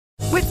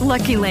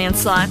Lucky Land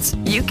Slots,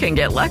 you can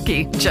get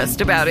lucky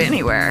just about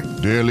anywhere.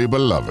 Dearly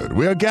beloved,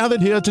 we are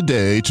gathered here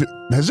today to...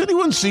 Has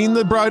anyone seen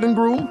the bride and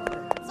groom?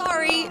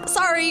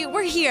 Sorry,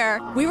 we're here.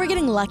 We were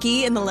getting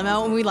lucky in the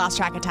limo and we lost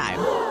track of time.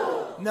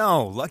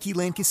 No, Lucky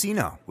Land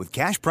Casino, with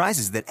cash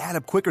prizes that add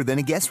up quicker than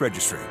a guest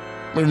registry.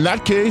 In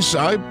that case,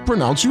 I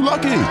pronounce you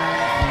lucky.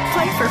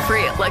 Play for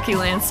free at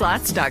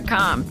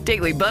LuckyLandSlots.com.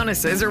 Daily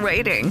bonuses are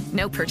waiting.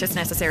 No purchase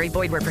necessary.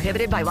 Void where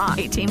prohibited by law.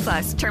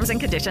 18+. Terms and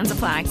conditions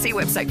apply. See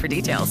website for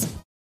details.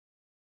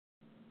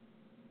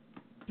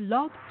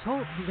 Blog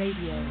Talk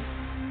Radio.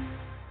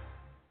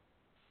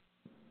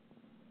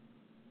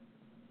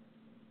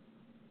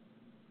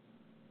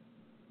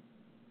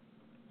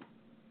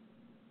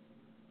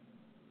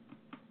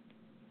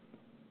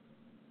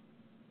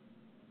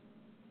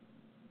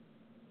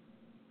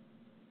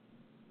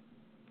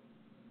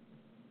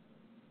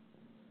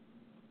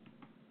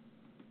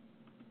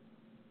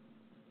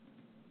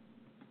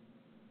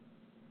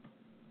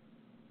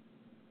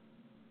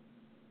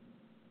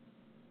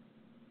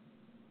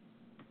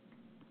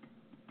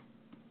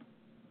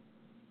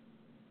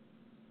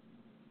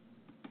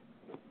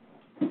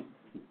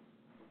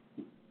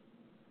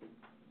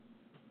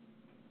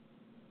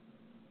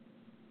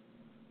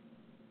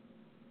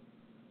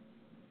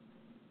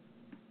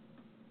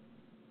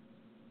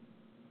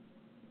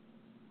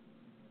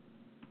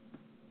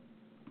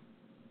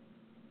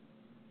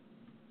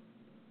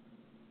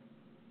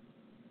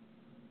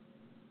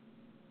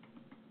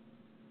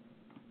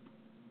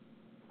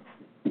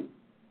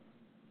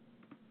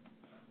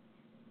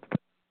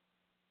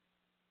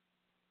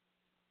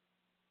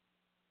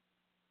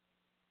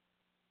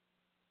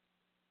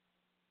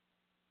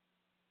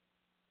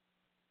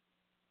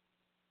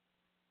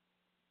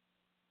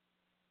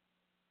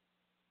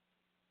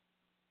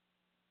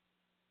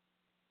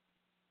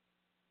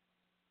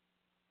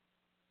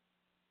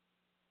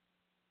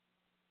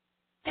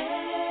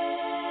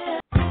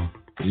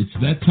 It's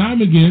that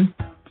time again.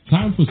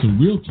 Time for some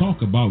real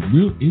talk about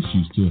real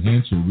issues to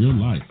enhance your real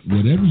life.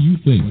 Whatever you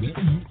think,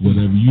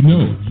 whatever you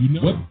know,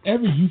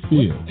 whatever you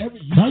feel,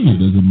 Tanya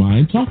doesn't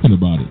mind talking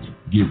about it.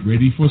 Get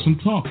ready for some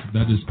talk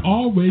that is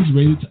always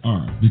rated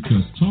R,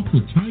 because Talk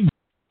with Tanya.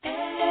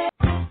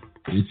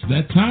 It's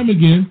that time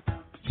again.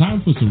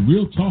 Time for some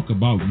real talk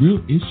about real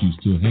issues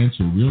to enhance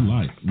your real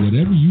life.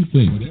 Whatever you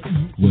think,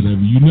 whatever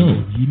you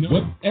know,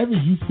 whatever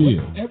you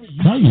feel,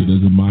 Tanya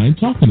doesn't mind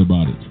talking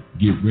about it.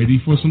 Get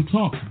ready for some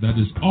talk that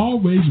is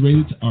always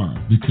rated R,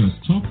 because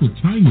Talk with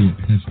Tanya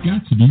has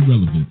got to be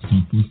relevant.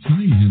 Talk with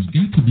Tanya has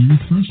got to be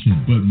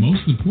refreshing. But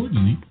most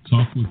importantly,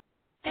 Talk with...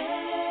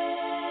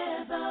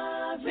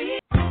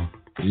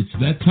 It's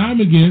that time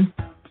again.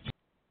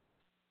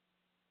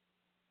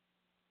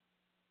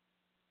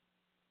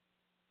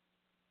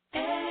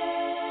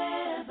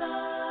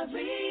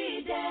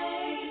 Every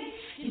day,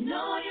 you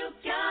know you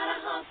gotta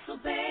hustle,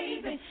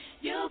 baby.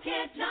 You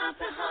can't stop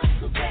the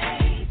hustle,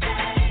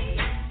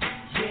 baby.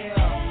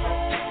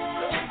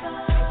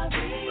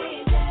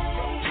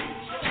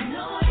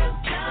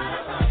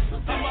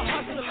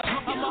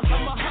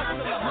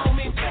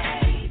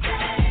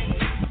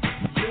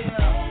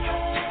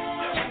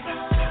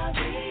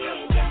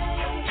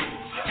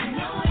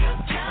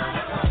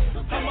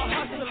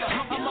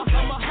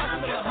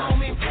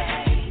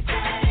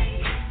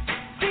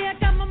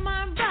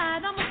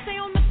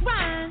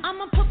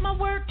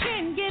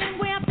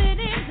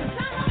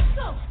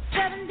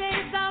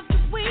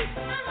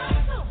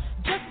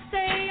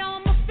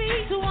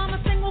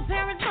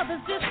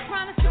 Just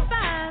trying to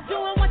survive,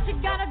 doing what you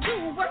gotta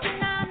do, working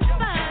 9 to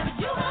 5.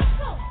 You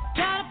hustle,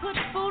 gotta put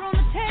food on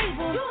the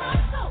table. You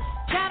hustle,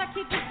 gotta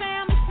keep your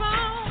family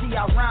strong. See,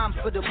 I rhyme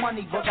for the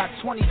money, but got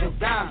 20s and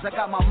dimes. I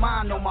got my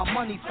mind on my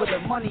money, for the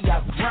money I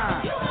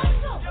grind. You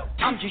hustle,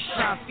 I'm just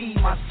trying to feed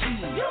my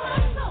seed. You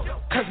hustle,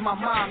 cause my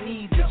mom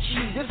needs a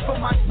cheese. This for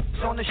my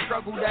on the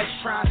struggle that's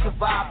trying to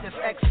survive. That's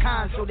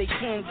ex-con so they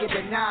can't get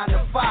a 9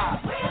 to 5.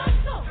 we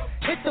hustle,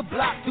 Hit the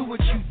block, do what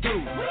you do.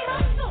 we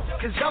hustle,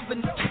 Cause other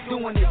niggas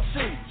doing it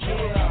too.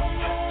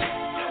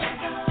 Yeah.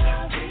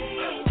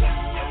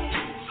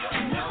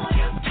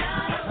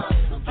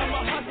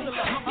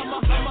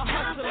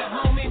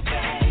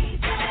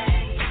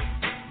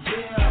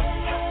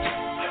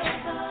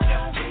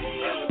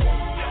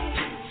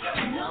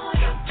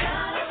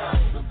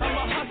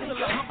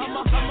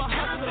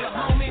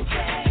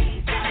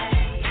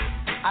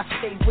 I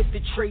stay with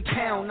the Trey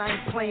Pound, I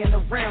ain't playing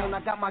around.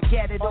 I got my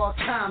gat at all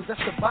times, that's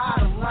the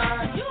bottom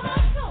line. you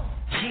hustle,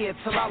 Yeah,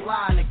 till I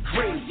lie in the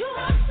grave. you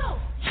hustle.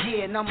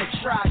 Yeah, and I'ma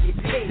try to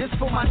get paid. This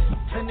for my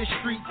in the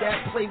street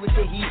that play with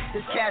the heat.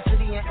 This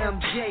Cassidy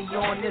and MJ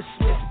on this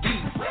Swiss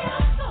beat. We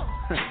hustle,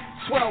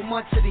 12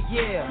 months of the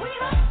year. we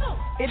hustle.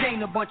 It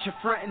ain't a bunch of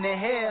front in the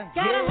hair.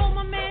 Gotta Yeah. hold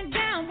my man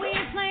down, we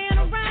ain't playing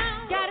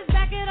around. Got his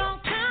back at all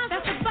times,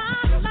 that's the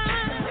bottom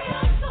line. We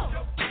hustle,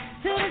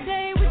 till the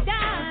day we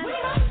die. We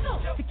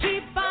hustle, to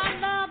keep our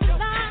love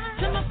alive.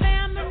 To my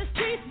fam in the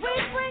streets, we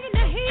bringing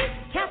the heat.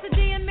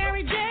 Cassidy and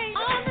Mary J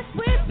on the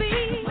Swiss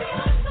beat. We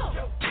hustle,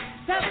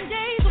 7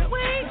 days a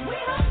week. We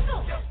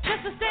hustle,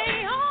 just to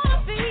stay on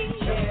our feet.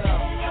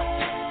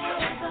 Yeah.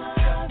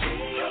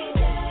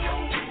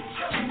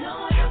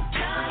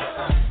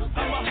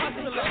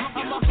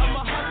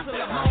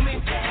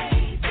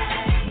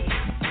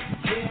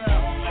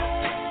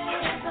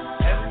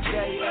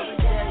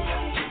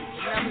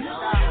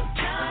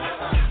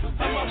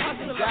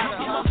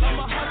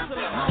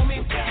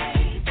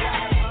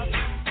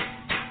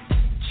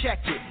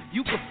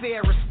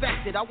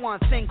 affected. I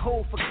want to thank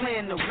Hov for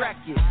clearing the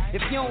record.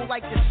 If you don't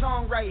like the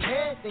song right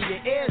here, then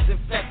your ear's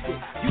infected.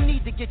 You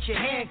need to get your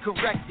hand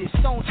corrected.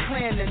 Stones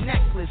clearing the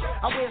necklace.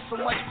 I wear so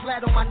much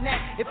plaid on my neck,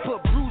 it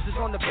put bruises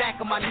on the back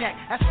of my neck.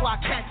 That's why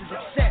cats is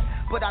upset.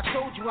 But I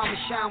told you I'ma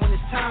shine when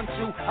it's time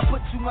to. I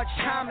put too much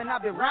time and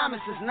I've been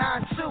rhyming since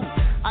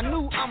 9-2. I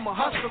knew I'm a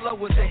hustler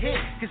was a hit,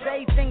 cause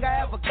everything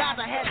I ever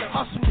got I had to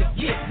hustle to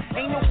get.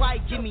 Ain't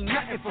nobody give me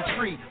nothing for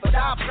free, but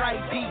I'll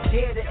probably be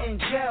dead or in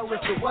jail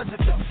if it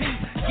wasn't for tea.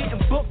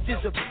 Getting booked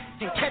is a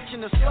and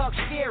catching a slug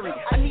scary.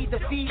 I need to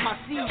feed my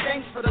seed,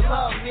 thanks for the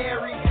love,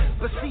 Mary.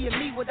 But seeing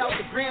me without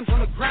the grams on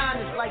the grind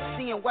is like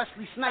seeing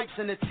Wesley Snipes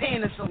in the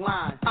tanning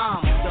salon.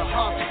 I'm the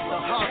hustler,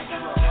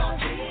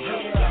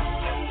 yeah.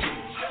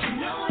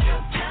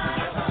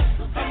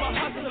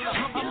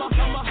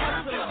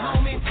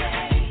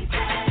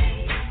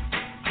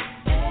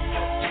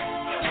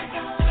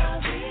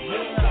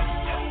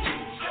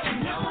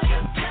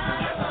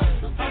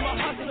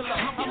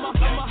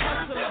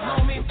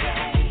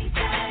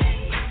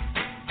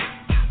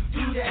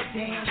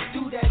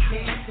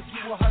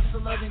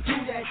 Then do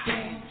that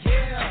dance,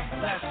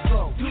 yeah, let's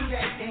go. Do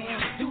that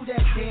dance,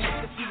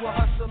 if you a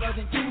hustler,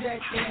 then do that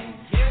dance,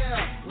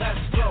 yeah, let's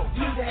go.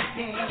 Do that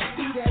dance,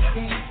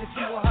 if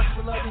you a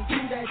hustler, then do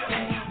that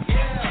dance,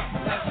 yeah,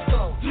 let's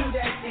go. Do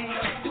that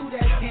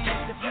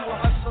dance, if you a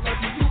hustler,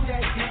 then do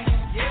that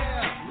dance,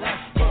 yeah,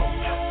 let's go.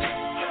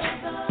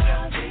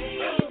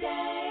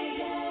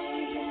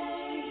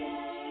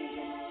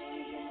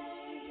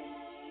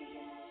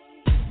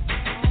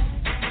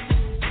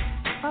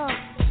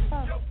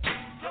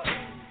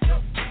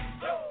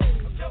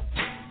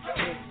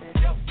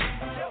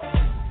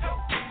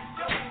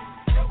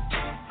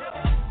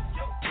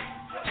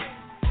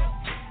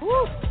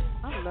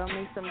 Love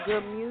me some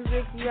good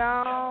music,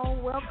 y'all.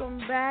 Welcome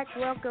back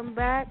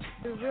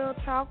to Real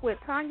Talk with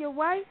Tanya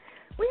White.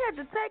 We had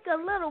to take a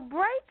little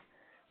break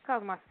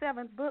because my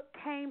 7th book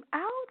came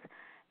out,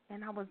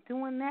 and I was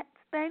doing that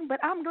thing.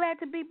 But I'm glad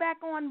to be back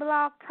on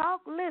Blog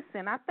Talk.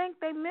 Listen, I think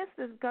they missed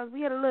us because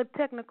we had a little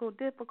technical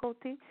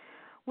difficulty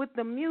with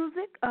the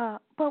music,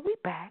 but we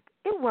back.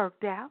 It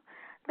worked out.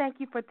 Thank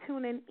you for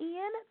tuning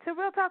in to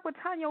Real Talk with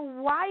Tanya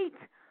White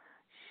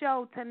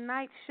show.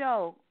 Tonight's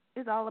show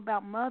is all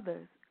about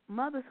mothers.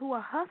 Mothers who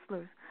are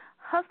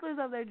hustlers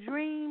of their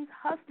dreams,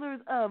 hustlers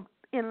of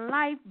in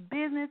life,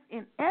 business,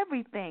 in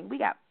everything. We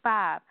got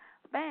 5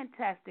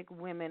 fantastic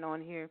women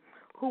on here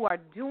who are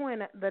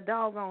doing the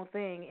doggone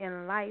thing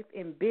in life,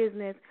 in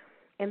business,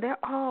 and they're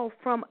all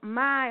from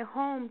my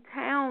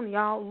hometown,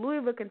 y'all,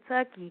 Louisville,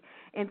 Kentucky.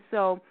 And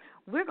so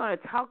we're going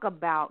to talk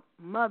about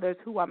mothers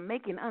who are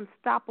making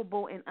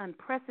unstoppable and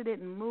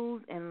unprecedented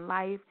moves in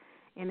life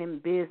and in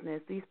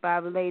business. These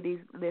 5 ladies,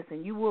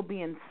 listen, you will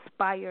be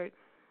inspired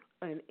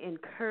and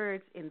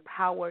encouraged,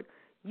 empowered.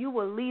 You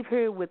will leave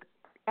here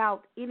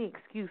without any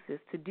excuses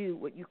to do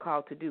what you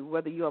call to do,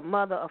 whether you're a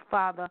mother, a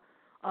father,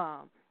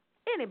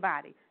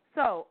 anybody.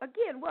 So,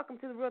 again, welcome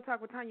to the Real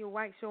Talk with Tanya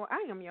White show.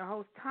 I am your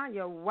host,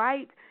 Tanya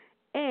White,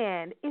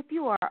 and if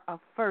you are a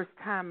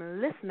first-time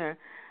listener,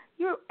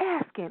 you're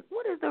asking,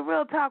 what is the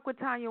Real Talk with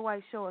Tanya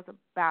White show is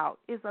about?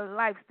 It's a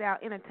lifestyle,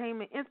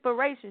 entertainment,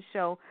 inspiration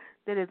show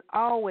that is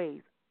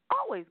always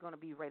going to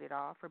be rated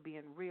R for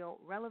being real,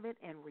 relevant,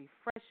 and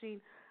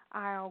refreshing.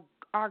 Our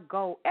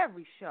goal,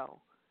 every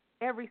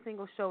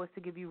single show is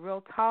to give you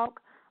real talk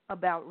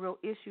about real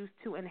issues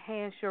to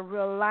enhance your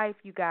real life,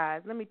 you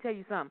guys. Let me tell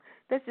you something.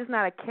 That's just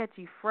not a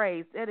catchy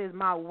phrase. That is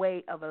my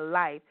way of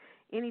life.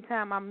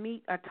 Anytime I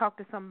meet or talk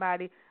to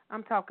somebody,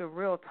 I'm talking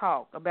real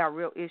talk about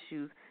real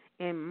issues,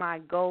 and my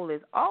goal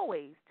is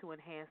always to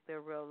enhance their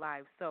real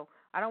life. So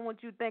I don't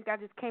want you to think I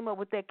just came up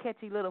with that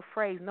catchy little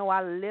phrase. No,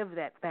 I live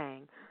that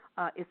thing.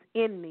 It's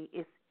in me.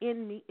 It's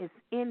in me. It's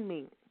in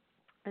me.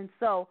 And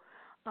so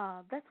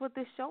that's what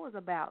this show is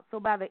about. So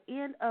by the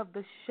end of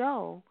the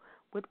show,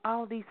 with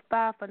all these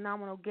 5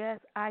 phenomenal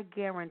guests, I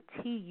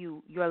guarantee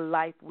you your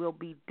life will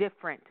be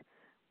different.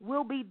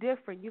 Will be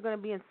different. You're going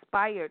to be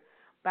inspired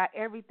by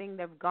everything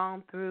they've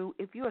gone through.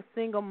 If you're a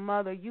single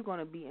mother, you're going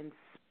to be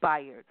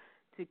inspired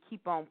to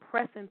keep on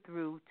pressing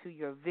through to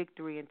your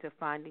victory and to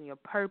finding your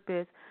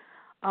purpose.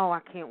 Oh,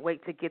 I can't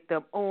wait to get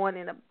them on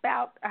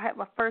I have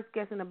my first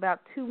guest in about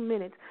 2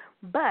 minutes.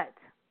 But,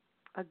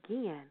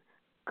 again,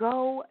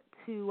 go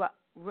to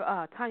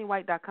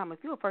TanyaWhite.com.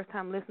 If you're a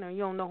first-time listener and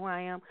you don't know who I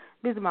am,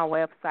 visit my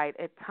website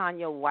at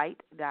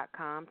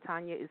TanyaWhite.com.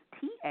 Tanya is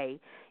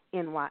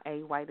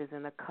Tanya, White is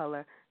in the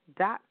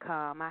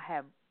color.com. I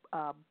have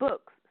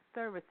books,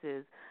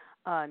 services,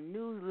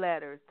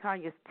 newsletters,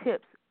 Tanya's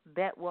tips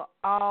that will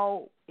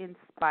all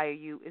inspire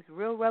you. It's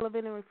real,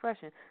 relevant, and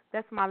refreshing.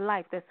 That's my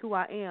life. That's who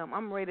I am.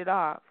 I'm rated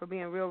R for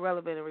being real,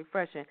 relevant, and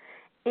refreshing.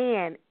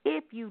 And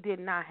if you did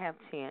not have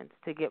a chance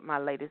to get my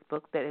latest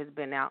book that has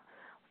been out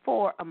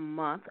for a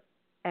month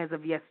as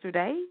of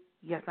yesterday,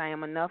 Yes, I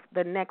Am Enough,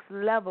 The Next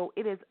Level,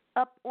 it is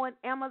up on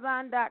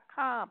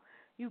Amazon.com.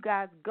 You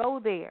guys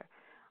go there.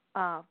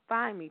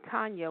 Find me,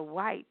 Tanya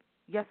White.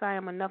 Yes, I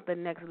Am Enough, The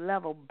Next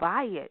Level.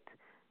 Buy it.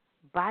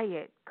 Buy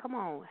it. Come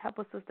on, help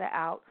a sister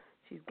out.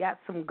 She's got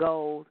some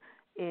goals,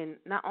 And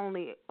not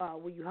only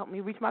will you help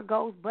me reach my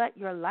goals, but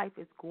your life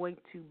is going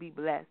to be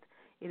blessed.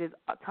 It is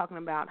talking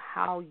about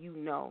how you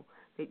know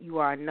that you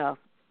are enough,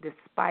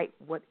 despite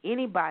what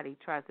anybody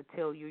tries to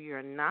tell you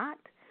you're not.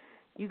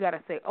 You got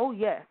to say, oh,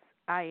 yes,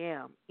 I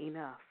am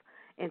enough.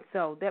 And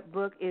so that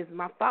book is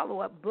my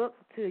follow-up book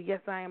to Yes,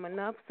 I Am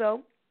Enough.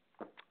 So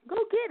go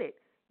get it.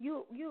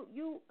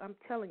 I'm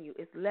telling you,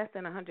 it's less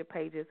than 100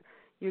 pages.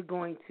 You're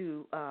going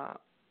to,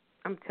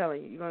 I'm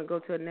telling you, you're going to go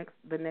to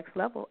the next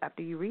level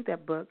after you read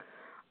that book.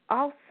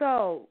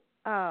 Also,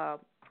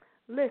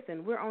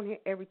 listen, we're on here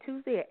every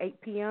Tuesday at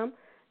 8 p.m.,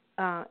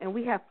 and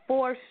we have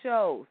 4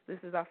 shows. This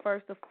is our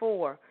first of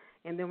 4,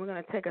 and then we're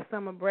going to take a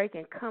summer break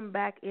and come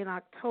back in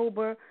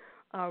October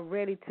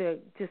ready to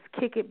just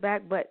kick it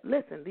back. But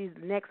listen, these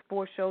next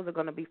 4 shows are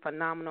going to be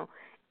phenomenal,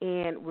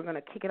 and we're going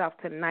to kick it off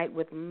tonight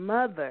with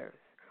mothers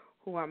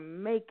who are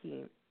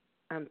making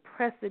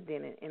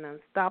unprecedented and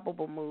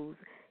unstoppable moves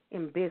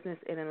in business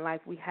and in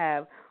life. We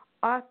have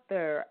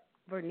author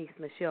Vernice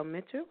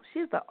Mechel.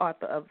 She's the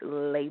author of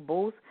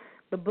Labels,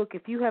 the book.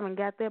 If you haven't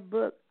got that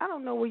book, I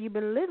don't know where you've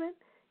been living.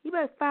 You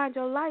better find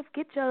your life.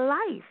 Get your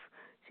life.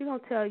 She's going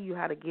to tell you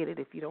how to get it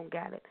if you don't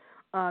got it.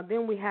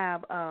 Then we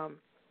have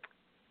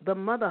the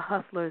mother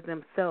hustlers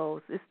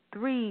themselves. It's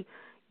 3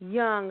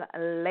 young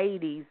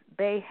ladies.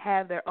 They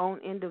have their own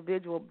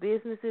individual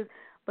businesses,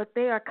 but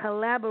they are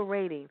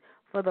collaborating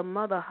for the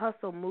mother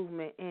hustle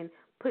movement and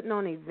putting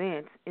on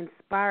events,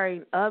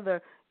 inspiring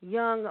other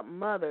young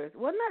mothers.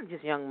 Well, not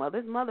just young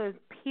mothers, mothers,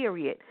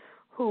 period,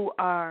 who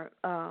are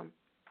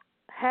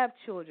have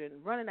children,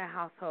 running a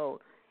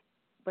household,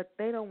 but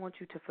they don't want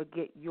you to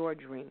forget your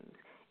dreams.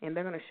 And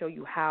they're going to show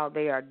you how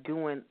they are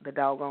doing the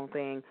doggone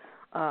thing,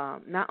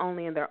 not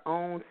only in their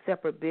own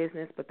separate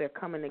business, but they're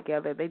coming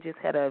together. They just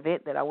had an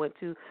event that I went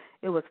to.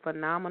 It was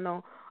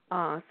phenomenal.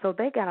 So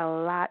they got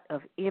a lot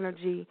of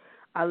energy.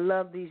 I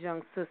love these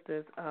young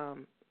sisters.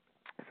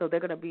 So they're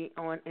going to be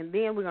on. And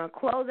then we're going to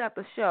close out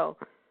the show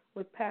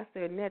with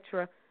Pastor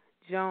Annettra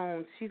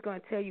Jones. She's going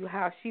to tell you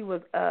how she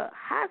was a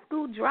high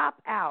school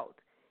dropout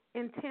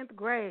in 10th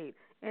grade.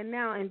 And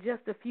now in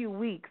just a few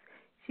weeks,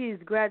 she's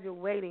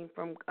graduating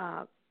from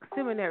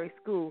seminary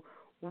school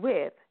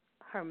with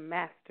her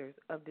Master's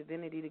of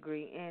Divinity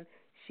degree. And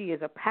she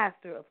is a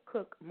pastor of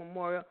Cook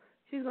Memorial.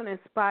 She's going to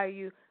inspire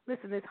you.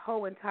 Listen, this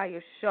whole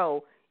entire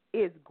show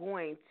is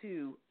going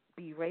to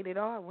be rated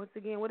R. Once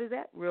again, what is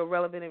that? Real,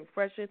 relevant, and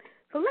refreshing.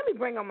 So let me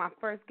bring on my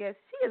first guest.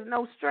 She is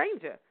no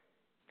stranger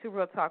to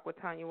Real Talk with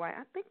Tanya White.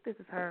 I think this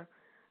is her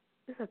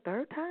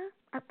third time,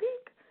 I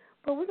think.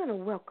 But we're going to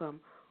welcome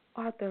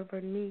author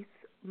Vernice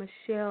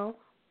Mechel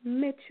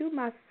Mitchell,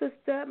 my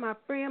sister, my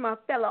friend, my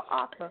fellow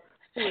author,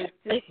 who is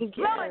just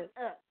blowing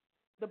up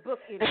the book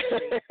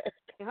industry.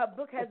 And her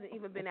book hasn't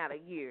even been out a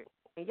year.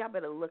 And y'all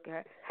better look at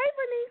her. Hey,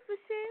 Vernice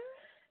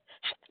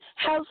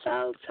Mechel.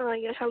 Hello,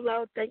 Tanya.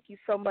 Hello. Thank you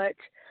so much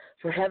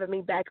for having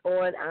me back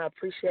on. I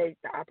appreciate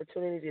the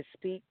opportunity to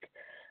speak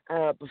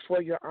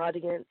before your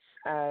audience.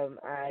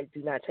 I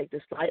do not take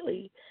this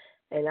lightly,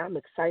 and I'm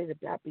excited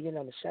about being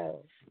on the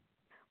show.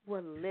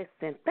 Well,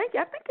 listen, thank you.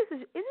 I think is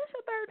this your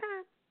third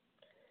time?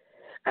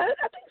 I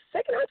think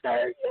second or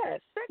third, yes.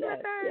 Second or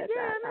third, yes,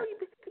 yeah. I know you.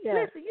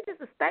 Listen, you're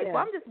just a staple.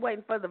 I'm just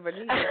waiting for the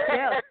Vernice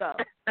Mechel stuff.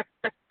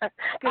 Because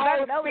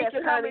I know that's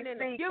coming in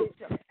the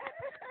future.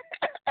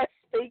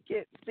 Speak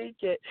it.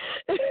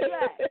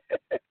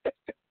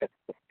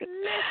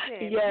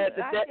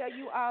 Listen, I tell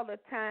you all the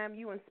time,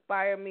 you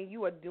inspire me.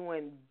 You are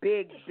doing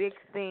big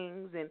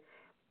things, and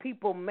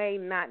people may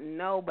not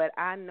know, but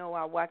I know,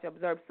 I watch,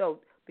 observe. So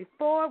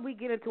before we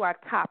get into our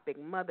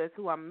topic, mothers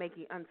who are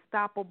making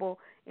unstoppable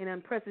and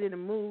unprecedented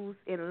moves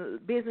in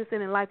business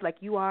and in life like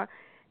you are,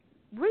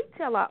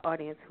 retell our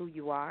audience who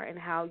you are and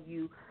how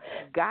you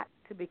got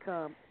to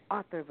become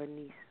author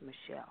Vernice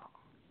Mechel.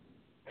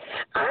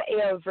 I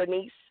am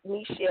Vernice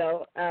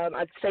Mechel.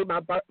 I'd say my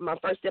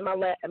first and my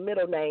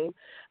middle name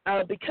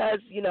because,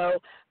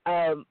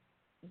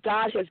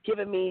 God has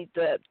given me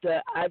the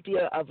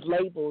idea of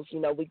labels.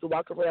 We can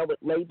walk around with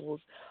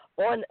labels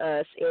on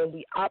us, and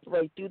we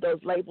operate through those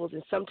labels,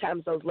 and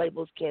sometimes those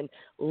labels can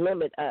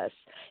limit us.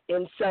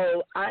 And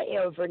so I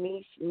am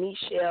Vernice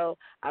Mechel.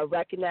 I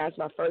recognize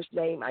my first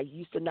name. I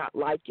used to not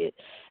like it,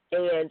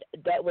 and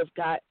that was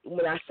God.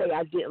 When I say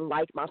I didn't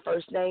like my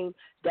first name,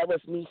 that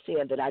was me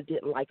saying that I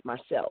didn't like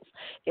myself.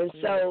 And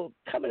so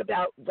coming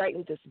about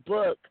writing this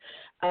book,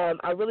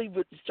 I really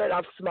would start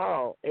off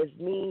small as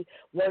me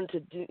wanting to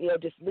do,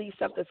 just leave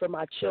something for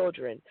my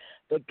children.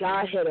 But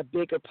God had a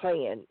bigger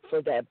plan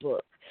for that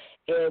book.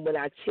 And when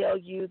I tell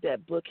you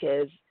that book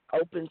has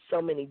opened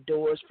so many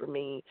doors for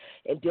me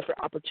and different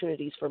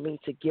opportunities for me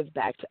to give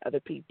back to other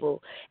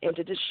people and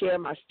to just share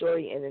my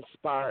story and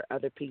inspire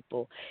other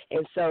people.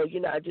 And so,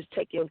 I just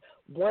taken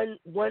one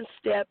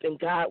step, and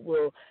God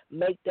will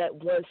make that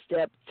one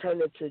step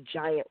turn into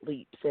giant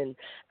leaps. And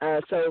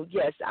so,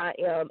 yes, I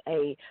am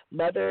a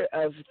mother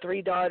of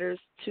 3 daughters,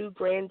 2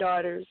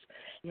 granddaughters.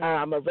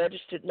 I'm a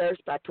registered nurse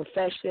by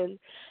profession.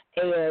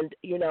 And,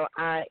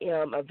 I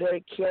am a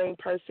very caring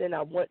person.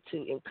 I want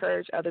to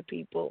encourage other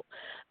people.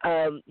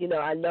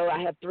 I know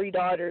I have 3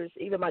 daughters.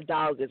 Even my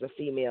dog is a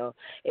female.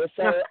 And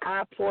so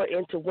I pour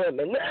into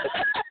women.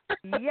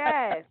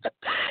 Yes.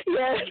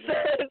 Yes.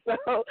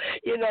 So,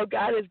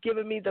 God has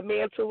given me the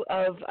mantle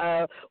of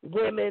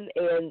women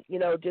and,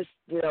 just,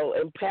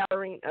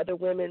 empowering other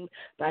women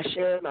by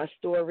sharing my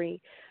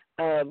story.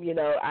 I'm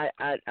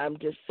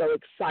just so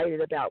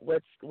excited about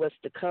what's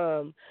to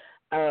come.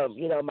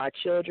 My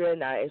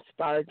children, I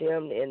inspire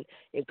them and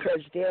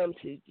encourage them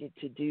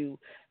to do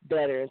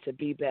better and to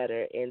be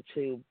better and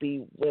to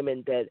be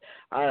women that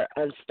are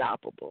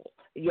unstoppable.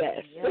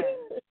 Yes.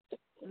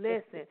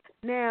 Listen,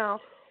 now,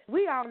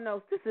 we all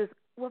know this is,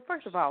 well,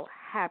 first of all,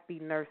 happy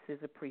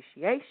Nurses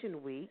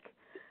Appreciation Week.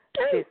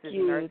 This is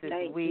Nurses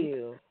Week.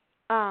 You.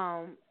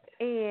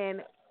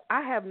 And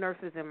I have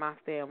nurses in my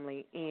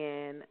family,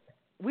 and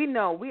we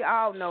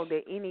all know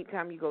that any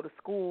time you go to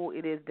school,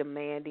 it is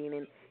demanding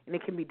and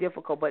it can be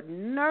difficult. But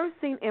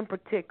nursing in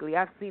particular,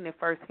 I've seen it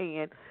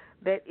firsthand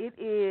that it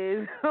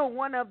is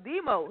one of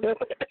the most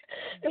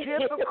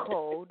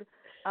difficult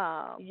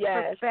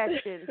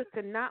professions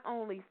to not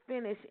only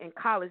finish in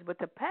college, but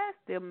to pass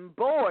them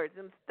boards,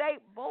 them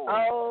state boards.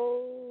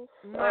 Oh,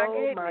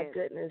 my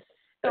goodness.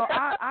 So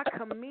I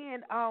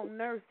commend all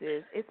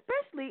nurses,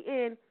 especially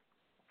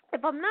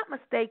if I'm not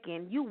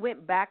mistaken, you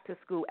went back to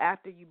school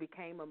after you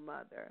became a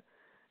mother.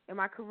 Am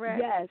I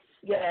correct?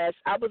 Yes.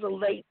 I was a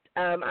late,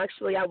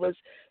 actually I was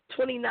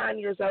 29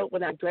 years old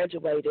when I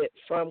graduated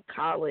from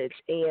college.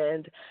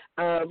 And,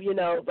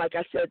 like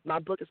I said, my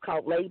book is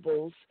called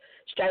Labels,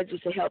 Strategies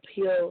to Help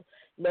Heal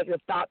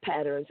Negative Thought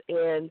Patterns.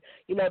 And,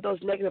 those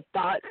negative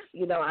thoughts,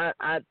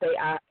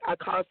 I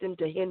caused them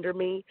to hinder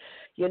me.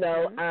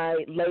 I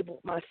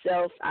labeled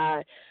myself.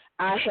 I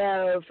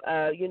have,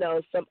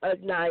 some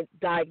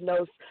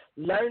undiagnosed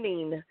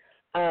learning,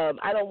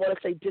 I don't want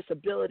to say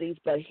disabilities,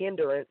 but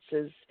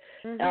hindrances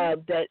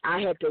that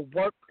I had to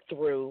work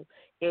through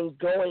in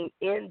going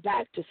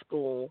back to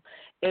school.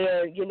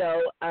 And,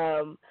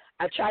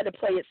 I tried to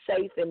play it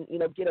safe and,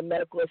 get a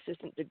medical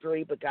assistant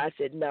degree, but God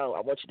said, no,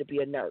 I want you to be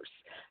a nurse.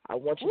 I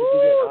want you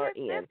to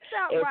be an RN. And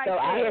right so there.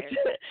 I had to,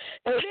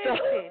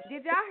 listen,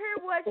 did y'all hear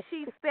what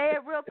she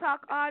said, Real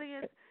Talk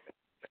audience?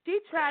 She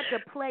tried to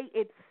play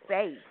it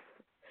safe.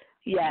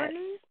 Yes.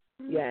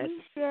 Vernice, yes.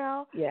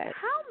 Mechel, yes.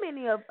 How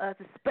many of us,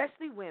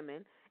 especially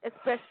women,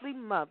 especially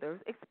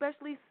mothers,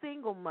 especially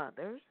single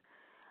mothers,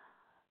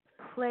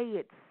 play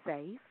it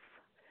safe?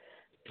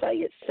 Play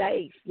it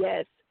safe,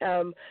 yes.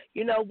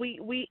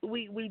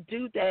 We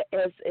do that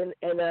as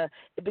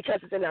because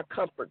it's in our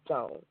comfort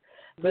zone.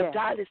 But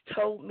God has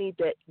told me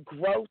that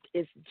growth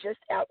is just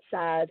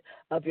outside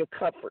of your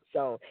comfort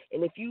zone.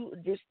 And if you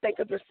just think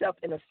of yourself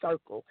in a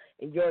circle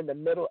and you're in the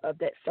middle of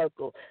that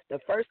circle, the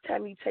first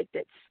time you take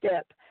that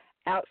step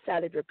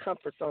outside of your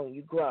comfort zone,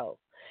 you grow.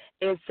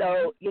 And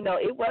so,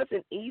 it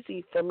wasn't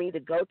easy for me to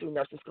go through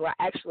nursing school. I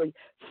actually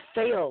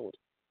failed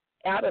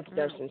out of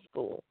nursing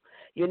school,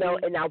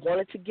 and I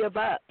wanted to give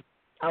up.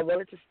 I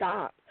wanted to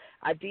stop.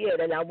 I did,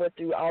 and I went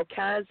through all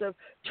kinds of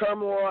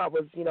turmoil. I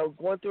was,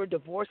 going through a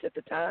divorce at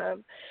the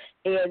time,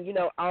 and,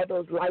 all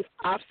those life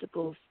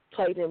obstacles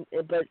played in,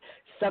 but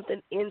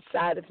something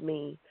inside of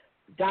me,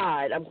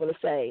 God, I'm going to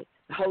say,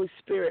 the Holy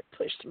Spirit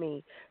pushed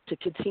me to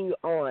continue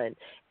on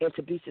and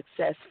to be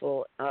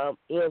successful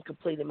in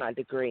completing my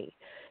degree.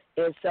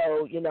 And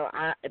so,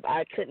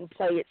 I couldn't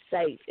play it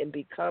safe and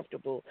be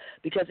comfortable,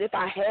 because if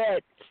I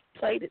had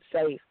played it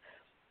safe,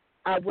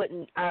 I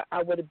would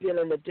have been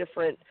on a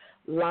different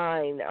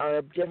line or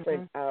a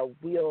different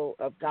will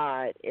of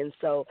God. And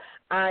so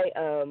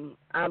I'm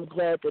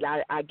glad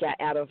that I got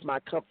out of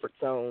my comfort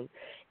zone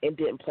and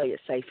didn't play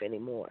it safe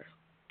anymore.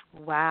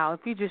 Wow.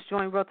 If you just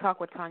joined Real Talk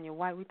with Tanya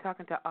White, we're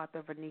talking to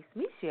author Vernice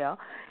Mechel,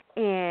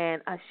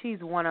 and she's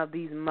one of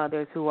these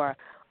mothers who are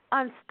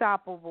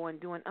unstoppable and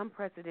doing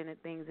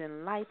unprecedented things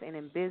in life and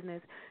in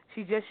business.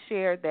 She just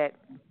shared that,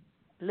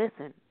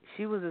 listen,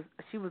 she was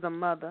a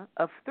mother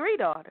of 3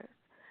 daughters.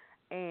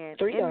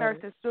 And in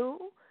nursing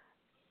school,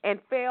 and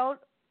failed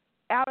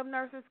out of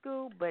nursing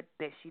school, but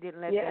that she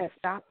didn't let that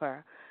stop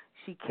her.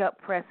 She kept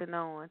pressing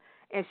on,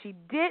 and she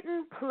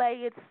didn't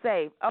play it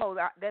safe. Oh,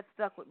 that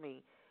stuck with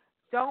me.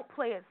 Don't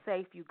play it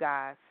safe, you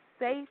guys.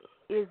 Safe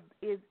is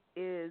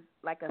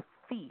like a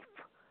thief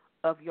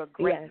of your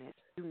greatness. Yes.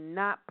 Do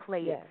not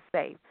play it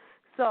safe.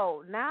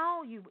 So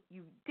now you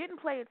didn't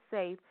play it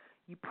safe.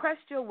 You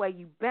pressed your way.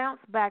 You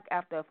bounced back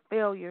after a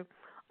failure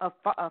of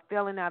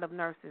failing out of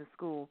nursing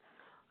school.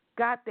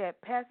 Got that,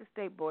 passed the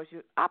state boards.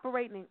 You're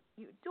operating,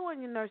 you're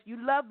doing your nurse. You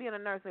love being a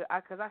nurse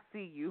because I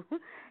see you.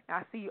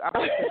 I see you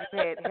operating because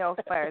you've had health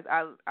fires.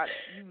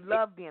 You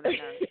love being a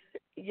nurse.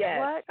 Yes,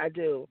 what I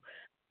do.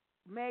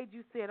 Made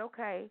you said,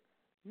 okay,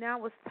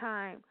 now it's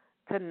time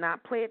to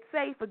not play it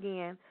safe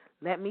again.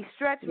 Let me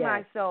stretch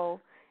my soul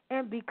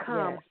and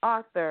become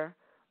author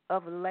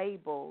of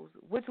Labels,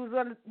 which was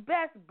one of the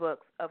best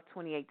books of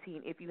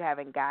 2018. If you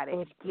haven't got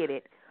it, get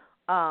it.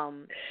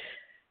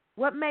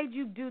 What made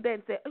you do that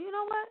and say, oh, you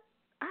know what?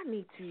 I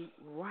need to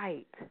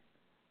write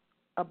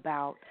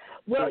about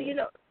this.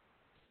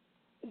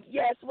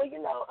 Yes, well,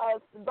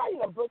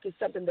 writing a book is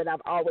something that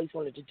I've always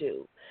wanted to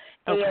do,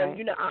 Okay.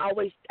 and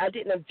I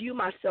didn't view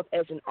myself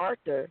as an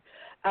author,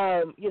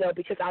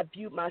 because I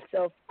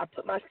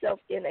put myself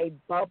in a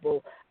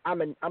bubble.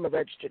 I'm a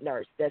registered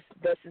nurse. This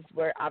is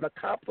where I've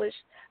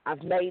accomplished.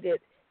 I've made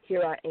it.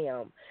 Here I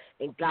am,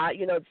 and God,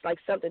 it's like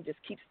something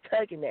just keeps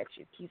tugging at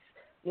you, keeps,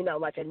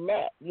 like a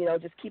net,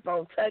 just keep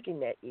on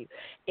tugging at you,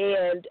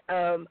 and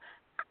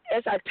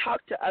as I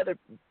talk to other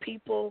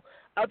people,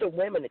 other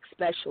women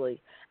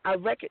especially, I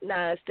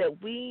recognize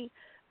that we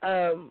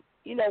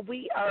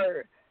limit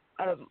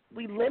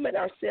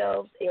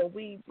ourselves, and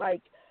we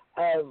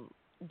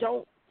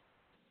don't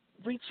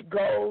reach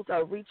goals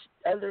or reach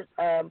others,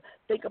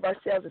 think of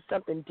ourselves as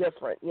something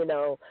different.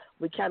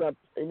 We kind of,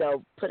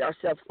 put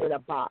ourselves in a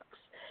box.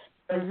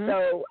 And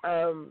so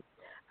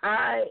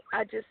I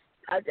just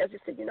said,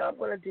 I'm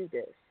going to do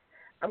this.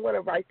 I'm going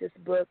to write this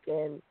book,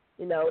 and,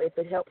 if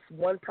it helps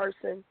one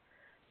person,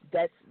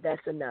 that's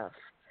enough.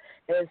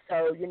 And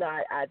so, and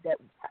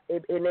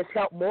it's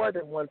helped more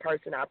than one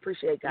person. I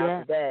appreciate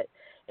God for that.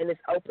 And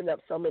it's opened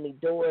up so many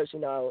doors,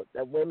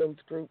 the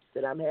women's groups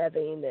that I'm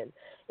having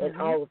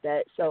and all of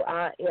that. So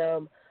I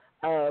am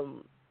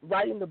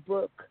writing the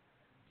book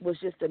was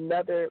just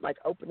another,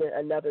 opening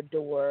another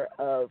door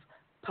of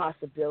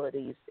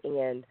possibilities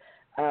and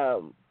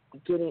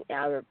getting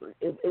out of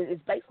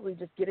it's basically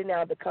just getting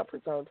out of the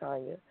comfort zone,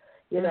 Tanya,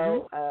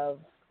 of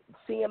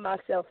seeing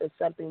myself as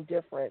something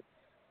different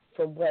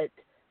from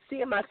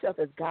seeing myself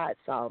as God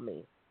saw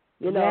me.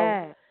 Seeing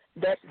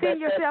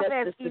yourself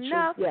as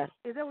enough. Yeah.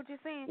 Is that what you're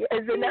saying? Yeah,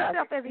 as enough.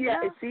 Yourself as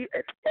enough.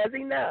 As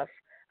enough.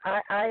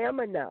 I am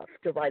enough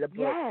to write a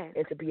book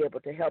and to be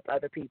able to help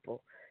other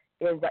people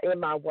in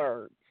my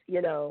words.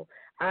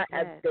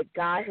 That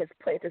God has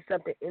planted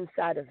something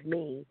inside of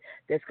me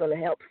that's going to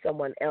help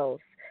someone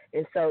else.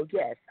 And so,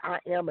 yes, I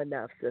am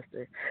enough,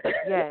 sister.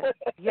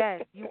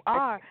 Yes, you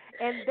are.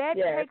 And that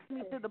takes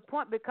me to the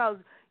point, because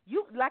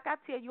you, like I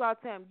tell you all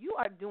the time, you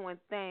are doing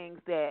things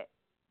that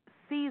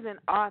seasoned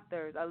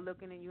authors are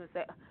looking at you and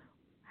say,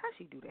 how'd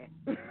she do that?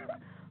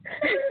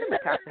 Let me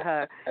talk to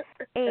her.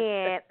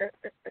 And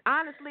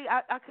honestly,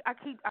 I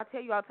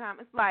tell you all the time,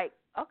 it's like,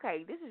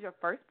 okay, this is your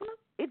first book?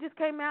 It just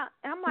came out?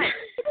 And I'm like,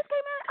 it just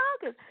came out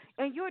in August.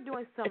 And you're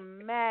doing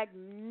some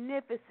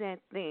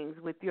magnificent things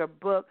with your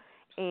book.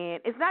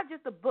 And it's not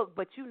just a book,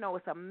 but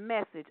it's a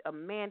message, a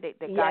mandate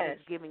that God has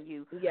given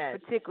you,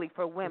 particularly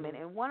for women.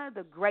 And one of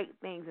the great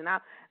things, and I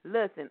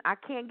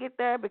can't get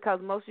there because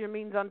most of your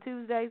meetings on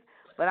Tuesdays,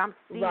 but I'm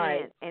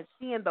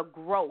seeing the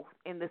growth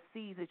in the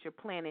seeds that you're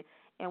planting.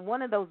 And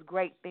one of those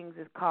great things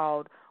is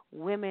called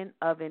Women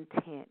of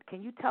Intent.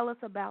 Can you tell us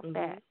about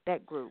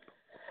that group?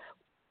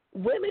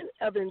 Women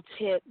of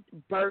Intent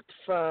birthed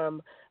from,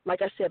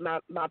 like I said, my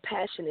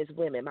passion is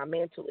women. My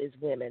mantle is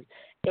women.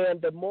 And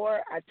the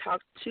more I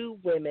talk to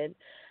women,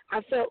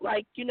 I felt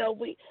like, we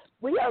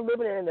are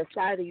living in a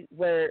society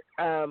where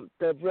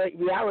the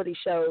reality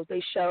shows,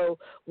 they show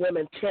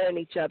women tearing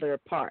each other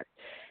apart.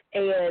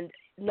 And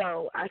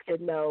no, I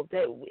said no,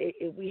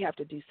 we have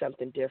to do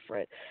something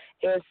different.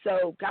 And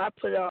so God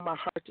put it on my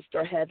heart to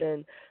start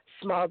having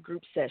small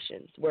group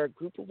sessions where a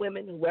group of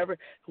women, whoever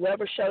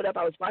showed up,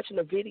 I was watching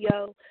a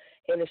video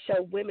and it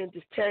showed women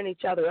just tearing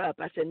each other up.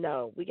 I said,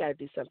 no, we got to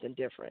do something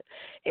different.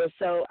 And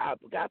so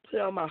God put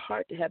it on my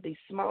heart to have these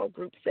small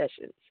group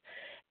sessions.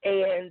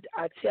 And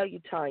I tell you,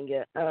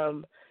 Tanya,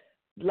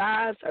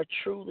 lives are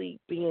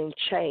truly being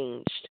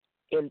changed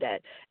in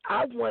that.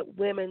 I want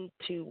women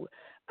to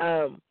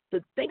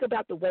think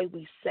about the way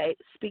we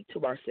speak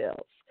to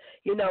ourselves.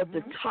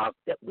 The talk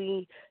that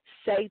we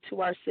say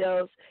to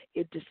ourselves,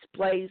 it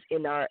displays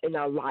in our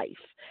life.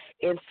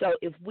 And so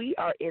if we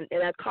are and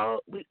I call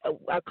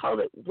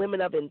it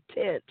women of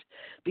intent,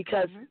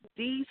 because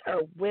these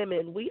are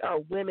women, we are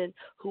women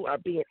who are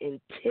being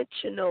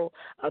intentional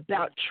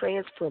about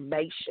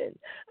transformation,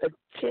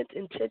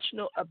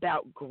 intentional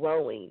about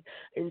growing,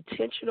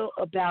 intentional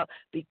about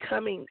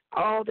becoming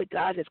all that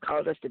God has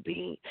called us to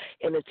be,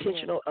 and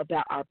intentional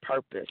about our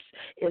purpose.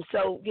 And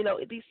so,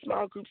 these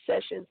small group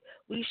sessions,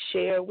 we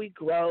share, we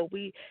grow,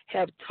 we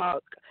have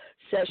talk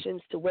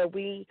sessions to where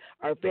we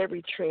are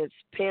very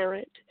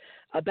transparent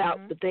about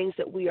the things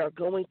that we are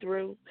going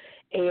through,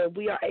 and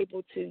we are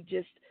able to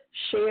just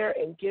share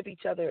and give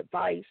each other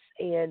advice,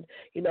 and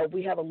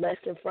we have a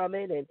lesson from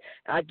it, and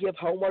I give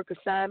homework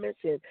assignments,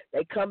 and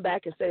they come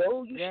back and say,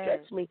 oh, you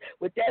stretched me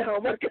with that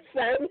homework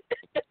assignment.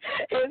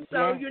 And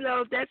so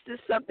that's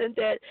just something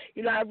that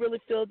I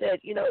really feel that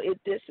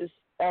this is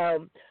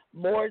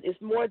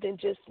it's more than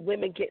just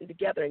women getting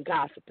together and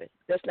gossiping.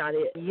 That's not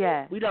it.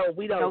 We don't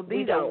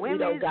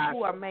women gossip.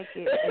 who are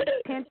making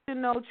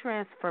intentional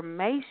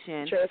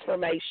transformation.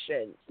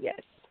 Yes.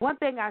 One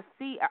thing I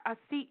see,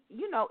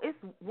 it's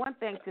one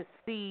thing to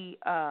see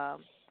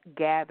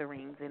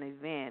gatherings and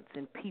events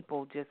and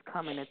people just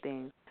coming to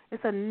things.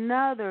 It's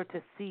another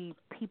to see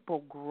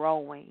people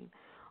growing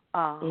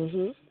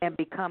and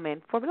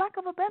becoming, for lack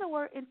of a better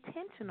word,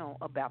 intentional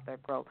about their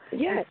growth.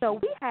 Yes. And so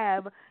we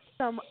have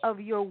some of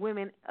your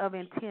women of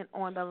intent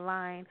on the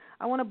line.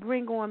 I want to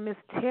bring on Miss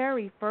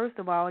Terry first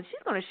of all, and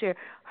she's going to share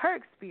her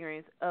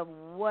experience of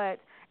what.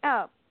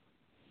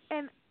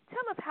 And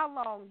tell us how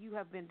long you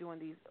have been doing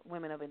these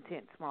women of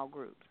intent small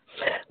groups.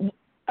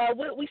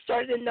 We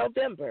started in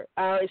November.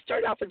 It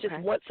started off with just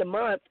once a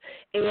month,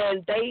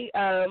 and they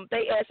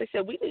asked. They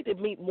said we need to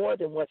meet more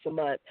than once a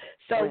month.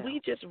 So we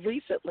just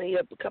recently,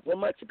 a couple of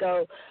months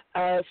ago,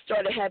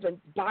 started having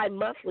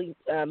bi-monthly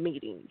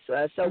meetings.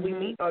 So we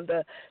meet on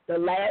the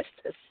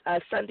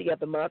last Sunday of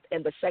the month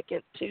and the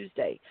second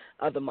Tuesday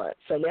of the month.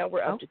 So now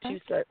we're up to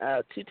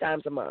two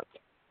times a month.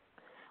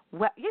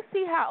 Well, you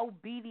see how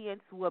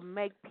obedience will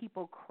make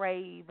people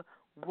crave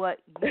what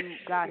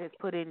God has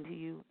put into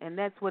you, and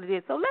that's what it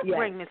is. So let's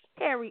bring Miss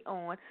Terry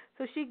on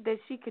so she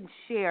can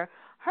share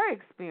her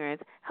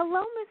experience.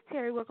 Hello, Miss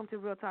Terry. Welcome to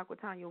Real Talk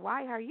with Tanya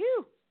White. How are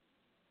you?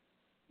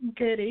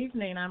 Good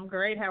evening. I'm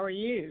great. How are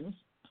you?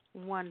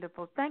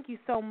 Wonderful. Thank you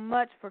so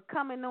much for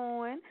coming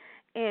on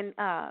and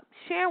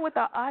sharing with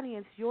our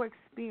audience your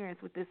experience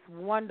with this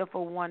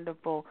wonderful,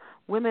 wonderful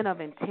Women of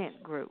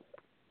Intent group.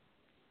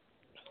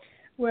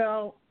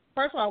 Well,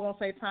 first of all, I want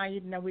to say,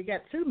 Tanya, we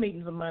got 2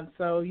 meetings a month,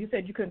 so you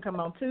said you couldn't come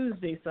on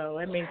Tuesday, so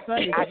that means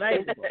Sunday's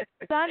available.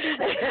 Sunday,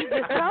 you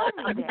just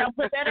told me that. I'll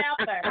put that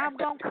out there. I'm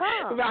going to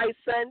come. Right,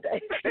 Sunday.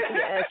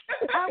 Yes.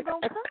 I'm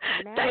going to come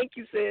now. Thank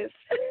you, sis.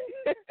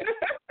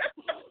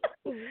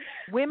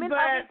 Women of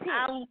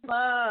Intent. I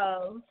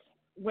love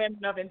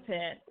Women of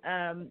Intent.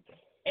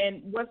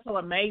 And what's so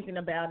amazing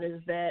about it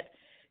is that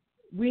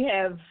we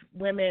have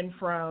women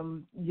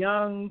from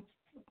young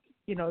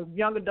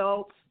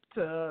adults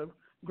to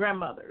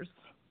grandmothers,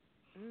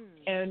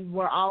 and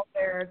we're all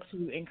there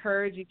to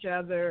encourage each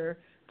other,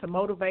 to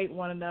motivate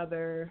one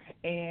another,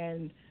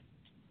 and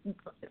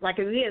like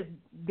it is,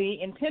 be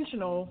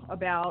intentional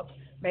about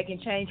making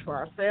change for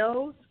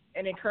ourselves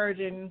and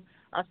encouraging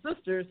our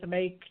sisters to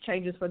make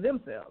changes for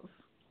themselves.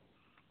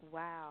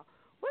 Wow.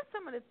 What's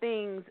some of the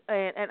things,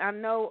 and I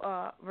know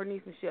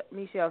Vernice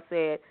Mechel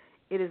said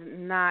it is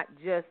not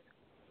just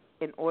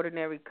an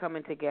ordinary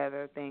coming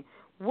together thing.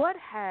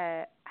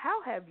 How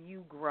have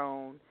you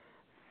grown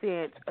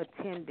since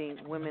attending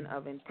Women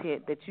of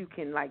Intent that you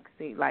can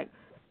see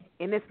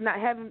and it's not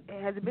has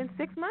it been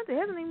 6 months? It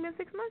hasn't even been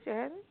 6 months yet,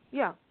 has it?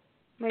 Yeah,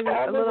 maybe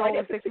a little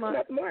over 6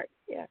 months. Mark.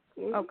 Yeah.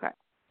 Mm-hmm. Okay.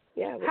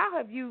 Yeah. How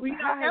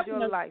has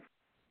your life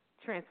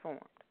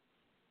transformed?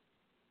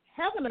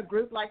 Having a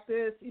group like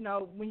this,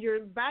 when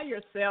you're by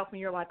yourself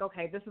and you're like,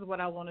 okay, this is what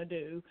I want to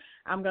do.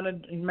 I'm going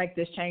to make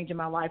this change in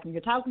my life. And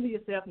you're talking to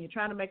yourself and you're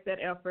trying to make that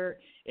effort,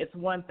 it's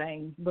one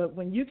thing. But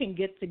when you can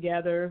get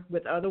together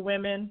with other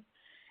women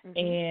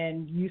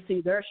and you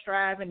see their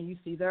striving and you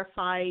see their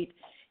fight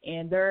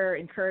and they're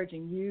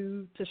encouraging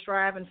you to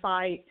strive and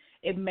fight,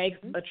 it makes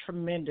a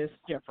tremendous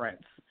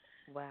difference.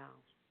 Wow.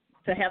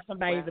 To have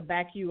somebody to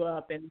back you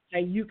up and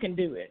say you can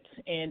do it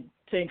and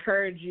to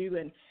encourage you.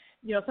 And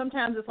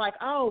sometimes it's like,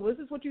 oh, this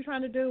is what you're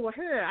trying to do. Well,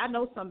 here, I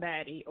know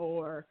somebody.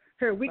 Or,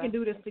 here, we can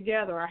do this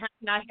together. Or how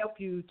can I help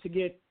you to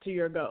get to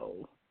your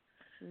goal?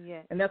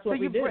 Yeah. And that's what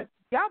we do.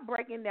 Y'all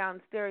breaking down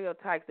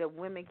stereotypes that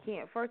women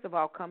can't, first of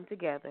all, come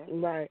together.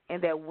 Right.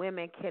 And that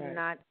women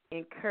cannot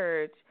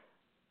encourage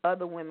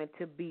other women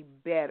to be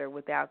better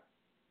without,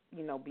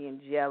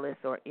 being jealous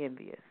or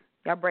envious.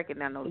 Y'all breaking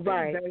down those things.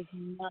 Right.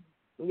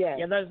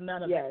 There's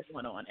none of that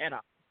going on at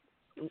all.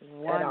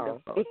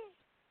 Wonderful.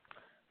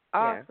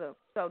 Awesome.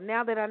 So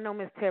now that I know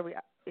Miss Terry,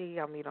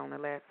 y'all meet on the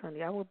last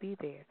Sunday, I will be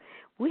there.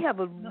 We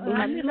have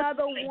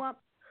another one.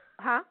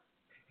 Huh?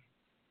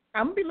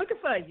 I'm going to be looking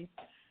for you.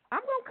 I'm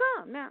going to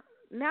come.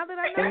 Now that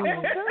I know, I'm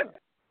going to come.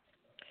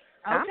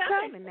 I'm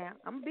coming now.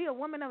 I'm going to be a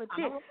woman of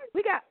intent.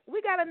 We got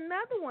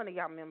another one of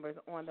y'all members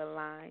on the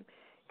line.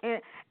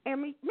 And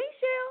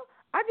Mechel,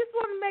 I just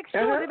want to make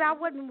sure that I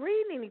wasn't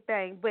reading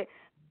anything, but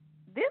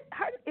is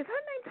her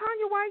name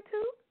Tanya White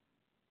too?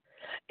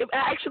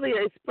 Actually,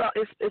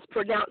 it's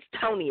pronounced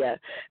Tonya,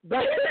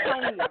 but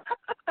Tonya.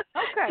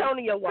 Okay.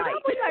 Tonya White. I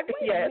was like,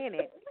 wait a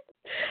minute.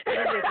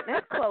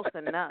 That's close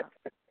enough.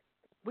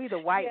 We the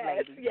white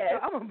ladies. Yes,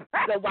 so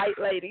the white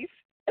ladies.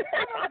 I'm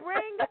going to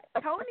bring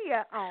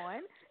Tonya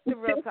on to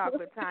Real Talk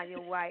with Tanya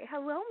White.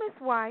 Hello, Miss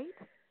White.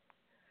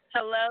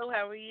 Hello,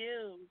 how are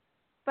you?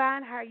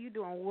 Fine, how are you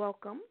doing?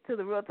 Welcome to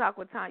the Real Talk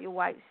with Tanya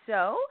White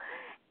show.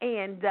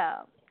 And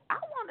I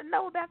want to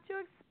know about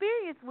your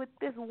experience with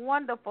this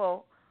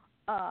wonderful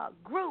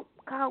group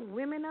called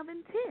Women of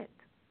Intent.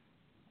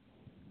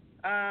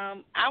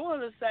 I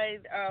want to say,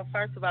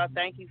 first of all,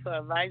 thank you for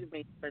inviting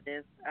me for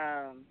this.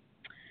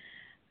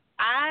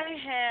 I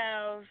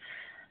have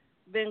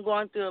been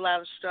going through a lot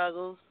of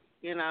struggles,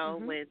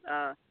 with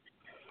I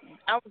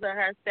was a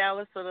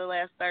hairstylist for the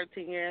last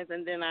 13 years,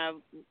 and then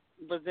I'm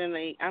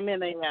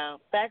in a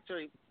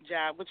factory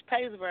job, which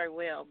pays very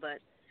well, but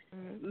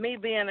me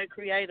being a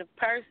creative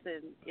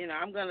person,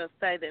 I'm going to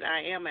say that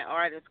I am an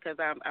artist because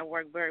I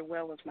work very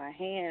well with my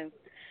hands.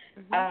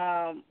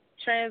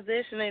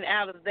 Transitioning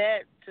out of that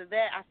to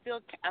that,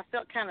 I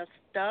felt kind of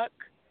stuck,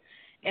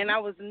 and I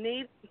was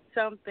needing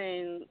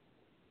something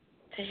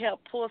to help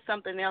pull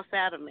something else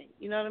out of me.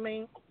 You know what I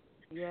mean?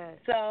 Yes.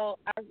 So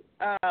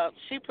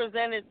she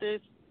presented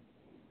this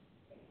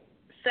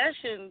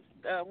session,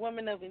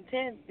 Women of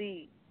Intent,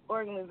 the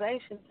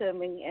organization, to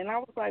me, and I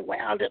was like,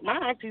 wow, my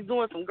auntie's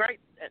doing some great.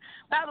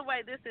 By the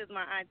way, this is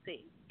my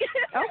auntie.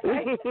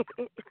 Okay.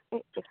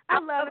 I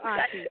love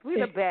aunties.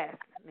 We're the best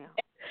now.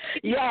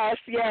 Yes.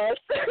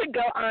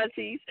 Go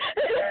aunties.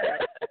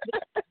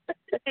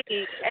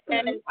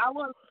 And I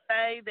want to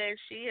say that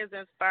she has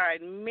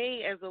inspired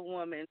me as a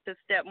woman to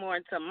step more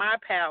into my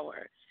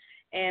power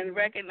and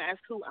recognize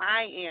who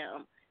I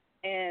am.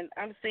 And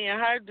I'm seeing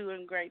her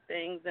doing great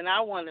things, and I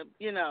want to,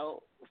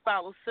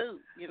 follow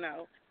suit,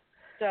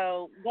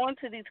 So going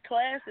to these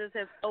classes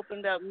has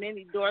opened up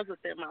many doors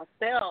within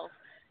myself,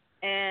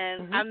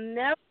 and I've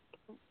never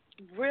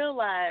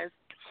realized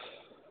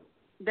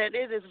that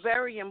it is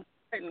very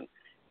important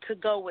to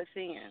go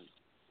within.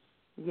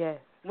 Yes.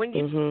 When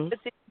you go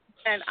within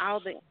and all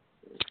the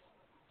answers.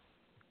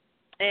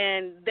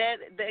 And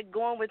that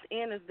going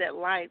within is that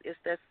light, it's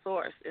that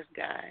source, it's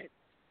God,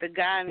 the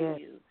God in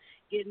you.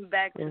 Getting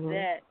back to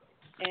that.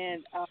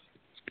 And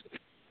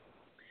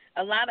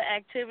a lot of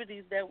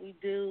activities that we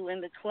do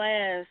in the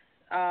class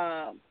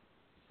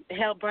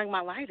help bring my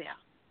light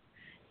out.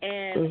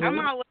 And I'm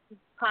always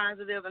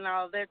positive and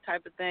all that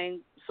type of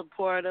thing,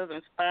 supportive,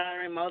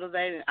 inspiring,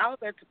 motivating, all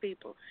that to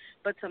people,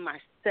 but to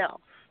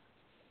myself.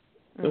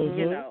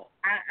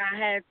 I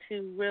had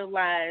to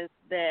realize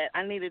that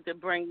I needed to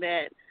bring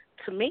that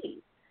to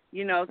me,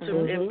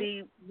 to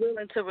be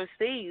willing to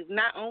receive,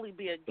 not only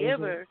be a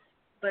giver,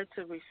 but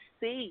to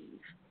receive.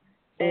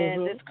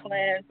 And this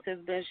class has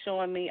been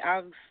showing me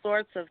all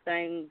sorts of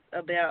things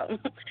about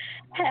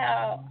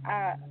how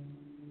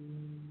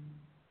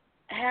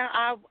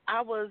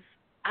I was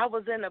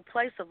in a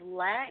place of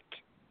lack,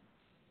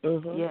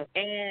 and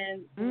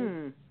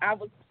I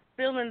was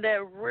feeling that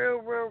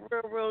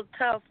real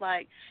tough,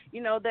 like,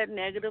 that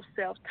negative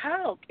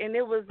self-talk. And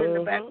it was in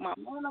the back of my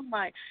mind. I'm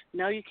like,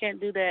 no, you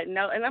can't do that.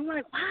 No. And I'm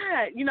like,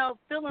 why?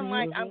 Feeling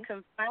like I'm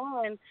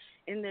confined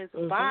in this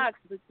box.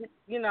 But,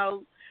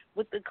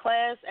 with the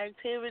class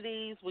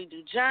activities, we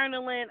do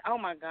journaling. Oh,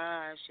 my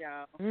gosh,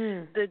 y'all.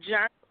 The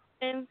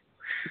journaling.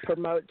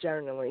 Promote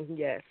journaling,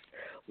 yes.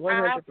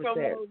 100%. I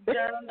promote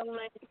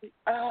journaling.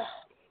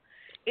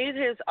 It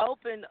has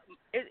opened.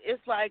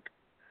 It's like,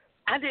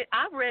 I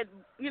read,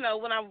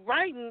 when I'm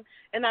writing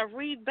and I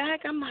read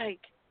back, I'm like,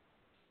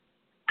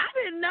 I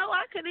didn't know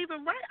I could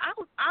even write.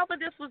 All of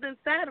this was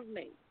inside of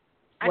me.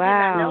 I did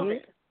not know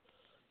this.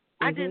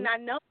 I did not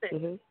know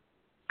this.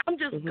 I'm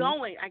just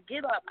going. I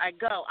get up. I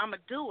go. I'm a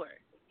doer.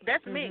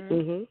 That's me.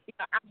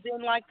 I've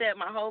been like that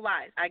my whole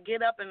life. I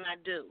get up and I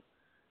do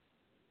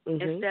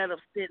instead of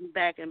sitting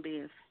back and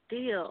being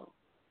still.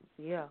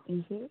 Yeah.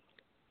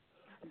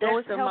 That's so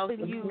it's the helping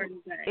most you.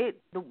 important thing.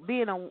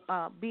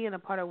 Being a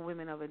part of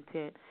Women of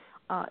Intent,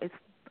 it's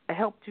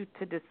helped you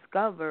to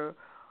discover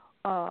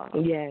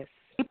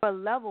deeper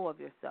level of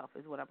yourself.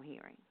 Is what I'm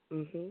hearing.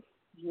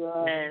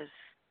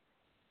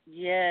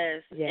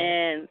 Yes,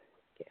 and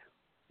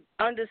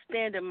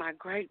understanding my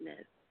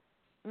greatness.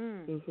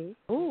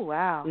 Oh,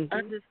 wow.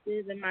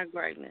 Understanding my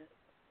greatness,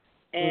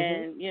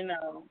 and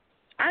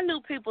I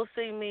knew people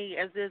see me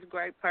as this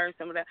great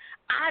person, but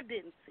I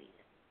didn't see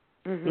it.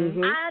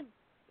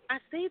 I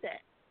see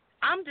that.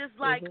 I'm just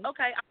like,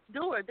 okay, I'm a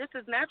doer. This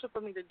is natural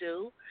for me to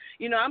do.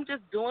 I'm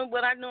just doing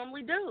what I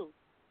normally do.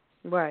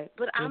 Right.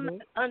 But I'm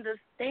not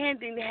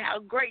understanding how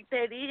great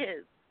that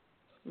is.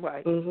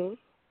 Right.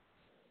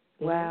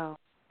 Wow.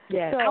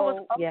 Yes. So, I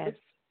was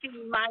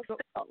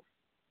myself.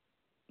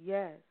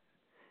 Yes.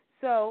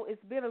 So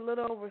it's been a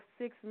little over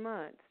 6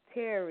 months.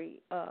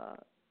 Terry,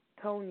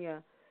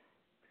 Tonya,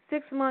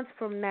 6 months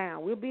from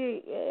now, we'll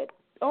be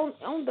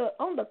on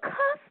the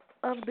cusp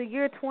of the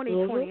year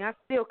 2020. I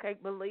still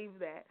can't believe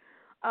that.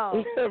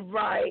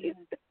 Right.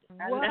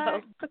 I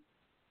know.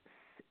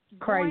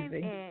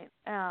 Crazy.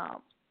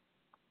 And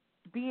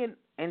being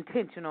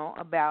intentional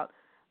about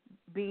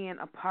being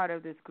a part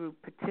of this group,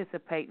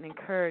 participating,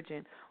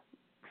 encouraging.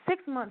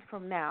 6 months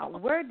from now,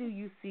 where do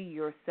you see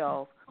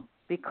yourself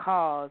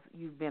because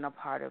you've been a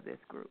part of this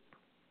group?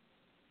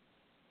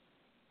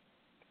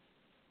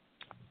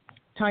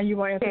 Tanya, you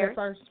want to answer that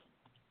first?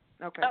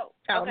 Okay. Oh,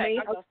 okay.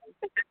 Me?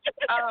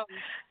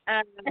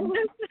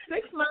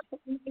 6 months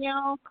from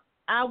now,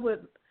 I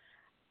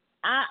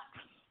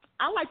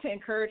like to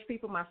encourage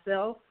people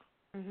myself.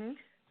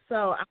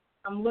 So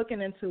I'm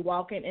looking into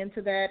walking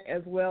into that,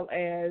 as well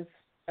as,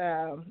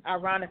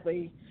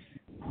 ironically,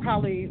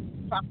 probably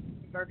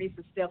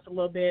Vernice's steps a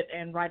little bit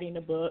and writing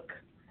a book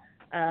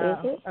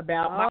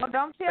about my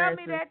don't tell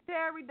me that,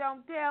 Terry.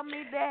 Don't tell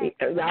me that.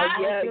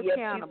 You're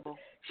accountable.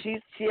 She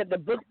had the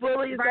book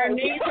bullies.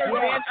 Vernice has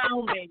been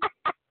on me.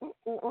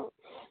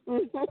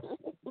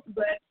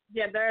 But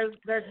yeah, there's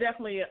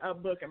definitely a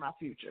book in my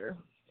future.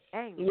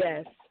 Amen.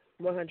 Yes,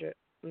 100.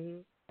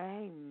 Amen.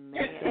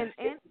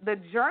 And the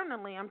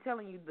journaling, I'm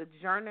telling you, the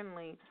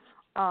journaling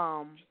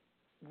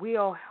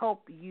will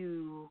help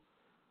you.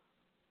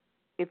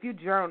 If you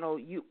journal,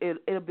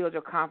 it'll build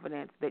your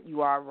confidence that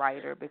you are a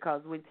writer,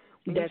 because when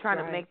you're trying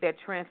to make that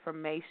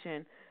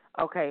transformation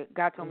okay,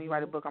 God told me to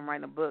write a book, I'm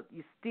writing a book.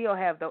 You still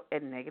have the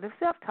negative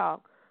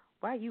self-talk.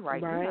 Why are you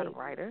writing? Right. You're not a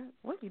writer.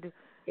 What do you do?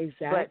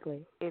 Exactly.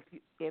 But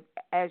if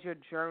as you're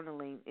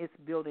journaling, it's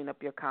building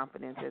up your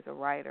confidence as a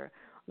writer.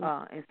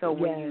 And so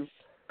when you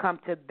come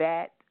to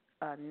that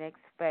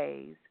next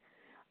phase,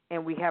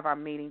 and we have our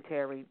meeting,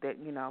 Terry,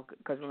 that,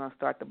 because we're going to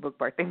start the book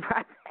birthing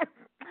process.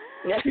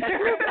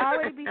 It's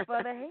already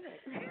before the head.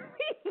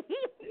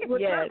 Well,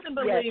 trust and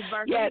believe,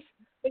 Vernice.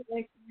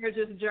 We're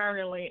just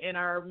journaling in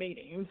our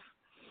meetings.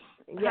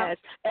 Yes,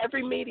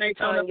 every meeting,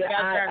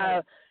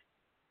 Tanya,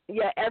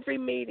 every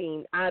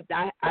meeting I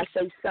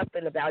say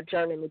something about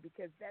journaling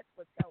because that's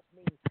what's helped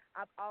me.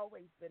 I've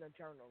always been a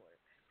journaler.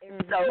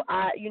 And so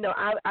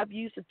I've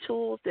used the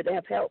tools that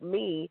have helped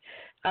me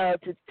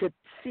to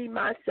see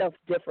myself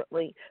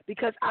differently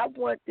because I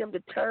want them to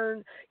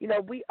turn.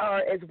 We are,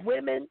 as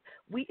women,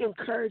 we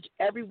encourage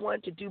everyone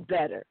to do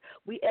better.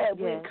 We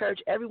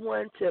encourage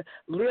everyone to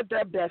live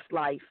their best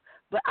life.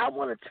 But I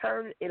want to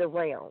turn it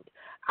around.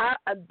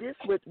 This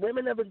with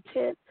Women of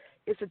Intent,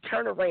 it's a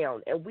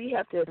turnaround, and we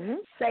have to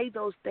say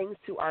those things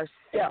to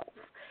ourselves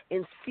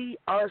and see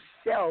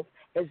ourselves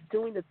as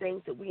doing the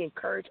things that we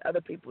encourage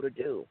other people to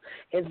do.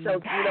 And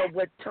so,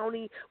 what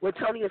Tonya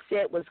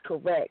said was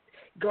correct.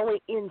 Going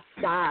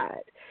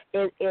inside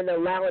and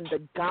allowing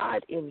the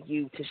God in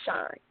you to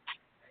shine.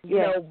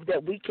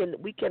 That we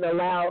can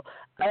allow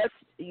us,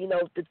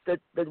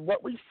 the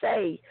what we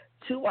say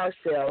to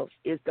ourselves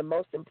is the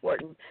most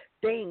important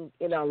thing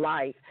in our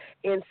life.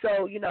 And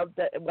so,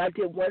 I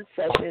did one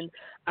session,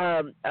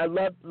 I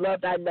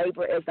love thy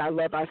neighbor as I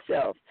love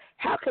myself.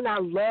 How can I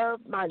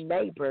love my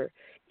neighbor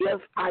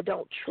if I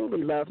don't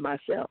truly love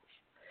myself?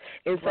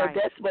 And so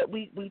that's what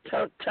we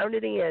turn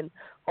it in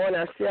on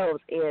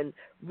ourselves and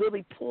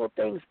really pull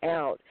things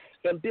out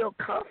and build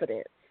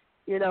confidence,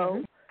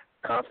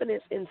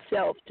 confidence in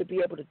self to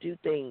be able to do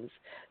things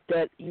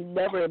that you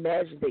never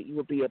imagined that you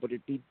would be able to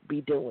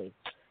be doing.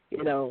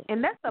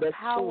 And that's the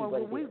power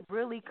when we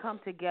really come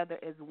together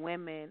as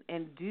women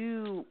and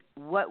do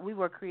what we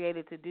were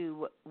created to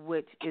do,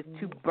 which is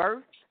to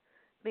birth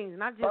things,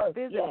 not just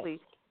physically,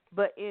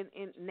 but in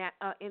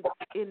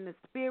the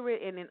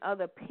spirit and in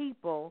other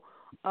people.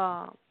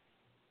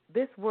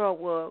 This world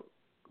will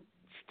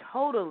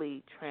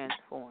totally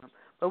transform.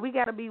 But we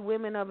got to be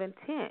women of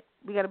intent.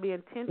 We got to be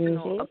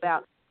intentional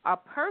about our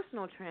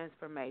personal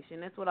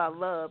transformation. That's what I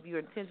love. You're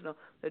intentional.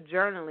 The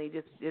journaling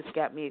just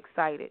got me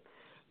excited.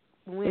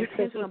 When we're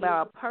intentional about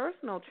our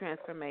personal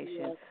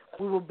transformation,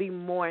 we will be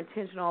more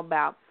intentional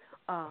about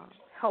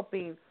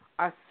helping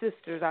our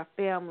sisters, our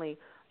family,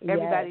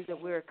 everybody that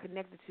we're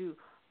connected to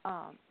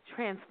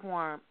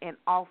transform and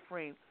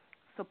offering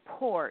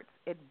support,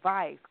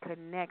 advice,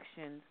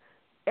 connections,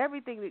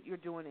 everything that you're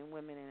doing in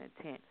Women in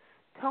Intent.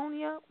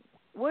 Tonya,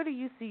 where do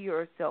you see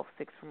yourself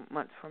 6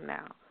 months from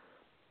now?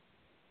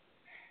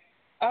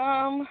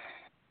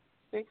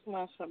 6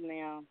 months from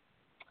now.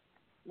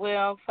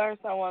 Well,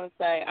 first I want to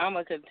say I'm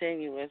a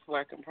continuous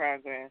work in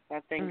progress.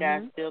 I think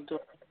God's still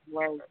doing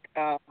work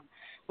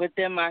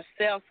within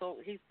myself, so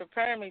He's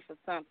preparing me for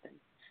something.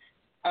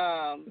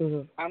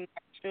 I'm not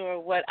sure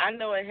what. I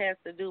know it has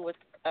to do with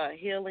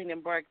healing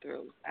and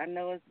breakthroughs. I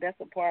know that's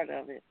a part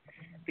of it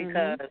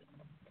because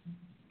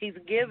He's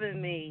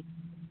given me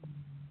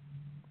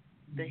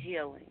the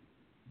healing.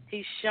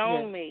 He's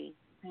shown me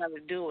how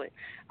to do it.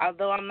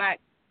 Although I'm not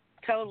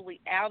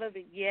totally out of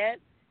it yet,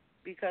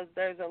 because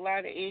there's a lot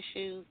of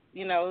issues,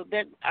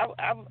 that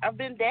I've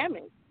been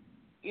damaged,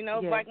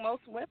 like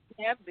most women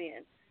have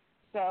been.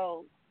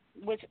 So,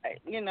 which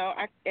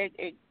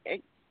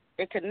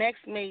it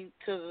connects me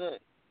to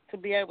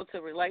be able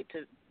to relate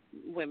to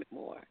women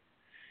more.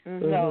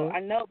 So I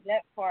know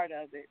that part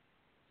of it,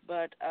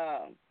 but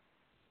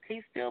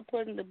He's still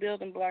putting the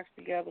building blocks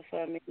together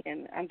for me,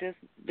 and I'm just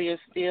being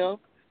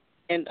still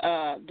and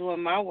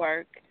doing my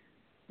work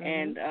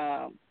and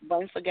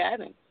waiting for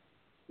guidance,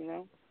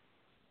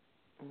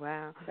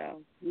 Wow.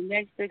 So the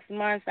next 6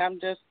 months, I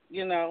just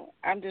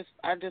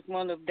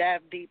want to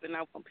dive deep, and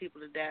I want people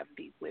to dive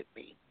deep with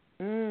me.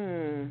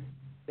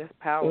 That's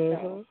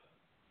powerful.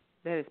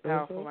 That is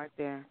powerful right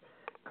there,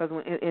 because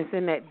it's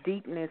in that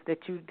deepness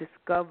that you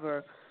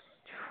discover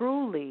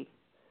truly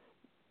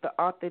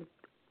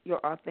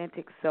your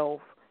authentic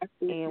self.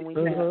 And when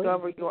you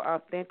discover your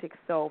authentic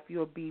self,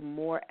 you'll be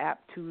more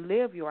apt to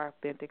live your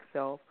authentic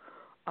self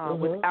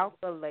without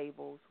the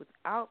labels,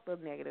 without the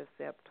negative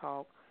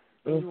self-talk.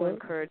 And you will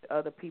encourage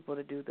other people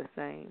to do the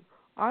same.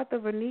 Author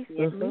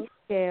Vernice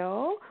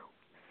Mechel,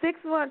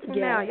 6 months from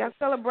now, y'all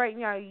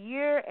celebrating your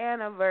year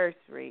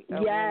anniversary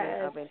of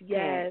Women of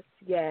Intent.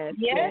 Yes.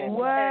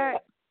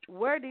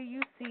 Where do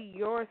you see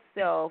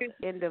yourself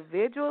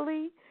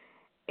individually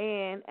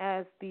and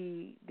as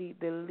the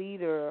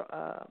leader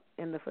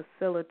and the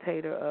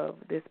facilitator of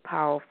this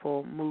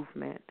powerful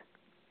movement?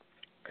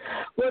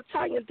 Well,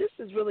 Tanya, this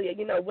is really,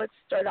 let's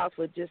start off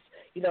with just,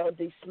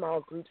 these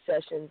small group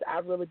sessions. I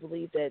really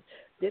believe that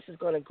this is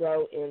going to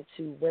grow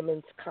into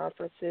women's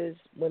conferences,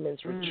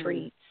 women's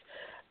retreats,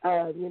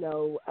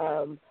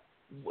 workbooks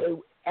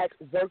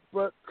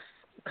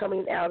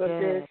coming out of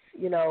this,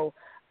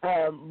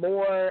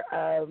 more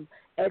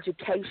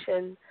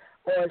education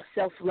on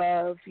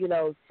self-love,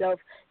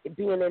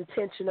 being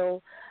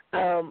intentional.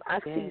 I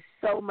see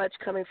so much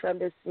coming from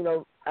this,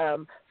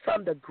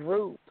 from the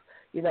group,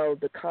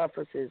 the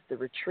conferences, the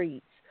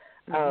retreats.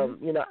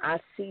 I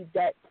see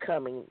that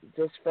coming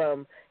just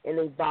from an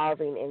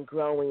evolving and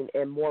growing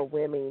and more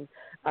women,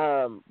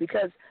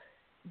 because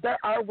there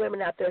are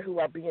women out there who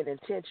are being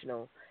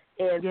intentional,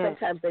 and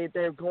sometimes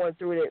they're going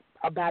through it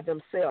by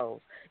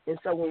themselves. And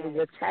so when we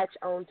attach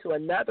on to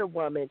another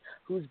woman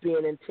who's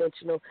being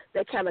intentional,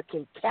 they kind of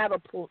can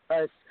catapult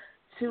us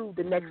to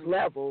the next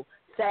level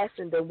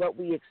faster than what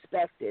we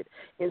expected.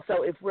 And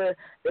so if we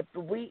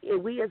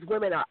as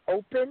women are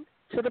open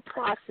to the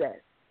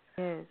process,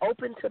 and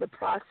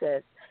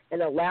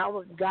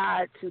allow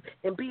God to,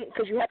 and be,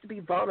 because you have to be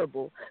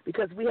vulnerable,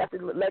 because we have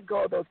to let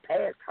go of those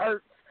past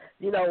hurts.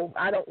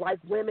 I don't like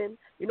women.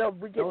 We have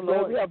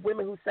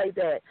women who say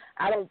that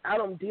I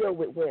don't deal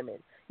with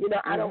women.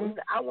 I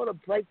want to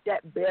break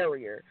that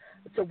barrier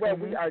to where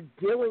we are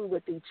dealing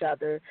with each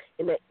other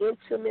in an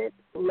intimate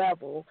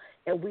level,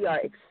 and we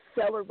are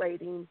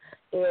accelerating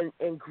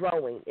and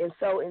growing. And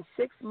so in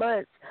 6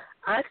 months,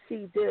 I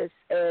see this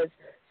as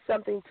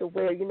something to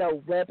where,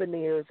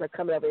 webinars are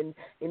coming up, and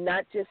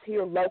not just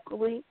here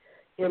locally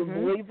in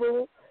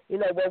Louisville,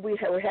 where we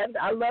have,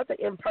 I love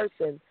the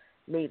in-person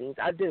meetings.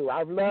 I do.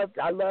 I love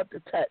to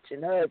touch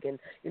and hug, and,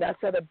 I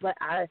said, but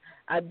I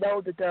know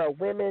that there are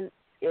women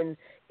in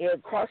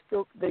across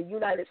the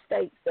United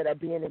States that are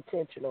being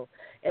intentional,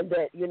 and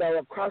that,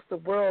 across the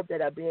world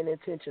that are being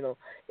intentional.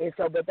 And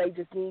so, but they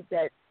just need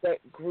that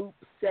group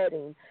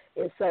setting.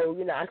 And so,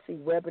 I see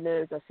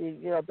webinars, I see,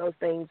 those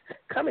things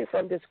coming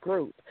from this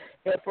group.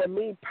 And for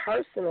me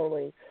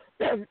personally,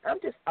 I'm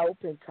just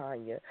open,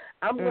 Tanya.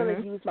 I'm going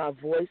to use my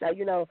voice.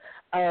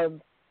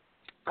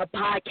 A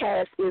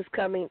podcast is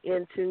coming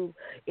into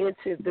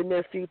the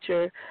near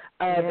future.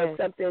 It's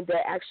something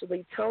that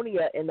actually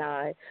Tonya and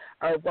I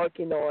are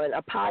working on,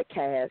 a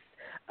podcast,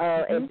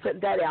 and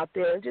putting that out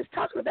there, and just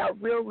talking about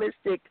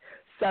realistic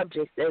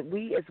subjects that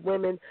we as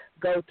women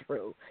go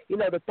through.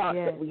 The thoughts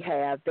that we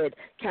have that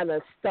kind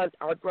of stunt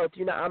our growth.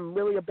 I'm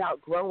really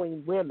about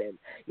growing women.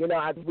 We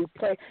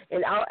play,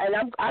 and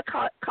I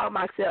call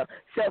myself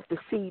the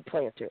seed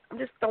planter. I'm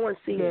just throwing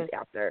seeds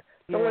out there.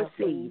 Throwing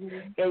seeds,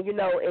 and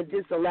and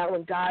just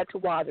allowing God to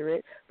water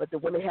it, but the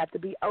women have to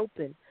be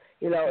open,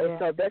 and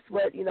so that's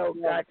what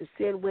God, to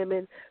send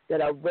women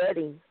that are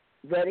ready,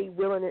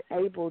 willing, and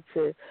able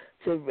to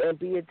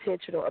be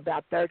intentional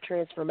about their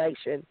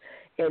transformation,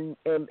 and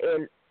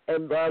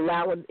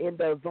allowing in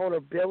their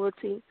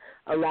vulnerability,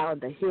 allowing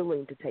the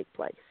healing to take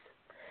place.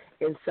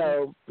 And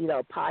so,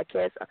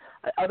 podcasts,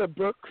 other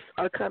books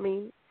are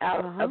coming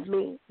out of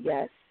me,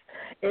 yes,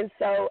 and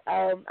so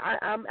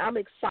I'm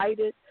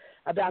excited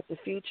about the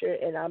future,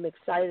 and I'm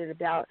excited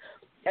about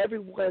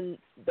everyone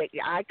that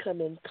I come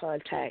in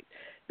contact,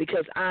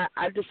 because I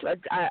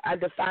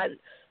define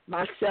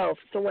myself.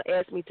 Someone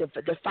asked me to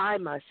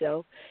define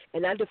myself,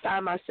 and I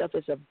define myself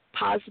as a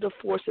positive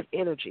force of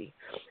energy.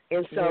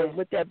 And so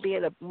with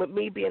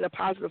me being a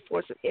positive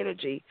force of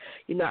energy,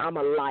 I'm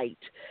a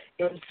light.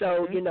 And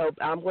so,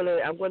 I'm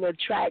gonna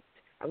attract,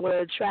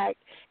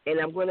 and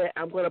I'm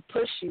gonna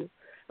push you.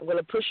 I'm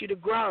gonna push you to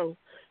grow,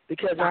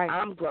 because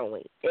I'm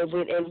growing, and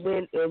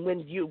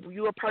when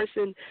you're a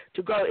person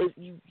to grow, is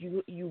you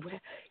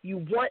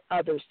want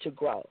others to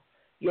grow,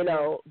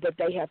 but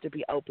they have to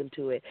be open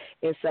to it.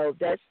 And so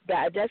that's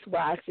why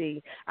I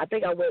see. I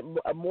think I went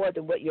more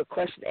than what your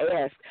question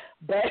asked,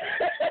 but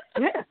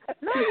no,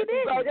 you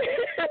didn't.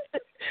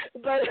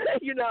 But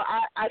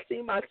I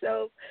see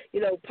myself,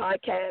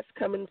 podcasts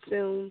coming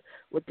soon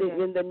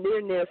in the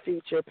near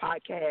future,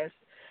 podcasts.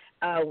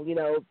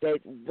 That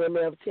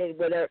women of 10,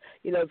 whatever,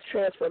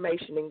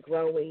 transformation and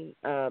growing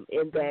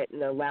in that,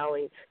 and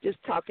allowing,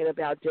 just talking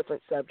about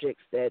different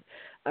subjects that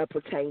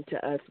pertain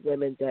to us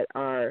women that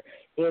are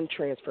in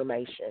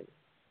transformation,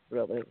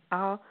 really.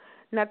 Now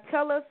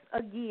tell us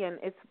again,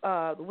 it's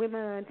the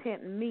Women of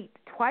Intent meet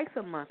twice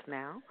a month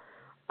now.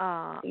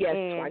 Yes,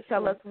 and twice.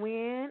 Tell us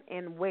when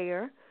and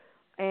where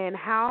and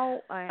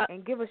how,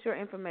 and give us your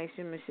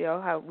information,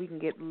 Mechel, how we can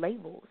get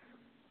labels.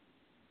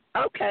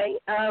 Okay,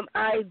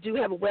 I do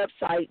have a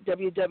website,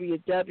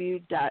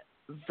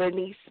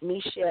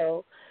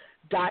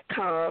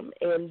 www.vernicemechel.com,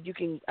 and you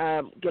can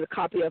get a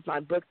copy of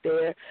my book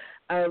there.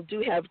 I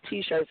do have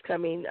T-shirts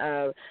coming.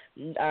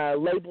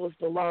 Labels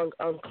belong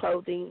on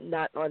clothing,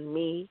 not on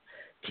me.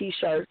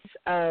 T-shirts.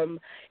 And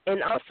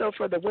also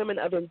for the Women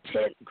of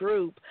Intent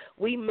group,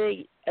 we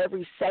meet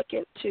every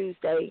second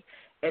Tuesday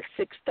at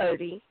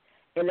 6:30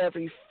 and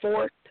every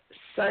fourth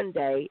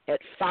Sunday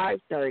at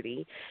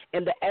 5:30,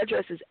 and the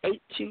address is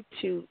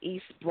 822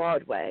 East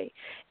Broadway.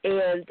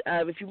 And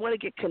if you want to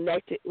get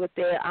connected with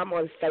there, I'm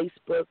on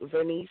Facebook,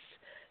 Vernice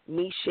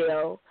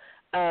Mechel.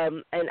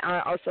 And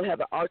I also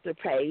have an author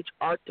page,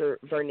 Author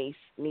Vernice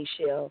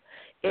Mechel,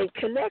 and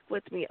connect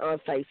with me on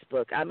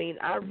Facebook. I mean,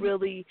 I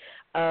really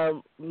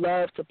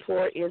love to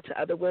pour into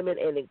other women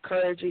and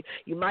encourage you.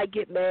 You might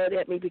get mad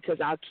at me because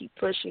I'll keep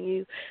pushing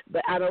you,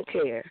 but I don't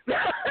care.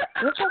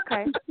 It's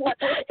okay.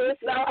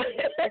 It's all,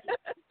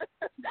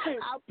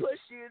 I'll push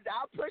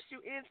you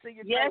into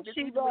your yes, greatness,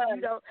 even when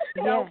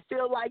you don't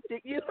feel like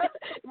that you,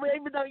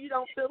 even though you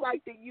don't feel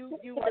like that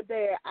you are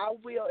there. I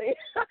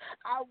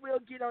will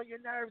get on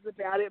your nerves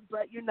about it,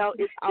 but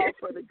it's all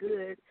for the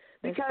good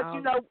because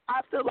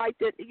I feel like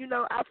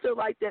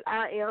that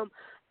I am.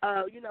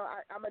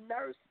 I'm a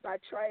nurse by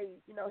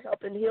trade,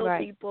 helping heal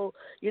people,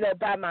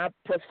 by my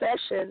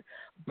profession.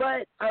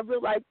 But I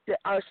realize that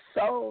our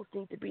souls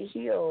need to be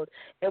healed,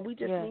 and we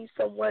just need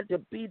someone to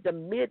be the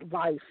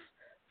midwife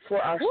for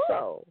our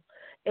soul.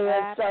 And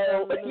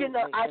absolutely.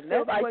 so, I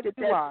feel like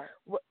that's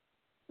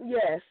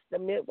yes, the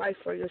midwife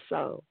for your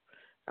soul.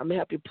 I'm going to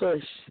help you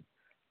push.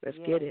 Let's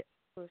get it.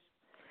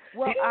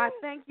 Well, I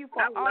thank you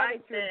for all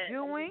that you're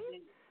doing.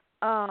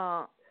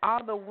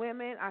 All the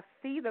women, I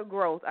see the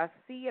growth. I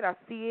see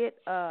it.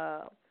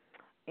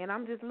 And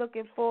I'm just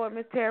looking forward,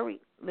 Miss Terry.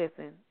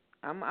 Listen,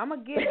 I'm gonna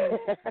give you.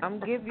 I'm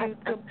gonna give you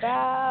to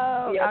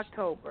about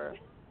October.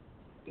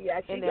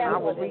 Yes, and then I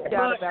will reach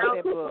out about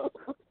that book.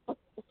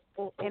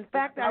 In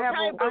fact, I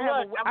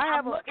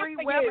have a free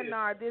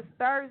webinar this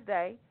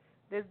Thursday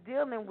that's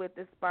dealing with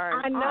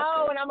aspiring. I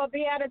know, and I'm gonna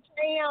be out of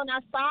town. I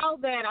saw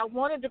that. I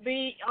wanted to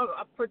be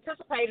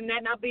participate in that,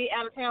 and I'll be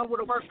out of town with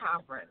a work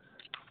conference.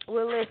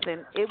 Well,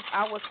 listen,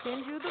 I will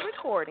send you the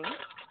recording.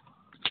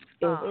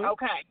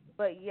 Okay.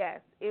 But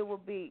yes, it will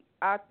be.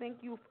 I thank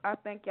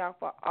y'all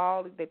for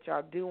all that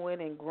y'all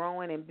doing and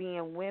growing and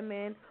being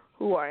women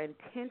who are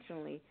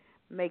intentionally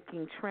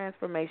making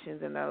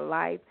transformations in their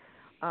life,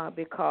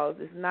 because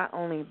it's not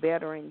only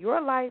bettering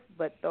your life,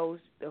 but those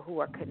who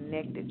are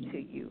connected to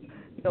you.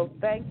 So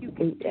thank you.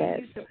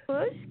 Continue to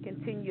push,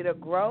 continue to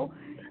grow,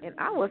 and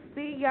I will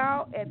see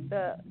y'all at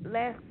the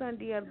last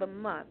Sunday of the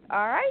month.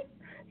 All right?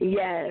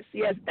 Yes.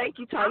 Thank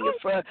you, Tanya,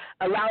 for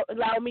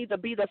allowing me to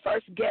be the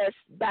first guest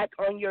back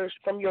from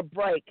your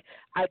break.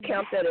 I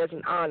count that as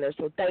an honor,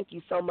 so thank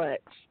you so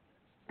much.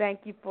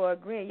 Thank you for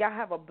agreeing. Y'all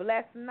have a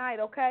blessed night,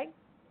 okay?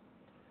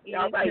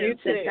 All right, you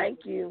too.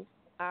 Thank you.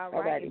 All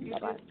right. If you're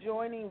just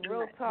joining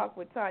Real Talk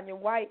with Tanya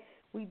White,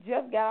 we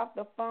just got off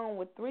the phone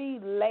with 3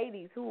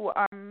 ladies who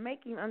are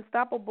making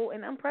unstoppable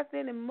and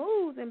unprecedented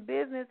moves in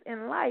business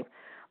and life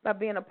by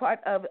being a part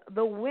of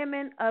the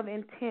Women of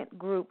Intent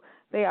group.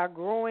 They are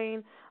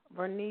growing.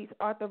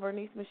 Author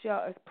Vernice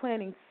Mechel is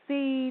planting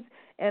seeds.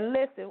 And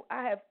listen,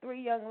 I have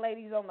 3 young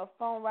ladies on the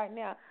phone right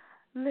now.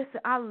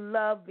 Listen, I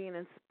love being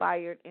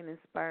inspired and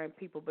inspiring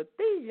people. But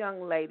these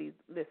young ladies,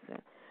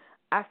 listen,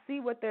 I see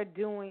what they're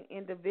doing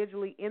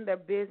individually in their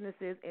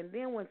businesses. And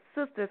then when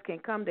sisters can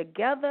come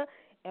together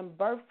and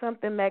birth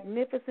something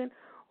magnificent,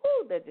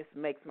 that just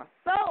makes my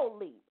soul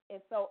leap.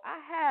 And so I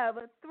have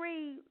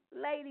 3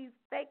 ladies,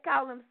 they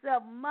call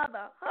themselves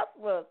Mother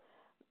Hustlers.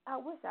 I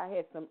wish I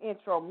had some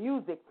intro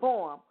music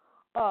for them,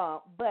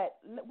 but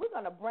we're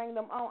going to bring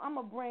them on. I'm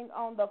going to bring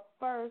on the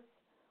first,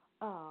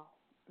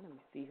 let me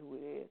see who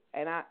it is.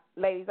 And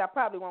ladies, I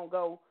probably won't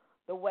go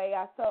the way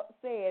I said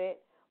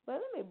it, but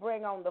let me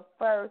bring on the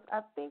first.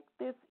 I think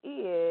this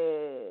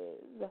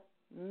is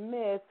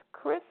Miss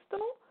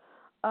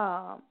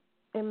Krystal.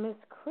 And Miss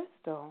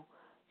Krystal,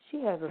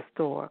 she has a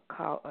store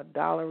called A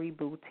Dollary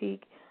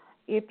Boutique.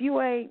 If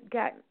you ain't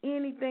got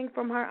anything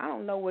from her, I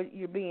don't know where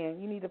you're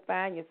being. You need to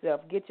find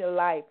yourself, get your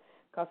life,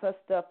 because her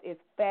stuff is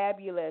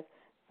fabulous.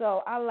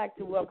 So I'd like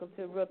to welcome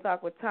to Real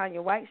Talk with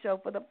Tanya White show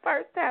for the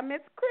first time,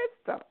 Miss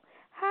Krystal.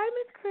 Hi,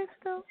 Miss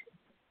Krystal.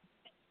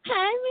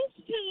 Hi,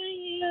 Miss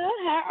Tanya.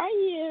 How are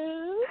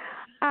you?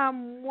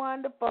 I'm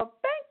wonderful.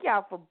 Thank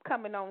y'all for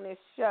coming on this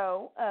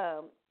show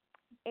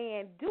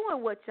and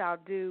doing what y'all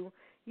do.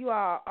 You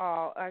all,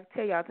 I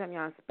tell y'all,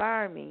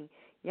 inspire me.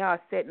 Y'all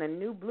are setting a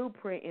new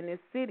blueprint in this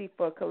city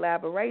for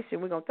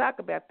collaboration. We're going to talk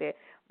about that.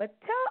 But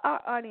tell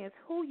our audience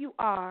who you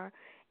are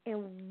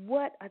and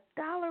what A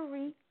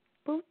Dollary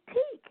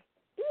Boutique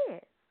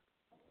is.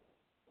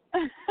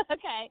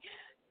 Okay.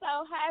 So,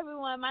 hi,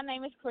 everyone. My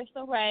name is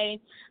Krystal Ray.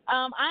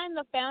 I am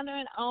the founder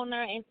and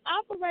owner and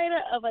operator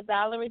of A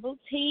Dollary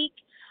Boutique.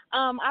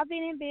 I've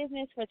been in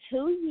business for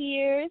 2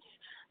 years.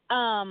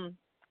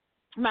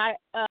 My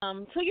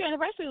 2-year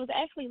anniversary was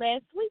actually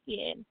last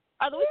weekend.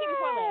 Or the weekend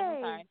before last,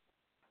 I'm sorry.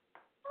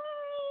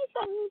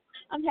 So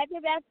I'm happy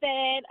about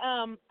that.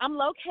 I'm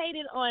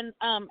located on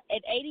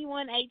at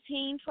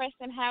 8118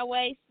 Preston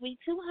Highway, Suite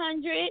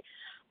 200.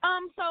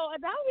 So A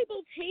Dollary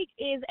Boutique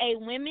is a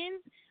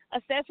women's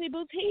accessory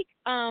boutique.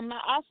 I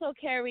also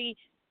carry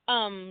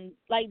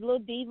like little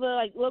diva,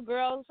 like little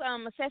girls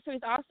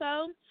accessories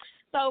also.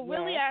 So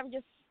really, I'm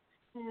just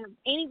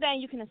anything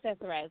you can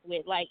accessorize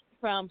with, like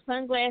from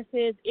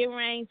sunglasses,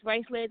 earrings,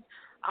 bracelets,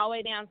 all the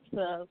way down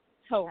to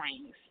toe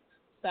rings.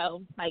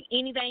 So like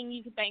anything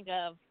you can think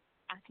of,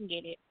 I can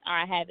get it, or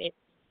I have it.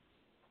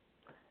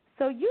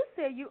 So you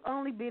said you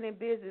only been in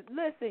business.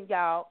 Listen,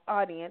 y'all,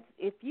 audience,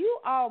 if you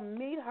all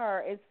meet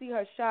her and see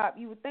her shop,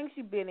 you would think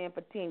she's been in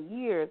for 10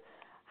 years.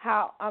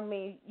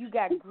 You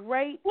got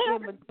great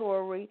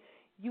inventory.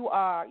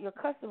 Your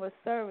customer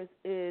service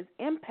is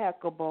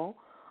impeccable.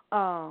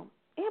 And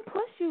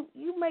plus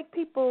you make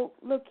people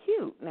look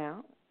cute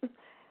now.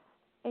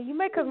 And you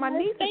make, because my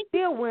niece is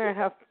still wearing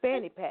her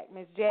fanny pack,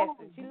 Miss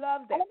Jackson. She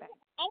loves that thing.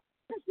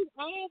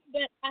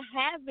 I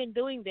have been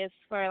doing this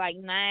for like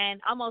 9,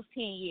 almost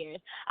 10 years.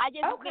 I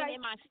just been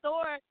in my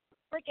store,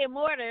 brick and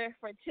mortar,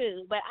 for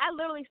 2. But I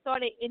literally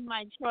started in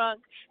my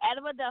trunk, out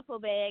of a duffel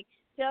bag,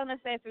 selling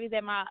accessories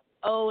at my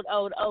old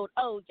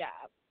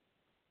job.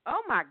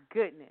 Oh my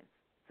goodness!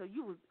 So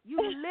you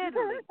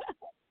literally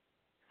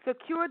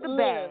secured the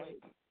bag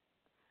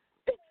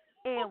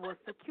and was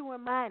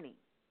securing money.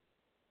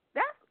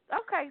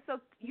 That's okay. So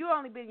you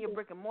only been in your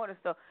brick and mortar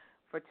store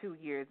for 2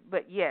 years,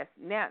 but yes,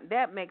 now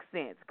that makes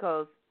sense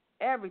because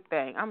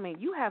everything. I mean,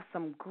 you have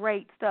some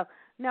great stuff.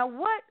 Now,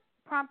 what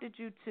prompted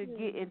you to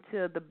get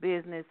into the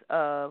business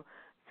of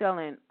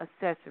selling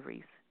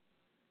accessories?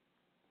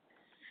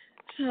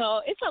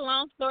 So it's a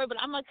long story, but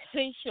I'm going to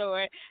cut it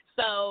short.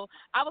 So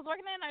I was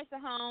working at a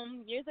nursing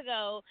home years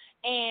ago,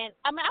 and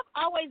I mean,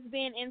 I've always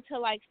been into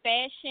like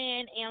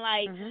fashion and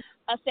like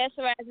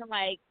accessorizing,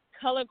 like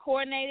color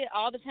coordinated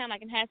all the time,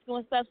 like in high school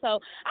and stuff. So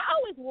I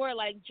always wore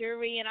like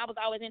jewelry, and I was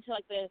always into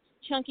like the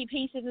chunky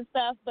pieces and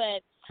stuff,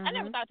 but I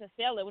never thought to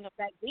sell it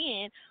back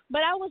then.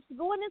 But I was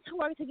going into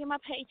work to get my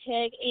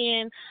paycheck,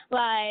 and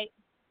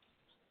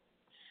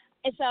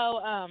so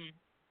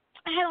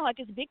I had on like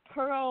this big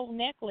pearl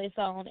necklace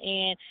on,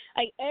 and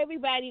like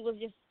everybody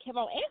was just kept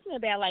on asking me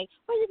about like,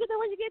 where'd you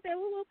get that?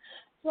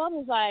 So I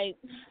was like,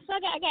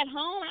 I got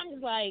home, and I'm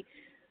just like,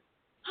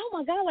 oh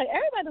my God, like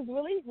everybody's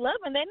really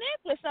loving that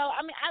necklace. So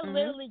I mean, I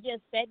literally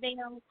just sat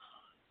down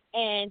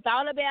and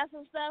thought about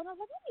some stuff, and I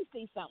was like, let me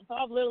see something. So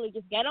I literally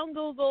just got on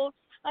Google,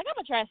 like I'm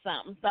gonna try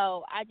something.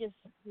 So I just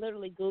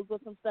literally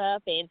Googled some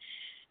stuff and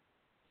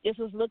just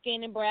was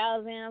looking and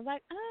browsing. I was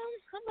like,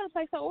 I'm gonna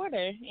place an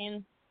order,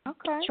 and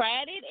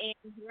tried it,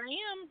 and here I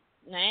am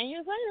 9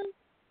 years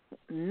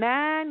later.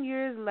 9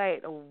 years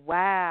later,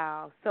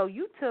 wow. So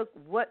you took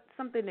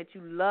something that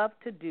you love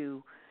to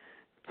do,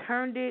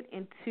 turned it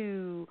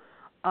into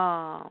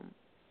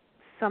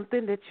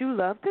something that you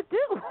love to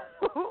do,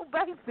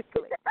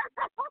 basically.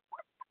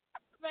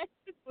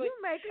 You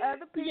make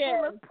other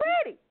people look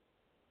pretty.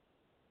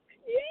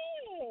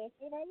 Yes,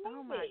 and I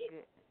love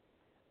it.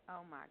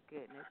 Oh my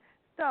goodness.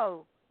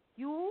 So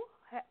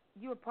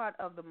you're part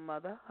of the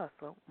Mother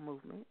Hustle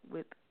movement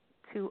with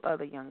 2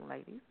 other young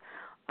ladies.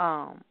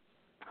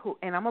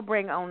 And I'm gonna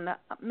bring on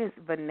Miss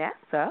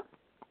Vanessa,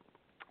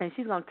 and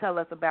she's gonna tell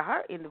us about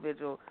her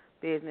individual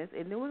business,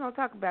 and then we're gonna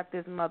talk about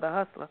this Mother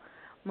Hustler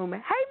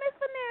movement. Hey, Miss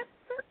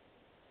Vanessa.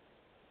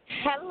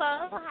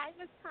 Hello. Hi,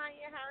 Miss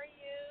Tanya. How are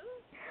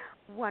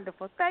you?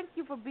 Wonderful. Thank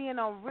you for being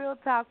on Real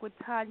Talk with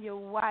Tanya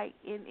White.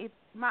 And if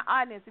my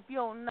audience, if you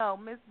don't know,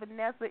 Miss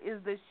Vanessa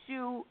is the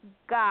shoe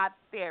god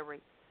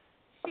fairy.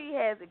 She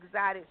has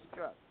exotic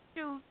struts,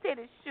 shoes,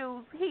 tennis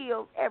shoes,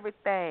 heels,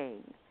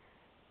 everything.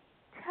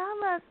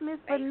 Tell us, Miss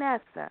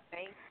Vanessa,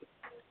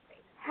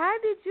 how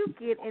did you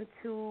get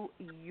into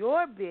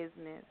your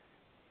business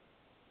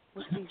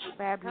with these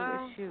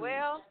fabulous shoes?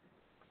 Well,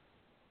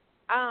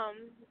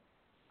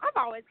 I've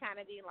always kind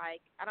of been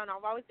like, I don't know,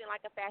 I've always been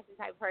like a fashion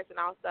type person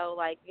also.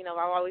 Like, you know,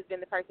 I've always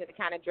been the person to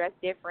kind of dress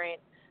different.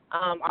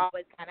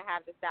 Always kind of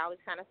have the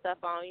stylish kind of stuff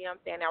on, you know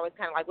what I'm saying? I always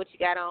kind of like, what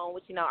you got on,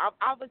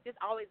 I was just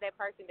always that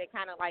person that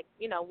kind of like,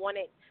 you know,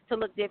 wanted to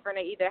look different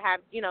or either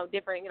have, you know,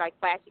 different, like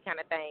flashy kind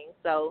of things.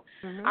 So,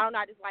 I don't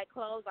know, I just like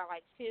clothes, I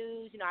like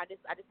shoes, you know, I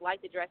just like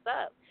to dress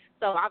up.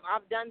 So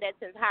I've done that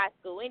since high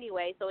school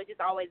anyway, so it's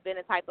just always been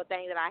a type of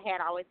thing that I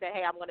had. I always said,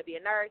 hey, I'm going to be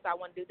a nurse, I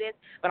want to do this,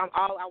 but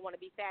I want to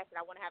be fashion,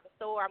 I want to have a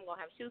store, I'm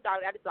going to have shoes. I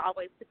just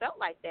always felt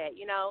like that,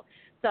 you know.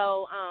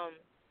 So,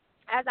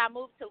 as I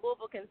moved to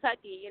Louisville,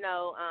 Kentucky, you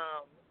know,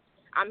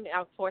 I'm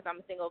a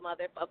single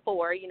mother of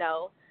 4, you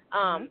know.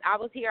 I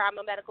was here, I'm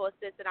a medical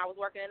assistant, I was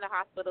working in the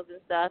hospitals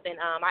and stuff,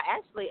 and I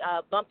actually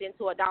bumped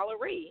into a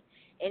Dollar Ree,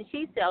 and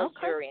she sells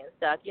jewelry and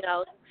stuff, you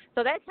know.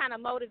 So that kind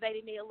of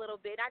motivated me a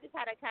little bit. I just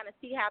had to kind of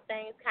see how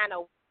things kind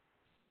of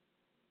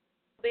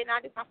and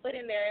I just my foot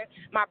in there.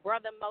 My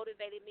brother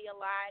motivated me a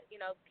lot, you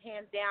know,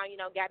 hands down,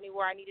 you know, got me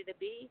where I needed to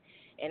be,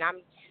 and I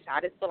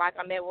just feel like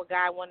I'm at where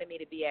God wanted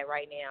me to be at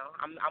right now.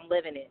 I'm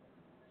living it.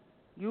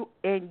 You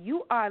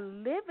are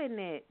living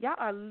it. Y'all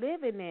are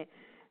living it.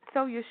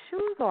 So your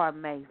shoes are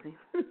amazing.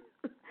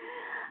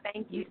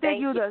 Thank you.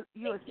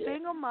 You're a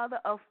single mother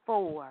of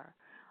 4.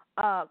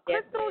 Krystal,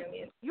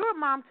 yes, you're a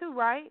mom too,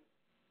 right?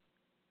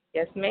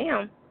 Yes,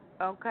 ma'am.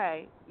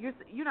 Okay. You're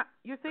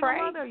single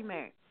mother, or are you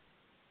married?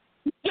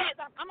 Yes,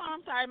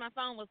 I'm sorry, my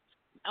phone was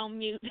on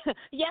mute.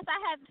 Yes,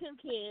 I have 2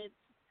 kids.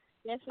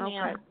 Yes,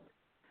 ma'am. Okay.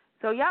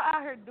 So y'all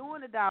out here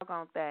doing the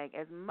doggone thing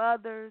as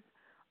mothers,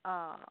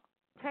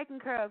 taking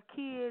care of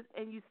kids,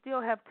 and you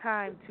still have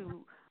time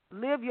to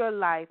live your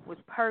life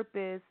with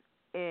purpose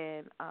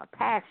and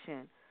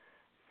passion.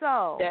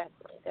 So,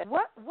 Definitely.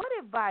 what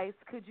advice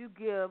could you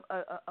give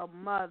a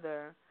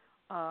mother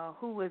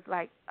who is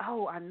like,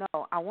 oh, I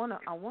know, I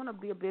wanna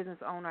be a business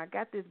owner. I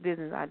got this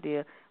business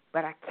idea,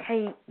 but I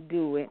can't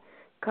do it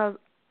because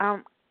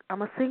I'm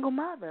a single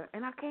mother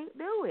and I can't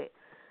do it.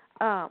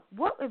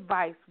 What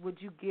advice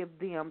would you give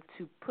them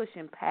to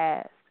pushing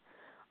past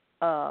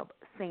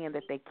saying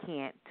that they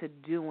can't to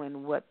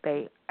doing what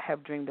they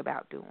have dreamed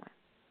about doing?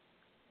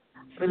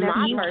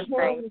 My first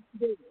thing.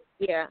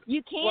 Yeah. You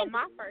can. Well,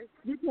 my first.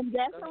 You can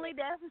definitely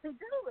do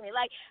it.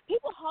 Like,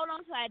 people hold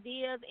on to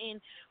ideas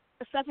and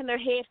stuff in their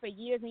head for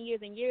years and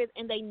years and years,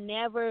 and they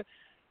never.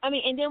 I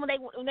mean, and then when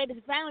they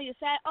finally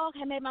decide, oh,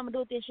 okay, maybe I'm gonna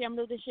do it this year,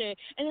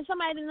 and then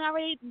somebody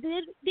already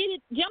did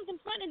it, jumped in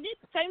front and did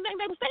the same thing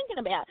they was thinking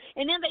about,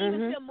 and then they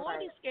even feel more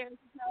discouraged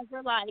because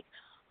they're like,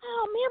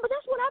 oh man, but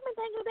that's what I've been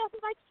thinking about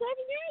for like 7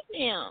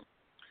 years now.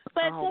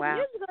 But 7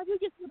 years ago, you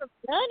just would have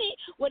done it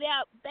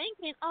without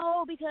thinking,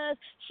 oh, because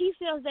she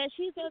feels that.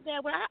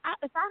 Well,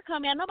 if I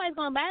come out, nobody's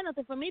going to buy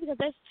nothing from me because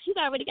she's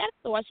already got a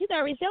store. She's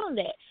already selling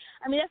that.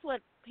 I mean, that's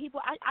what people,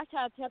 I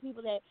try to tell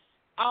people that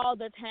all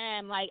the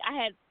time. Like, I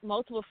had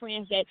multiple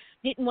friends that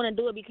didn't want to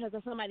do it because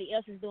of somebody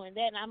else is doing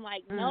that. And I'm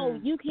like, no,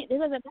 you can't. It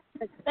doesn't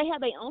matter. They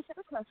have their own set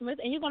of customers,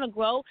 and you're going to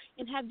grow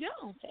and have your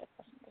own set of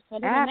customers. So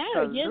it doesn't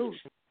matter.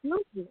 Just do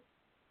it.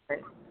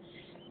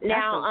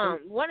 Now,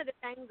 one of the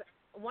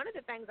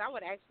things I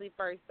would actually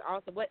first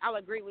also, what I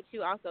would agree with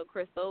you also,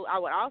 Krystal. I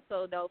would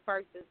also though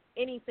first is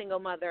any single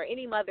mother,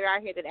 any mother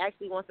out here that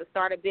actually wants to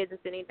start a business,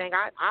 anything.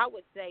 I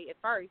would say at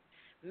first,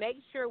 make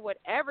sure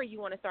whatever you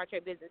want to start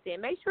your business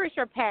in, make sure it's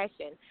your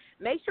passion.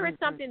 Make sure it's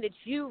something that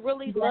you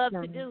really love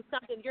to do,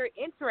 something you're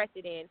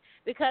interested in.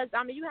 Because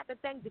I mean, you have to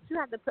think that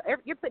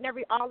you're putting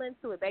all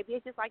into it, baby.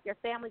 It's just like your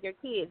family, your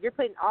kids. You're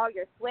putting all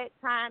your sweat,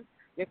 time,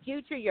 your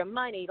future, your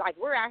money. Like,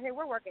 we're out here,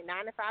 we're working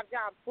 9 to 5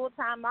 jobs,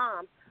 full-time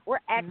moms.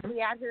 We're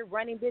actually out here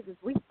running business.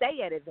 We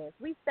stay at events.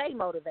 We stay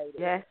motivated.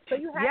 Yes. So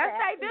you have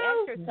to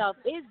ask yourself,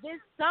 is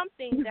this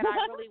something that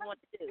I really want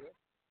to do?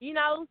 You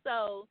know,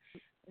 so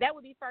that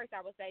would be first,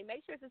 I would say.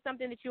 Make sure it's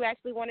something that you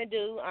actually want to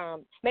do.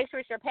 Make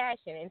sure it's your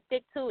passion and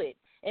stick to it.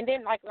 And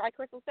then, like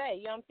Krystal said,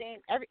 you know what I'm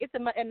saying? It's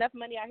enough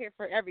money out here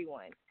for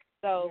everyone.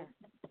 So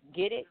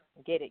get it.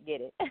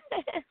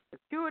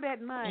 Secure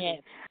that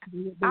money.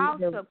 Yes.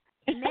 Awesome.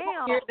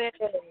 Now,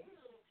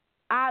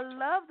 I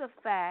love the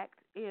fact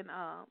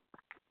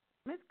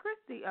Miss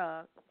Kirstie,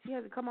 she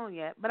hasn't come on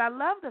yet, but I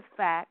love the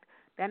fact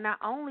that not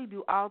only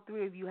do all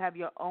three of you have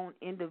your own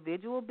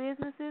individual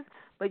businesses,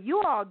 but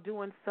you all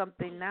doing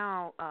something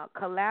now,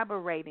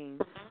 collaborating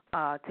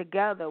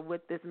together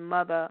with this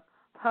Mother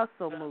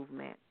Hustle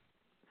movement.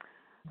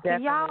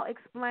 Can y'all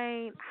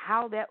explain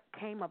how that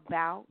came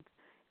about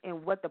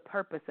and what the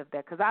purpose of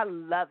that? Because I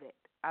love it.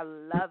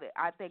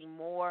 I think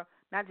more,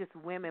 not just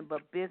women,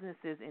 but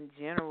businesses in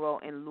general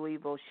in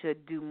Louisville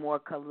should do more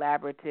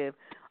collaborative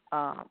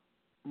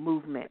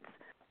movements.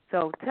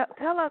 So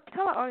tell our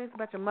audience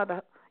about your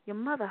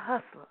mother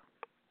hustler.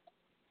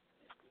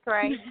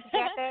 Right.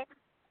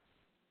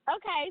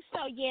 Okay, so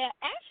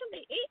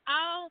actually it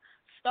all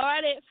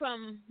started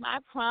from my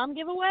prom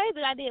giveaway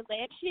that I did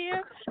last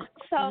year.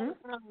 So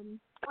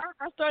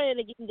I started it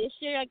again this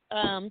year,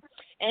 and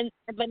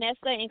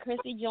Vanessa and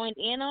Kirstie joined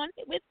in on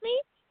it with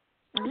me.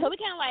 So we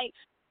kind of like,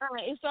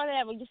 it started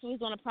out, we was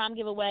doing a prom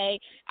giveaway.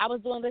 I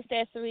was doing the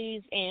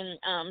accessories, and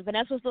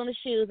Vanessa was doing the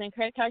shoes, and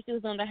Kirstie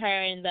was doing the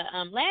hair and the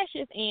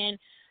lashes, and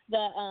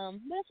the,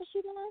 what was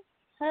she doing?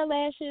 Her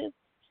lashes.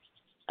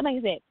 I think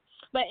it's it.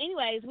 But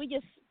anyways, we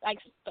just like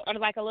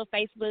started like a little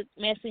Facebook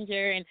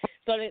Messenger and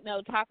started,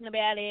 talking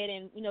about it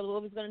and,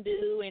 what we was going to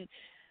do. And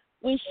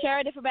we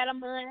shared it for about a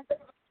month.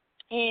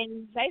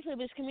 And basically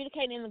we was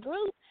communicating in the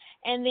group.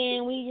 And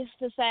then we just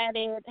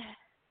decided,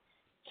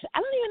 I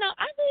don't even know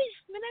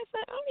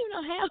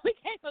how we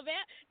came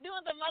about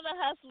doing the Mother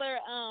Hustler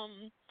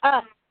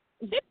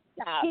zip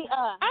job.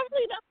 I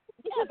really don't.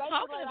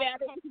 Talking about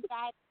it.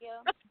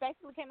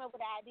 Basically came up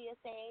with the idea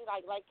saying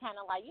like kind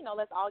of like,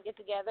 let's all get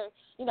together,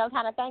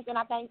 kind of thing. And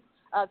I think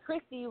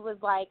Kirstie was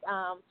like,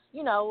 well,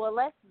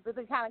 let's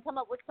kind of come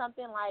up with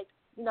something like,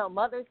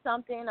 mother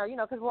something, or,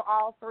 because we're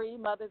all three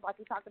mothers, like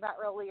we talked about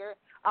earlier,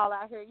 all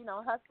out here,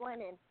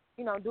 hustling and,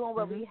 doing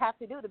what we have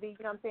to do to be,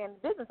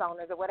 business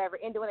owners or whatever,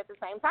 and doing it at the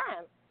same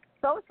time.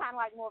 So it's kind of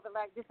like more of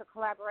just a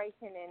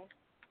collaboration and,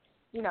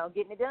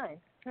 getting it done.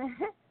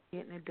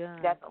 Getting it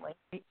done. Definitely.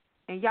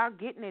 And y'all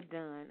getting it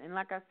done. And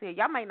like I said,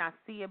 y'all may not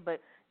see it, but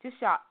just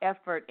y'all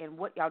effort and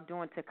what y'all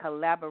doing to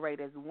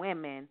collaborate as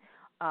women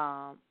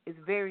is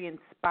very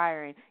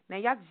inspiring. Now,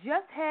 y'all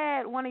just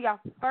had one of y'all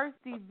first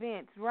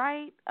events,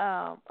 right?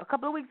 A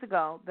couple of weeks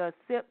ago, the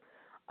SIP,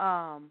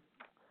 the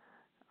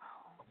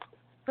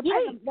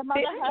paint. The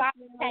Mother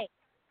Hustler.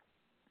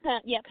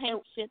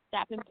 Paint shit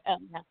stopping.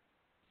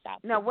 Stop.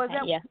 Now, was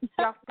that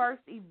y'all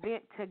first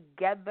event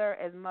together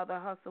as Mother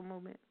Hustle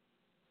Movement?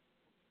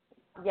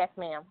 Yes,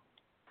 ma'am.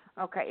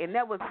 Okay, and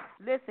that was,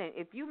 listen,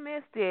 if you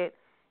missed it,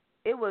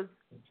 it was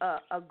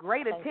a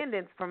great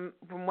attendance from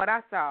what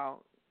I saw.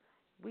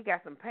 We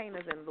got some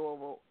painters in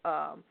Louisville,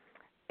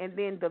 And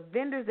then the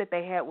vendors that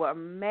they had were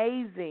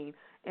amazing.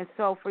 And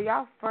so for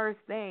y'all first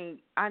thing,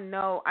 I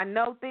know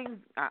things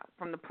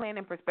from the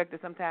planning perspective,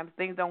 sometimes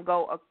things don't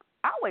go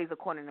always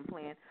according to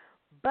plan,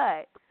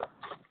 but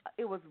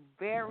it was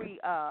very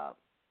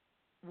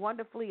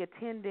wonderfully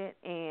attended,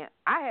 and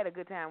I had a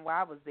good time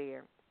while I was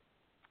there.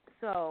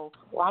 So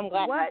well, I'm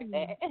glad you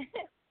did that.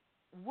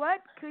 What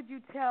could you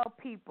tell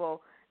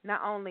people,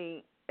 not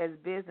only as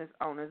business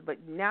owners, but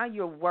now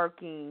you're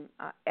working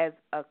as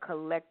a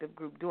collective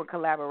group, doing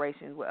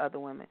collaborations with other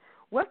women?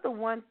 What's the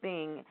one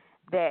thing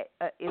that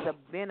is a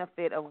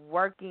benefit of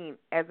working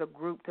as a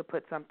group to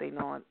put something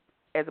on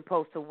as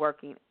opposed to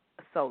working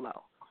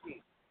solo?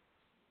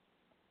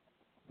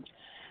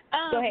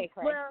 Go ahead,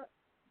 Craig. Well,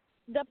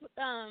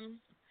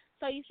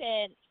 so you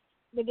said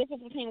the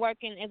difference between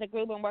working as a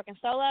group and working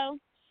solo?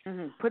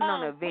 Mm-hmm. Putting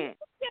on an event.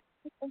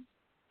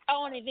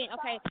 Oh, an event.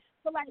 Okay.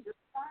 So, like,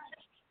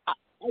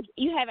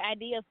 you have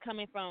ideas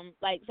coming from,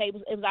 like, say it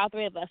was all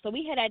three of us. So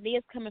we had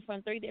ideas coming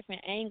from three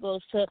different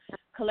angles to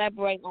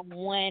collaborate on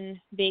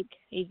one big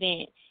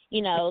event,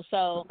 you know.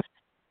 So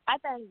I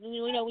think,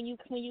 you know, when you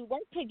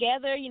work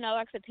together, you know,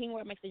 like I said,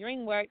 teamwork makes the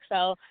dream work.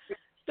 So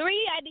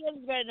 3 ideas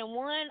is better than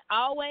one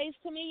always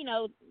to me, you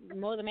know,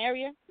 more the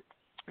merrier.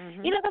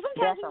 Mm-hmm. You know, because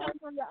sometimes, you know,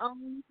 you're on your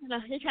own, you know,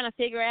 you're trying to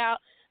figure out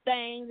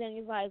things, and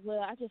you're like,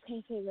 well, I just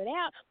can't figure it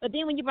out. But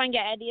then when you bring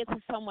your idea to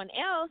someone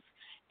else,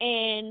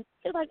 and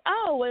it's like,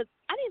 oh, well,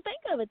 I didn't think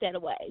of it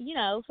that way, you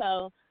know.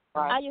 So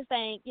right. I just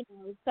think, you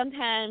know,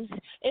 sometimes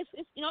it's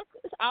you know,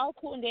 it's all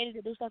cool and dandy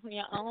to do stuff on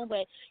your own,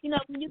 but you know,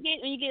 when you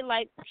get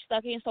like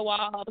stuck against a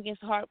wall, up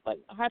against a hard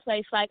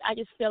place, like I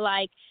just feel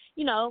like,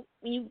 you know,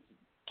 when you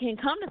can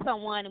come to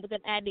someone with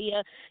an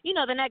idea, you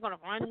know, they're not going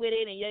to run with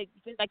it, and you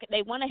feel like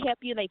they want to help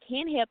you, they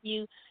can help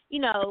you, you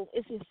know,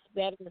 it's just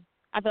better.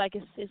 I feel like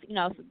it's you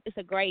know, it's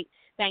a great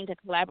thing to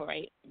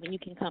collaborate when you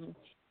can come to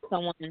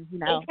someone, you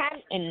know,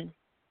 and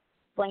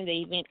bring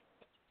the event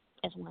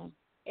as well.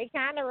 It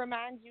kind of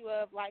reminds you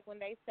of like when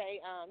they say,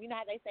 you know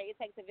how they say it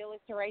takes a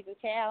village to raise a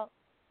child?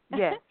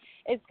 Yeah.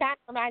 It's kind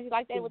of reminds you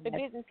like that with the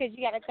business, because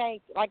you got to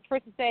think, like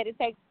Krystal said,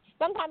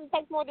 sometimes it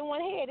takes more than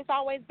one head. It's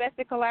always best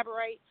to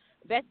collaborate,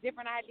 best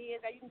different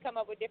ideas, or you can come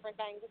up with different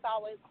things. It's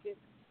always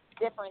just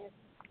different.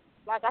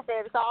 Like I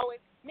said, it's always,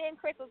 me and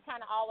Krystal's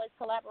kind of always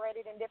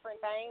collaborated in different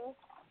things.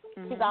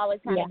 Mm-hmm. She's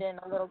always kind of been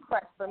a little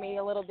crush for me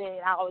a little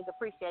bit. I always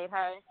appreciate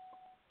her.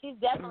 She's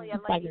definitely a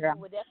lady who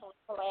would definitely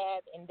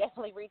collab and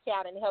definitely reach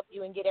out and help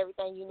you and get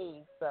everything you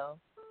need. So.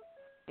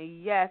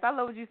 Yes, I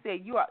love what you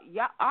said. Y'all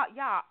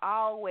are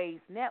always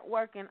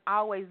networking,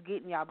 always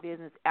getting y'all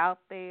business out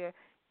there.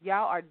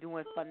 Y'all are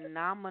doing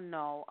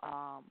phenomenal,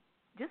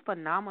 just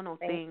phenomenal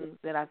things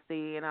that I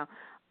see, and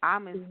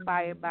I'm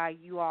inspired by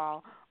you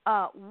all.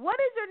 What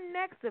is your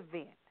next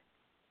event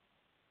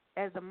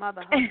as a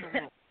mother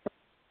husband?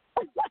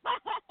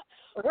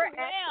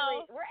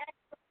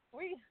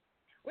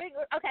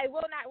 Okay,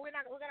 we're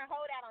gonna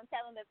hold out on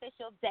telling the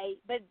official date,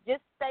 but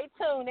just stay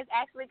tuned. It's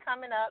actually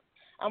coming up.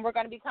 We're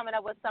gonna be coming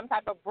up with some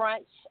type of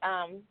brunch.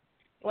 You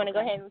want to go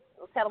ahead and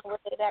tell them a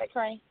little bit about it,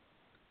 Trey?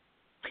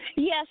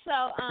 Yeah,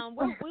 so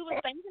we were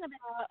thinking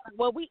about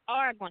what we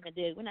are going to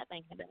do. We're not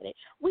thinking about it.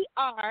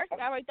 I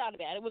already thought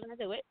about it. We're going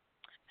to do it.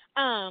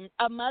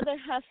 A mother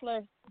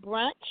hustler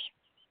brunch.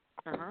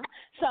 Uh-huh.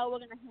 So we're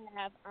going to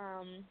have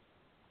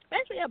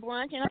basically a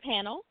brunch and a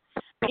panel.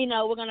 You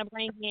know, we're going to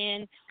bring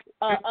in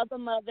other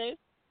mothers,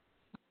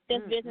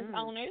 just business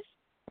owners,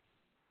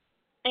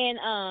 and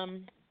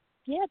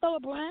throw a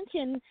brunch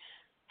and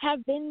have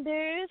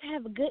vendors,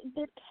 have good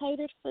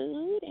catered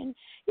food, and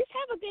just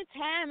have a good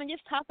time and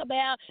just talk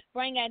about,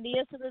 bring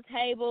ideas to the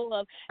table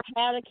of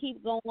how to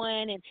keep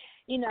going. And,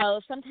 you know,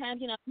 sometimes,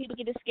 you know, people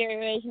get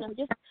discouraged, you know,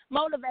 just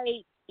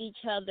motivate each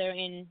other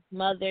and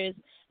mothers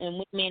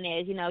and women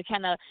as, you know,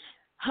 trying to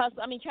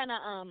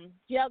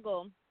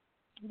juggle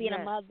being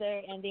a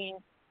mother and then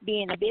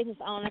being a business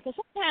owner. Because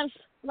sometimes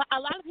a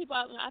lot of people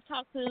I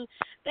talk to,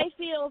 they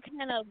feel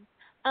kind of,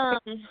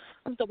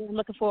 what's the word I'm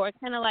looking for,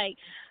 kind of like,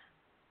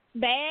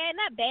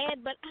 not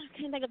bad, but I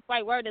can't think of the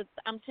right word that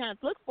I'm trying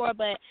to look for,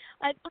 but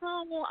like,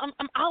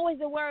 I'm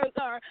always at work,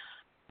 or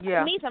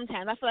me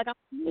sometimes, I feel like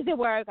I'm always at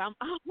work, I'm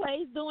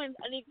always doing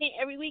an event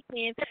every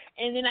weekend,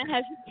 and then I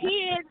have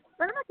kids,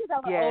 but my kids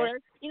are older,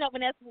 you know,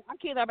 Vanessa, our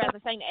kids are about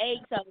the same age,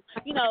 so,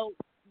 you know,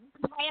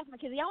 I ask my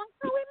kids, y'all want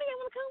to come with me? I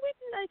want to come with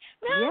you? Like,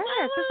 no,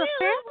 yes, it's a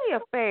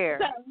family affair.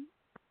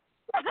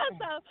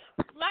 So,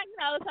 like, you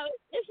know, so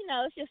it's, you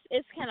know,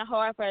 it's kind of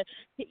hard for,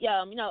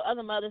 you know,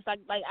 other mothers.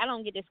 Like I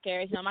don't get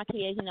discouraged. You know, my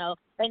kids, you know,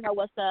 they know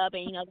what's up,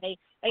 and you know, they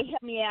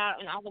help me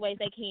out in all the ways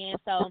they can.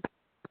 So,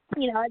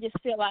 you know, I just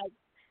feel like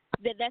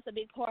that's a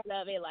big part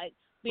of it. Like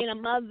being a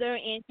mother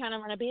and trying to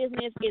run a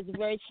business is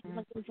very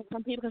challenging for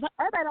some people because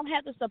everybody don't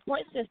have the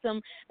support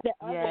system that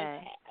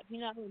others have.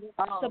 You know,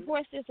 the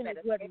support system is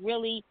what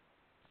really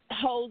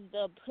holds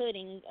the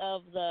pudding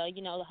of the,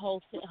 you know, the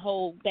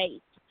whole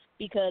base.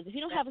 Because if you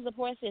don't have a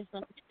support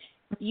system,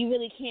 you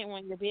really can't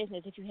run your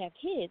business if you have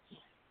kids.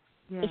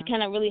 Yeah. It's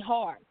kind of really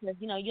hard because,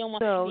 you know, you don't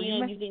want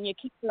you and your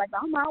kids are like,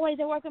 I'm always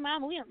at work with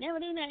Mama. We don't never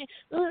do nothing.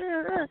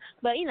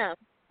 But, you know,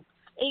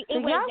 it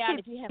weighs down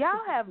if you have.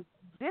 Y'all have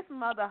this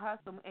mother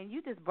hustle, and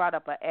you just brought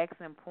up an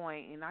excellent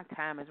point, and our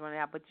time is running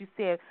out. But you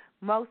said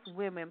most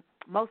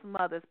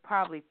mothers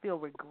probably feel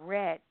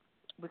regret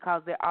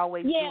because they're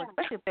always doing,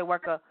 especially if they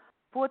work a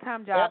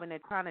full-time job and they're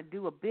trying to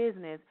do a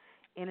business,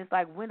 and it's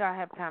like, when do I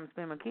have time to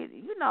spend with my kids?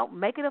 You know,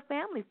 make it a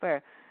family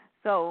fair.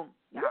 So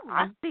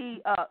I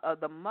see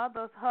the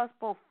mother's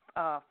hustle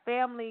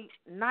family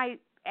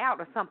night out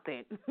or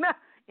something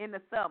in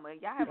the summer.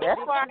 Y'all have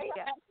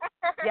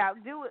y'all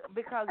do it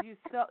because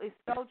it's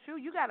so true.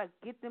 You got to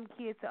get them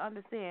kids to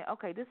understand,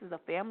 okay, this is a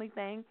family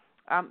thing.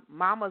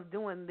 Mama's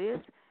doing this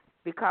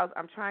because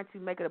I'm trying to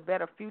make it a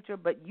better future,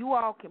 but you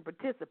all can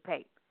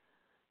participate.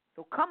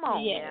 So come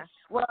on. Yes.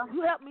 Well,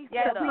 you help me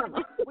set up.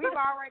 We've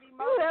already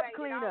motivated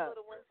clean our up.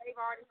 little ones. They've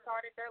already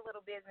started their little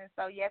business.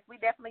 So, yes, we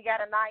definitely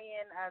got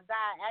Anaya and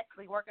Zai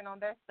actually working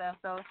on their stuff.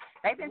 So,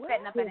 they've been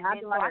setting up an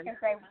event. So, I can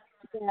say,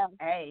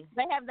 hey.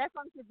 They have their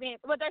first event.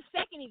 Well, their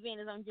second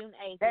event is on June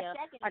 8th. Their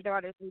second My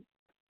daughters,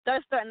 they're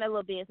starting their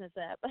little business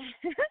up.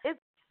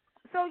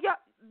 So,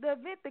 y'all, the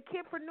event, the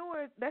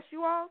Kidpreneur, that's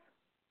you all?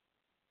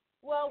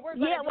 Well, we're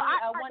going to be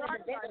one of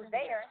the vendors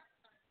there.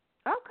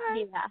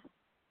 Okay. Yeah.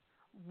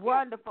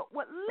 Wonderful.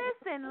 Well,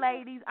 listen,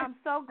 ladies, I'm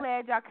so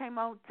glad y'all came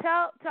on.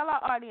 Tell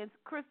our audience,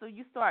 Krystal,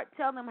 you start.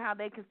 Tell them how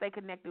they can stay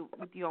connected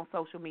with you on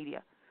social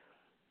media.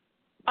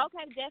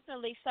 Okay,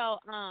 definitely. So,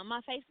 my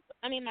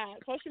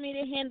social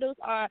media handles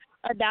are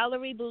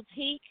Adalery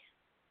Boutique,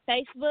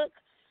 Facebook,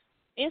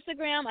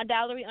 Instagram,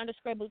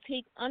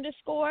 Adalery_boutique_.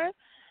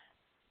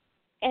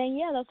 And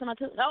yeah, those are my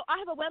two. Oh, I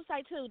have a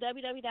website too,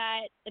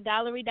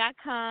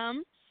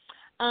 www.adalery.com.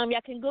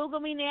 Y'all can Google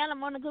me now.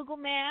 I'm on the Google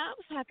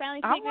Maps. I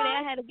finally figured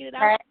out how to get it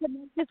out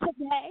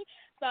today.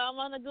 So I'm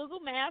on the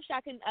Google Maps.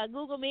 Y'all can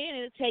Google me, and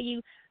it'll tell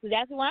you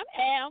exactly where I'm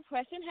at on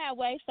Preston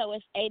Highway. So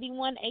it's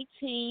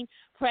 8118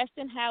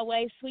 Preston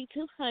Highway, Suite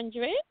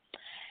 200.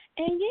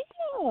 And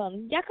yeah,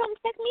 y'all come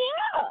check me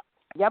out.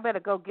 Y'all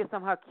better go get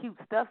some of her cute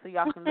stuff so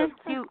y'all can look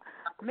cute.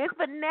 Miss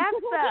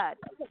Vanessa,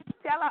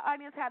 tell our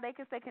audience how they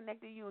can stay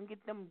connected to you and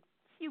get them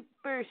cute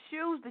fur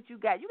shoes that you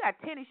got. You got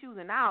tennis shoes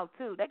and all,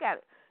 too.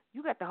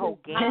 You got the whole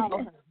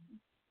game.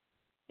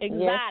 Exotic.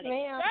 Yes,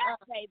 ma'am.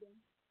 Baby.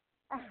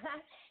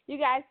 You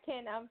guys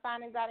can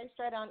find Exotic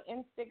Strut on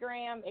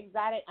Instagram,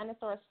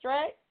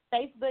 exotic_strut,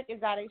 Facebook,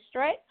 Exotic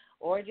Strut,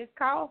 or just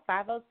call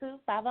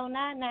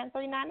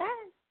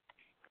 502-509-9399.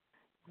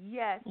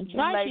 Yes.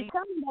 Right,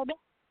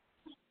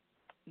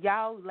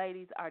 y'all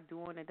ladies are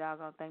doing the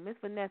doggone thing. Miss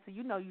Vanessa,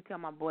 you know you tell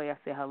my boy I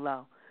said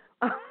hello.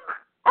 I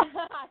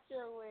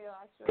sure will.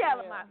 Tell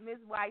him Miss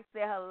White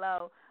said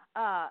hello.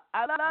 I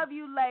love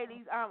you,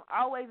 ladies. I'm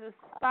always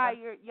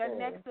inspired. Your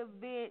next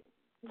event,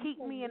 keep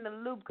me in the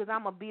loop because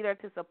I'm going to be there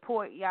to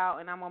support y'all,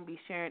 and I'm going to be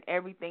sharing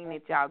everything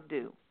that y'all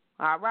do.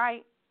 All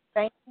right?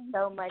 Thank you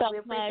so much. We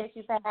appreciate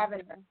you for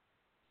having us.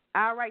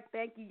 All right.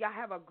 Thank you. Y'all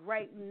have a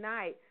great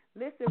night.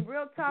 Listen,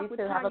 Real Talk with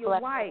Tanya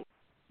White.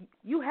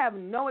 You have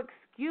no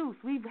excuse.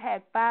 We've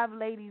had 5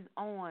 ladies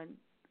on,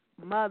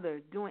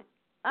 mothers, doing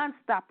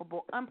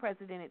unstoppable,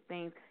 unprecedented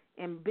things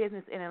in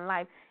business and in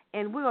life.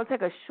 And we're going to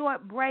take a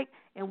short break,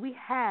 and we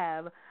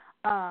have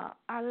our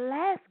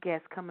last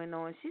guest coming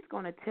on. She's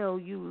going to tell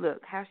you,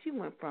 look, how she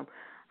went from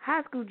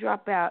high school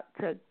dropout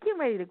to getting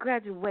ready to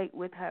graduate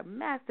with her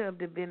Master of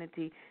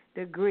Divinity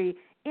degree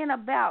in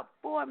about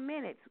 4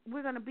 minutes.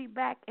 We're going to be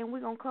back, and we're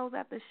going to close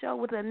out the show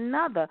with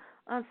another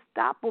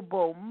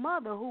unstoppable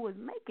mother who is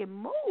making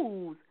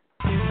moves.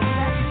 How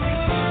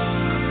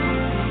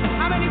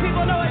many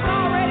people know it's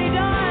already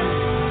done?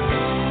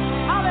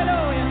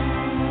 Hallelujah.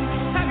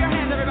 Clap your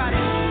hands, everybody.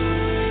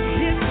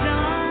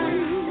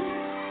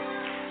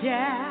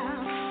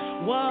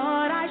 Yeah, what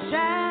I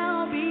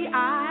shall be,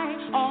 I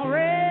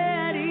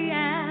already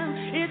am.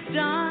 It's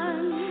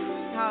done.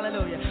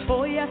 Hallelujah.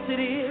 Oh, yes,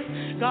 it is.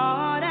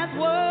 God has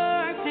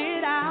worked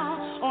it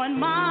out on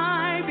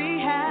my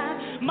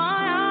behalf.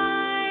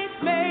 My eyes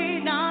may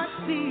not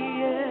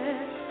see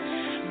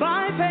it.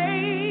 By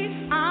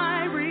faith,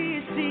 I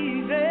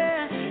receive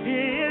it.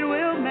 It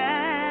will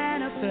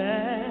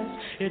manifest.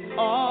 It's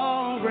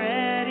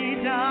already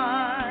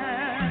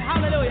done.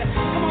 Hallelujah.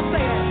 Come on,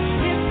 say it.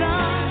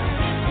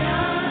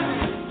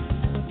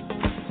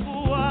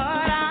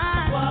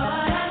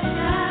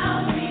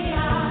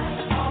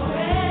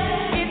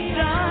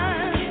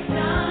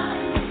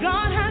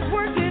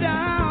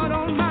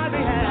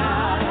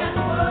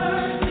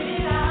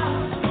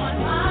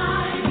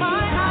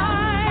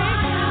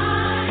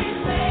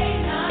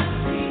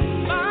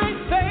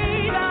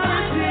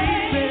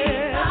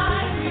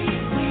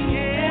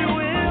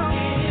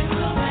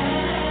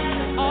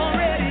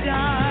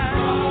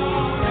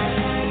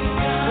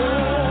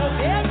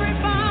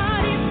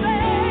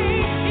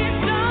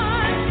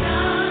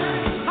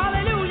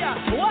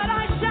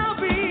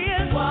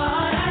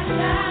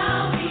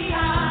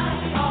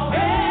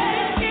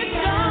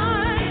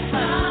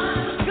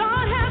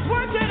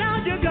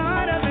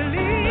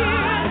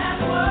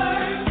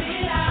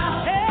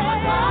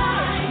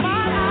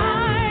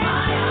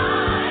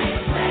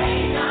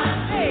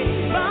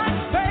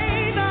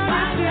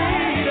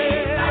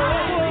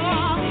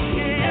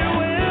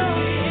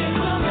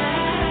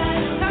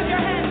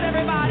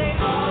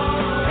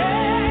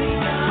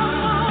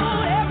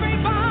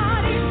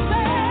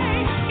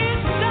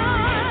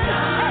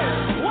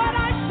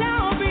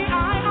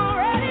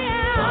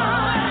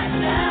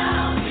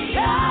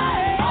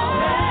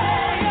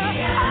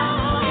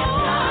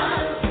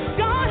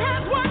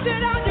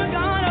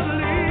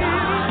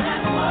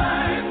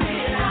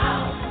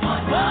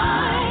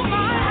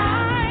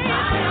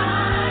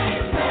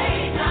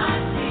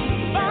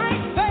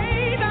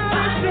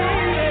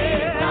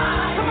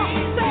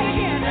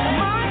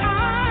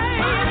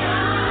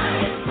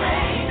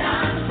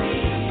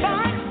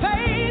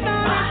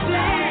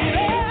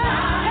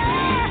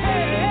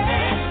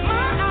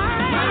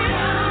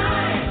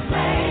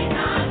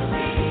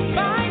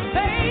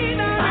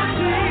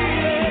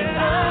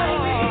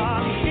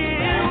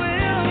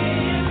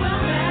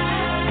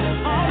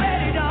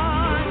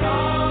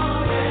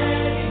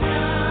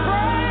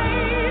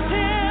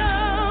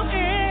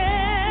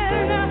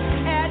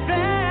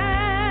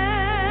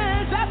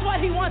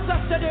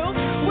 us to do.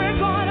 We're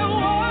going to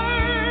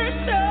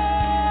worship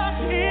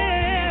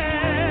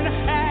in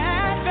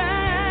advance.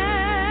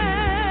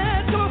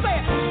 Come on, say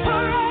it.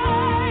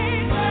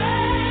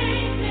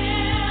 Praise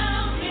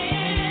Him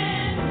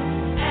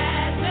in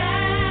advance.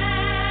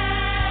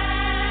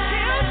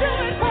 He'll do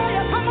it for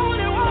you. Come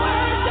on and worship.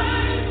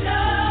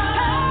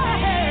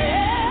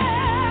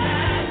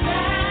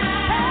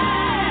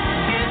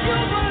 If you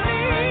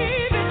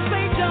believe it,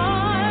 say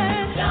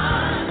done,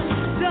 done,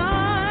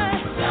 done.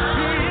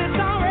 It's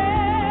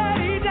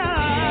already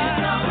done.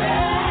 It's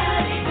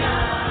already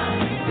done.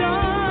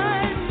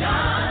 Done,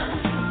 done,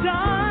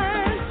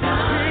 done.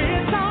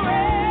 It's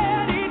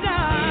already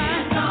done.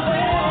 It's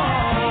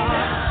already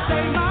done.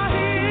 Say my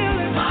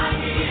healing, my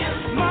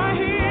healing, my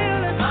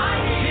healing, my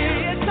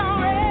healing. It's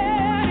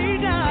already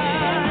done.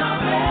 It's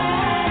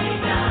already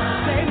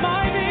done. Say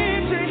my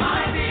victory,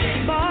 my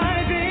victory, my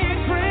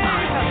victory.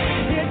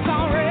 It's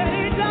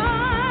already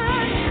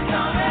done. It's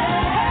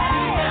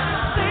already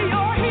done. Say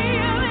your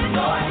healing,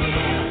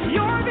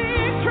 your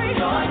victory.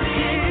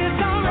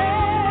 It's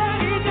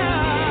already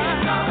done.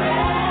 It's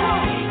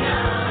already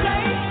done.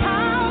 Say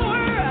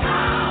power,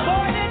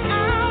 more than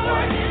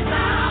ours.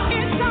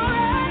 It's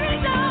already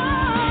done.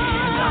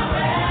 It's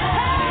already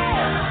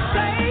done.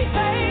 Say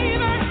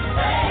favor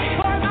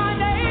for my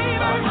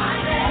neighbor.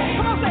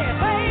 Come on, say it.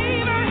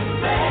 Favor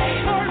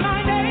for my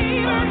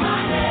neighbor.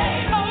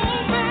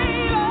 Oh,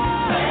 favor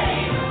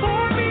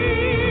for me.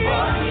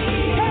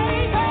 Hey,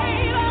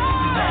 favor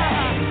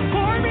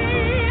for me.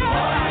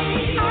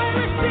 I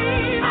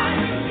receive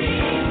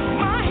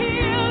my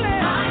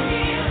healing.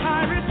 I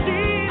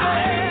receive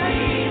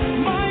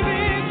my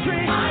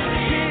victory.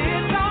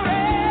 It's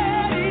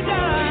already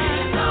done.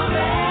 It's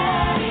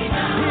already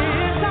done.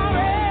 It's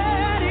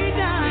already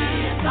done.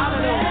 It's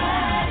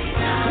already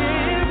done.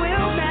 It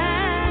will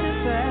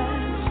manifest.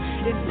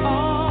 It's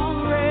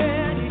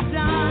already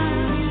done.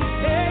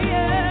 Yeah,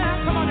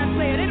 yeah. Come on and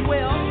say it. It will.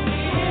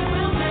 It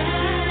will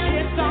manifest.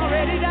 It's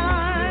already done.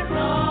 It's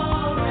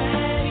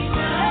already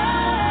done.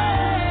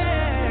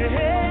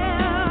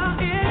 Yeah,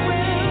 it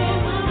will.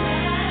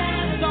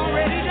 It's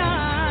already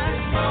done.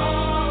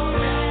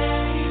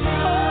 It's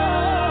already done.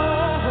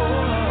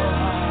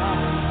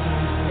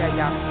 Yeah,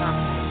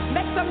 y'all.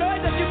 Make some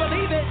noise if you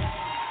believe it.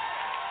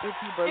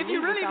 If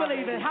you really it's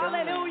believe it. already done.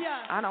 Hallelujah.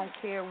 I don't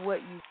care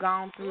what you've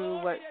gone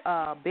through, what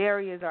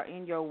barriers are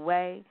in your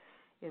way.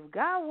 If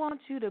God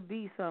wants you to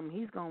be something,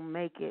 He's going to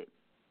make it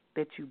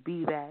that you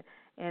be that.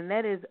 And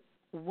that is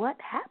what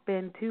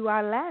happened to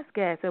our last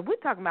guest. So we're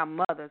talking about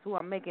mothers who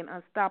are making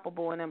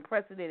unstoppable and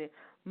unprecedented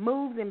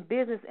moves in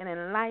business and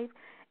in life.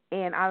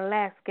 And our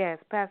last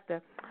guest,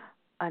 Pastor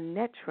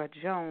Annettra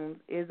Jones,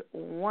 is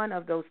one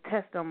of those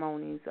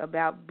testimonies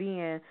about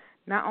being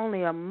not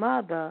only a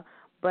mother,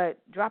 but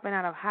dropping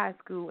out of high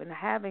school and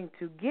having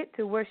to get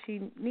to where she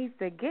needs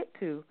to get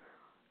to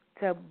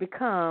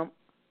become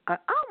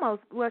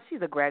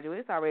she's a graduate.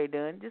 It's already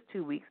done, just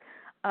 2 weeks.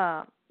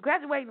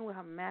 Graduating with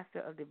her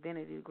Master of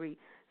Divinity degree.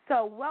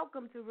 So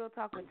welcome to Real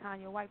Talk with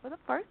Tanya White for the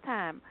first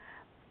time.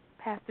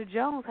 Pastor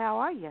Jones, how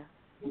are you?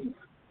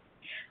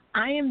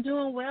 I am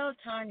doing well,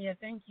 Tanya.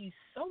 Thank you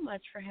so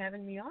much for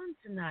having me on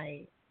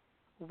tonight.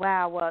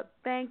 Wow, well,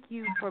 thank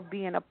you for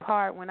being a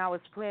part. When I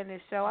was planning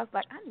this show, I was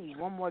like, I need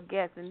one more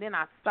guest. And then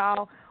I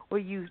saw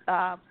where you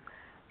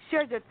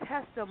shared your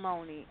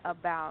testimony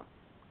about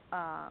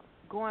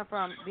going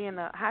from being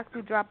a high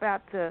school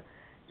dropout to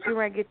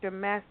get your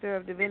Master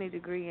of Divinity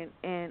degree.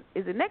 And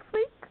is it next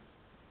week?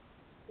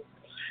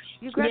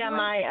 Yeah,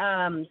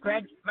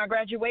 my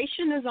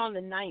graduation is on the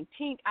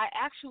 19th. I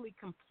actually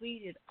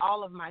completed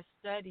all of my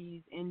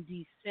studies in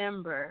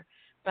December,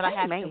 but I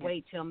have to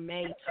wait till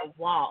May to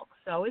walk.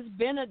 So it's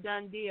been a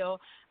done deal.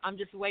 I'm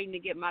just waiting to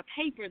get my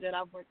paper that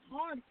I've worked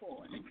hard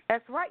for.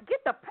 That's right.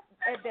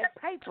 That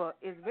paper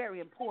is very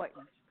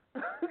important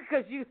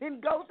because you can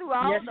go through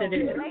all those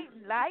late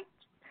nights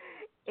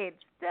and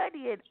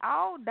study it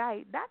all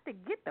night not to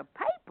get the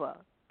paper.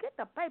 Get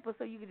the paper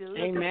so you can just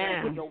look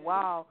at your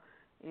wall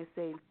and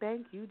say,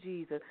 thank you,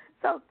 Jesus.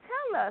 So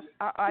tell us,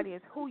 our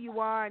audience, who you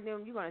are, and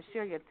then you're going to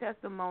share your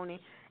testimony,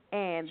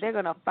 and they're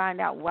going to find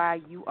out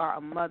why you are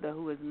a mother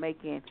who is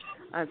making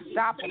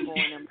unstoppable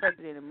and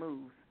unprecedented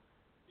moves.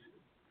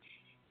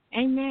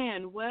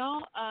 Amen.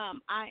 Well,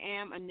 I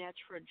am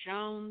Annettra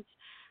Jones.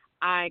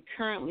 I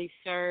currently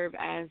serve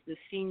as the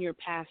senior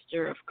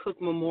pastor of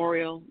Cook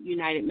Memorial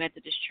United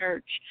Methodist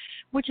Church,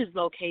 which is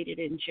located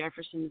in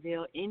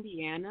Jeffersonville,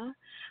 Indiana.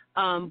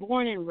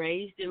 Born and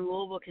raised in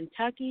Louisville,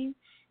 Kentucky,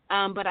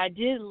 but I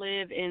did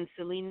live in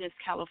Salinas,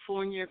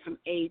 California from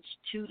age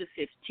 2 to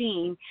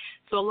 15.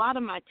 So a lot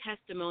of my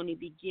testimony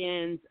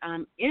begins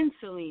in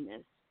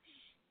Salinas,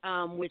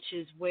 which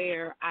is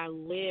where I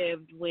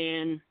lived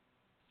when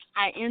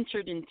I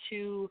entered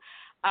into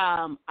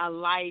a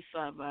life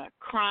of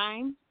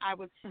crime, I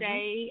would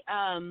say.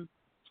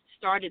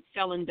 Started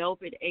selling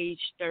dope at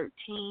age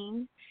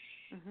 13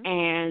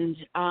 and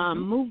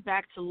moved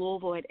back to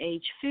Louisville at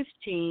age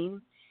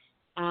 15.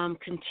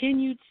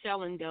 Continued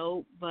selling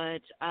dope,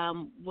 but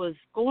was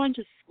going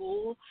to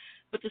school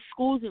but the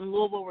schools in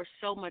Louisville were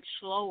so much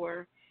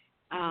slower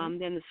than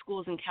the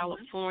schools in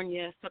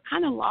California, so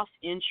kind of lost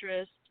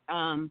interest.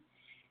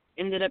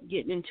 Ended up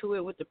getting into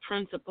it with the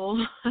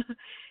principal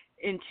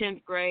in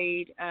 10th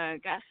grade,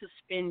 got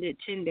suspended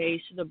 10 days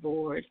to the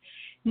board,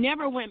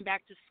 never went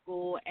back to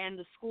school, and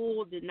the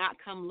school did not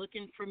come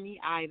looking for me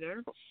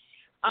either.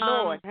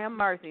 Lord, have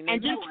mercy. Now,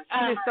 And you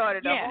just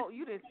started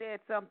you just said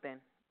something.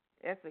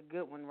 That's a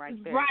good one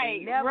right there. Right,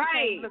 they never right.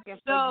 came looking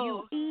for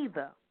you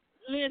either.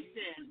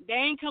 Listen, they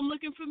ain't come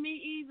looking for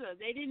me either.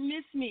 They didn't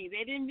miss me.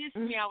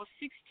 I was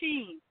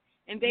 16,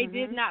 and they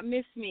did not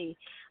miss me.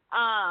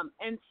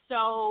 And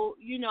so,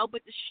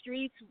 but the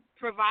streets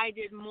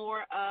provided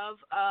more of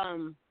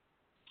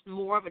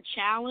a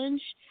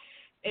challenge.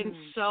 And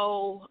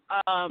so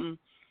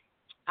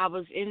I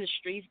was in the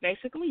streets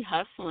basically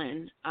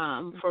hustling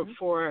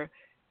for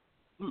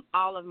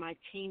all of my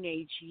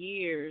teenage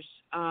years.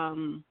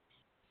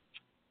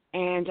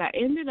 And I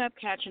ended up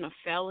catching a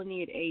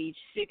felony at age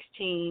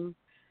 16,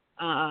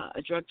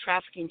 a drug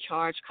trafficking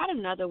charge, caught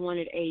another one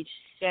at age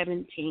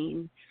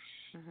 17,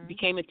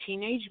 became a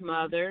teenage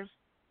mother.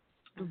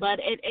 But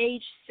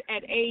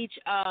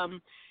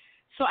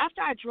so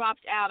after I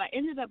dropped out, I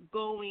ended up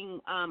going,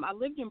 I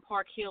lived in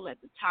Park Hill at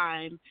the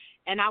time,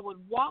 and I would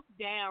walk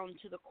down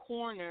to the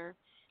corner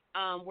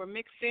where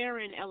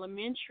McFerrin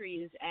Elementary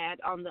is at,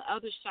 on the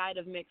other side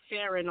of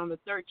McFerrin, on the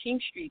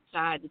 13th Street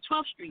side, the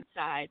 12th Street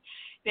side.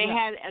 They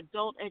had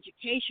adult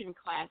education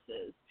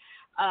classes.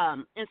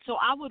 And so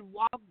I would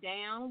walk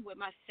down with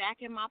my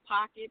sack in my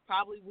pocket,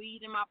 probably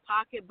weed in my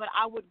pocket, but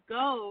I would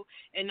go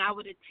and I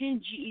would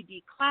attend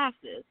GED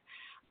classes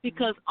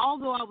because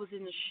although I was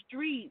in the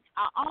streets,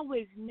 I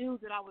always knew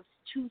that I was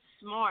too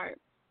smart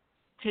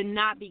to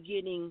not be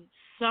getting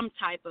some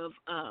type of,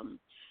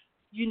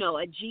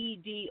 a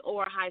GED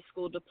or a high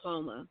school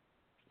diploma.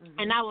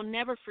 And I will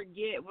never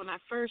forget when I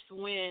first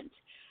went,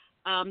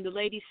 the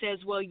lady says,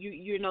 well,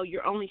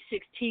 you're only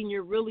 16.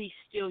 You're really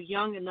still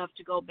young enough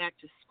to go back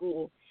to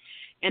school.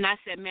 And I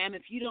said, ma'am,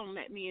 if you don't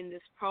let me in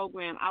this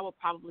program, I will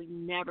probably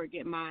never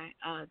get my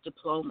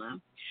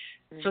diploma.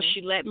 So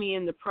she let me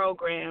in the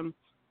program,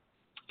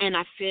 and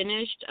I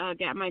finished,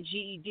 got my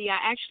GED.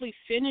 I actually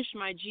finished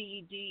my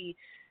GED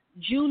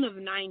June of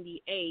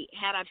 98.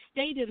 Had I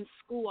stayed in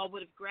school, I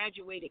would have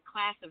graduated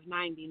class of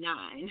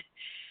 99.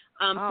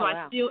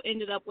 I still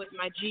ended up with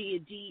my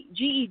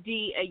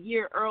GED a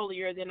year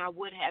earlier than I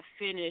would have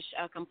finished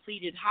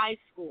completed high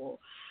school.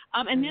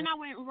 And then I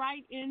went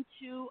right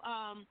into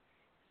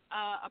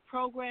a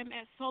program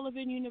at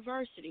Sullivan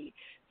University.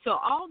 So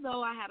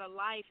although I had a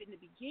life in the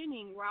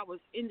beginning where I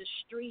was in the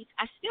streets,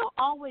 I still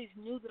always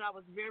knew that I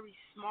was very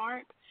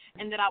smart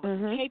and that I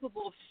was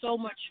capable of so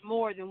much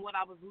more than what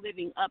I was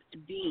living up to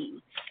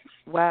being.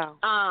 Wow.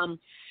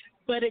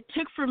 But it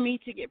took for me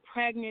to get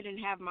pregnant and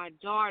have my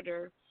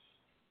daughter.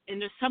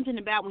 And there's something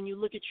about when you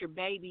look at your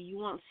baby, you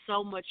want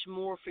so much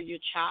more for your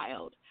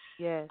child.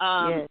 Yes.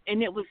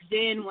 And it was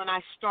then when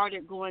I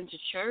started going to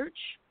church,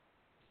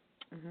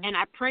 and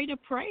I prayed a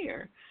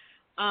prayer.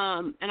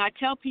 And I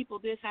tell people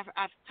this,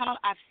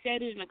 I've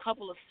said it in a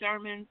couple of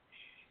sermons,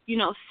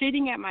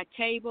 sitting at my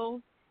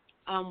table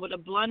with a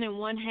blunt in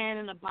one hand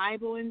and a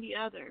Bible in the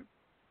other.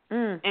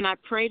 And I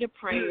prayed a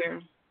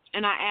prayer,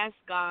 and I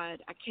asked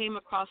God. I came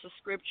across a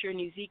scripture in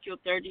Ezekiel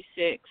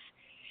 36.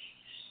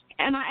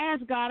 And I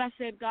asked God, I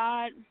said,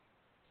 God,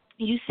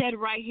 you said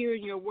right here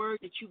in your word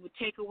that you would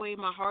take away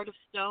my heart of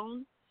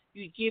stone.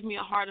 You'd give me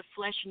a heart of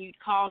flesh, and you'd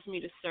cause me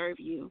to serve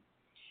you.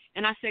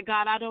 And I said,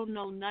 God, I don't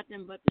know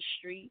nothing but the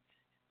streets.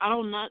 I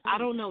don't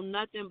know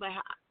nothing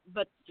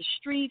but the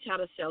streets, how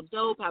to sell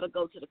dope, how to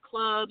go to the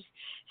clubs,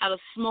 how to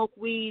smoke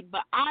weed,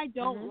 but I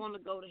don't want to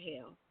go to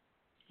hell.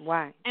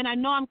 Why? And I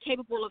know I'm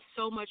capable of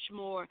so much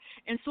more.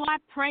 And so I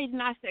prayed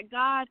and I said,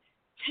 God,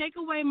 take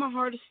away my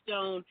heart of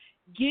stone,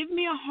 give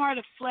me a heart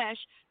of flesh,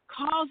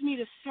 cause me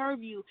to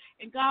serve you.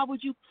 And God,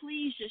 would you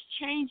please just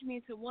change me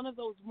into one of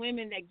those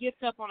women that gets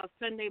up on a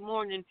Sunday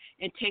morning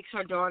and takes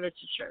her daughter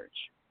to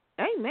church.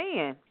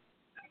 Amen.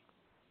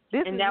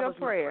 This and is that your was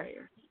prayer. My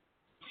prayer.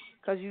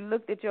 Because you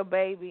looked at your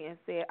baby and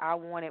said, I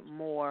wanted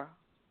more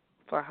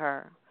for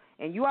her.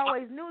 And you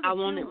always knew that I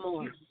wanted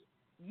more.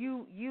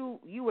 You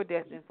were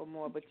destined for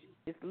more, but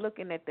just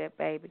looking at that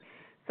baby.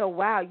 So,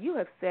 wow, you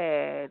have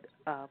said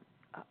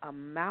a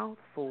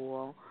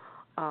mouthful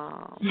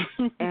and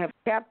have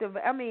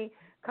captivated. I mean,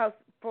 because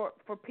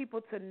for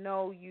people to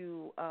know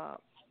you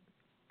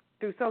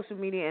through social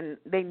media and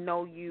they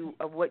know you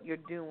of what you're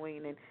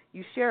doing and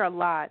you share a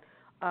lot,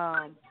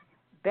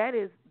 that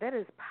is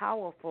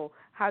powerful.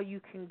 How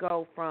you can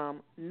go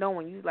from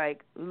knowing you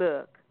like,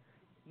 look,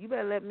 you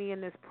better let me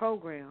in this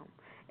program,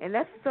 and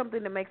that's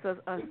something that makes us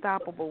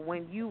unstoppable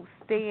when you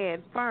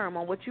stand firm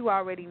on what you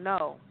already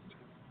know.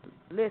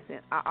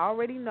 Listen, I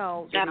already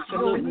know that if you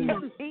don't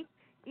let me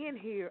in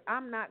here,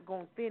 I'm not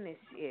gonna finish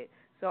it.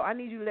 So I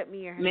need you to let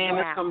me in here. Man,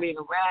 now. That's gonna be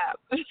a wrap.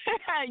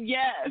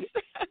 Yes.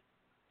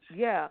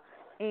 Yeah,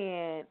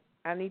 and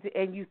I need to.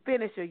 And you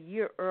finish a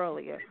year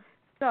earlier.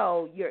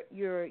 So you're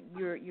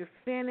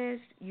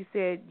finished. You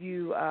said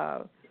you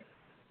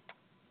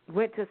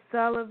went to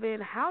Sullivan.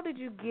 How did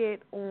you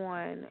get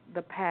on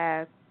the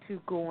path to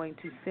going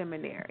to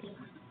seminary?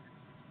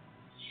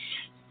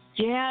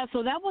 Yeah,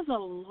 so that was a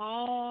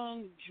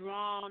long,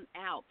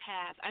 drawn-out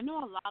path. I know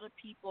a lot of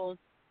people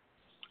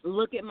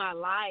look at my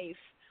life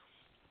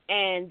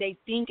and they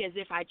think as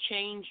if I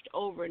changed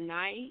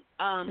overnight,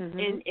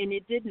 and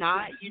it did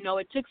not. You know,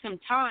 it took some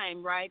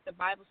time, right? The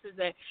Bible says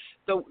that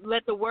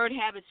let the word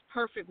have its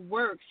perfect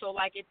work. So,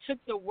 like, it took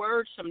the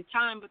word some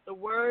time, but the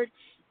word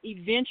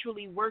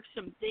eventually worked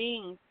some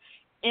things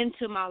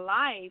into my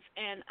life,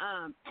 and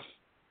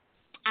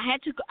I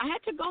had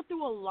to go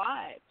through a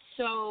lot.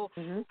 So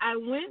I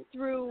went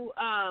through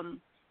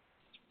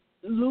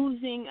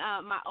losing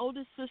my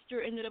oldest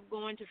sister. Ended up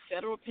going to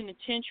federal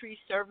penitentiary,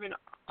 serving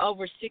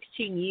over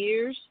 16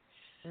 years.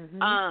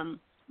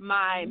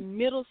 My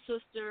middle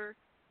sister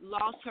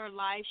lost her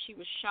life. She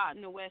was shot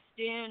in the West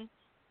End.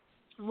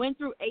 Went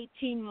through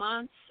 18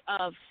 months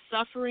of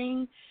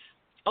suffering,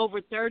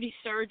 over 30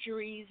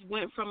 surgeries,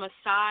 went from a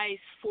size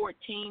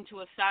 14 to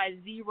a size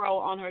 0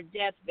 on her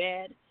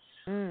deathbed.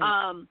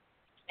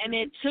 And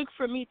it took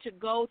for me to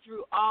go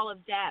through all of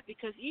that,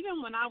 because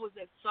even when I was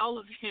at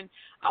Sullivan,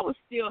 I was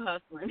still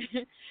hustling.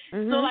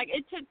 So, like,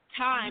 it took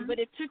time, but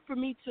it took for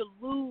me to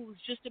lose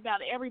just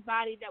about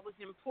everybody that was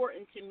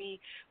important to me,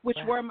 which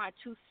were my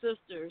two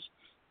sisters.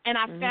 And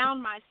I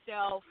found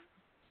myself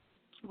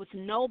with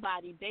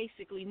nobody,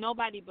 basically,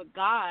 nobody but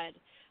God.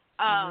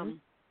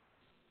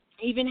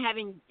 Even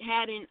having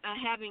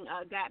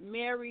got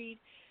married,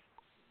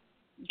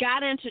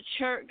 got into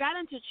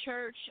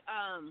church.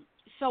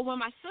 So when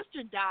my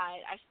sister died,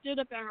 I stood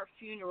up at her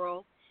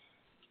funeral,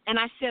 and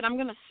I said, I'm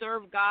going to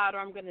serve God or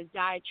I'm going to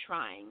die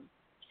trying.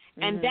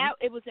 And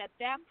it was at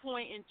that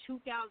point in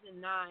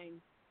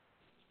 2009,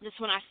 that's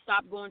when I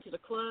stopped going to the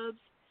clubs.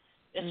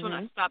 That's when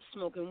I stopped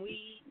smoking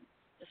weed.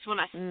 That's when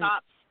I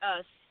stopped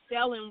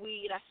selling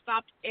weed. I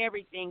stopped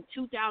everything,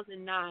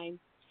 2009.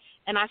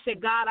 And I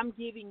said, God, I'm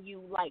giving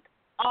you, like,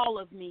 all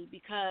of me,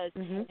 because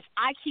if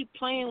I keep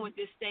playing with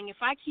this thing, if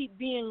I keep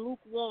being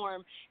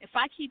lukewarm, if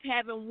I keep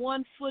having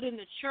one foot in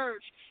the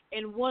church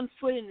and one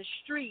foot in the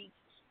streets,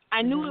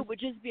 I knew it would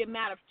just be a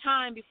matter of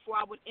time before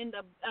I would end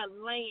up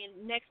laying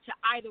next to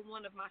either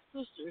one of my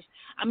sisters.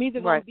 I'm either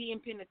going to be in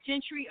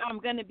penitentiary or I'm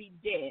going to be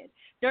dead.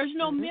 There's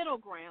no middle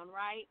ground,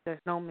 right?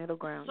 There's no middle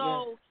ground.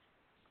 So,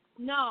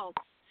 no.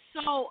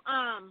 So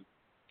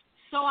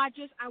I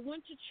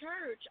went to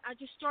church.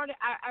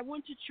 I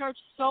went to church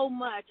so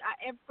much.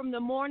 From the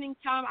morning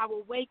time, I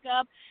would wake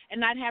up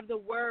and I'd have the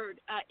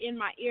word in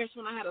my ears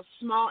when I had a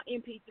small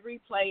MP3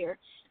 player,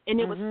 and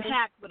it was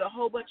packed with a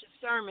whole bunch of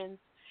sermons.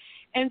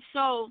 And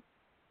so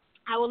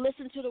I would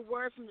listen to the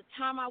word from the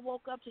time I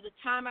woke up to the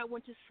time I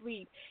went to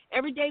sleep.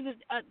 Every day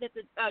that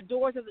the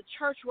doors of the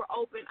church were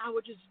open, I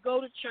would just go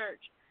to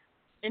church.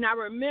 And I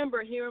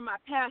remember hearing my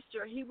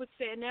pastor, he would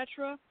say,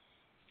 Annettra,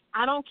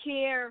 I don't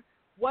care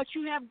what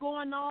you have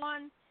going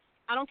on.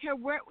 I don't care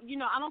where,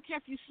 I don't care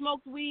if you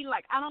smoked weed.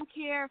 Like, I don't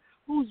care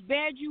whose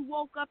bed you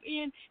woke up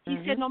in. He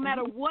said, no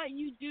matter what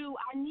you do,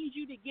 I need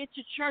you to get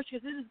to church,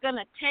 because it's going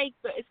to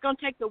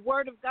take the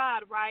word of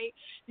God, right?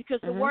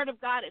 Because the word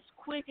of God is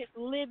quick, it's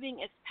living,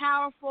 it's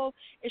powerful,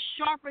 it's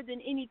sharper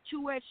than any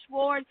two-edged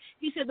sword.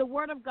 He said the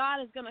word of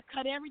God is going to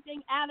cut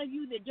everything out of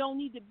you that don't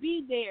need to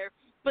be there,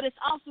 but it's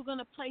also going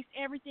to place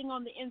everything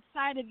on the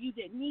inside of you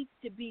that needs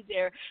to be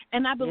there.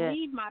 And I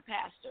believe my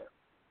pastor.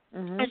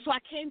 And so I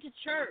came to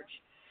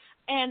church,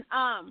 and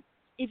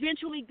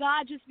eventually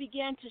God just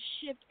began to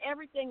shift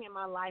everything in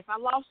my life. I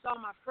lost all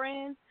my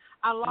friends.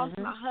 I lost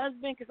my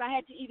husband, because I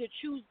had to either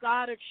choose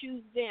God or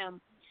choose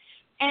them.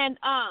 And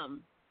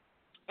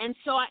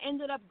so I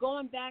ended up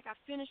going back. I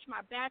finished my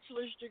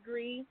bachelor's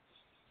degree,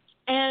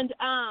 and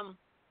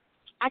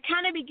I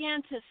kind of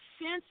began to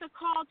sense a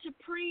call to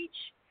preach,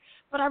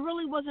 but I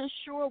really wasn't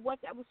sure what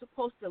that was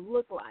supposed to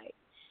look like.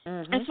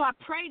 And so I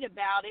prayed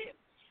about it.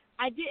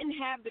 I didn't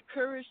have the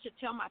courage to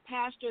tell my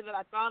pastor that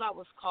I thought I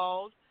was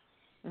called.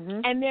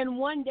 And then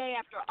one day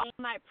after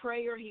all-night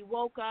prayer, he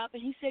woke up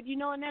and he said,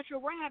 Annettra,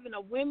 we're having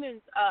a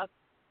women's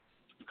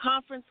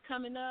conference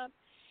coming up.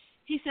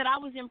 He said, I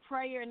was in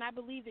prayer, and I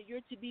believe that you're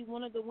to be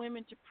one of the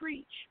women to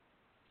preach.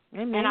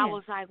 Amen. And I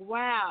was like,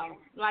 wow,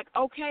 like,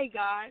 okay,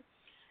 God.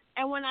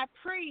 And when I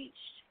preached,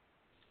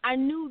 I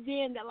knew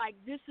then that, like,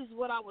 this is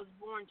what I was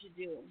born to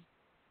do.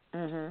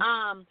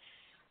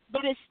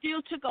 But it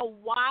still took a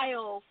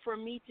while for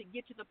me to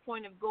get to the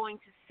point of going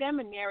to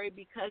seminary,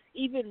 because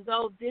even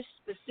though this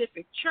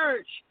specific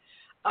church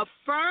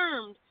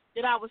affirmed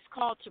that I was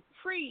called to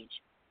preach,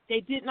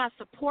 they did not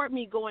support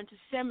me going to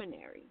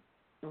seminary.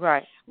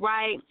 Right.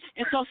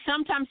 And so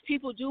sometimes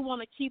people do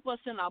want to keep us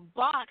in a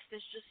box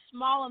that's just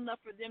small enough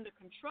for them to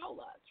control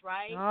us,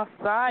 right?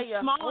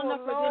 Small enough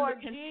for them to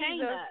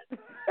contain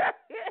us.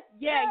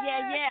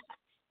 Yeah.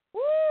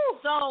 Woo!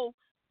 So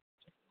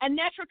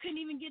Annettra couldn't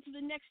even get to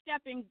the next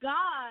step in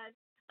God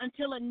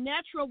until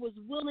Annettra was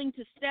willing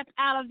to step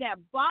out of that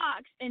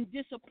box and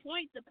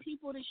disappoint the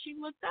people that she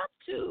looked up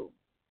to.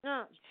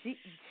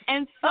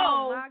 And so,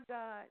 oh my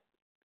God.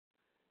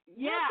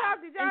 Yeah.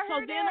 Did y'all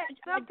hear that?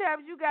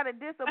 Sometimes you got to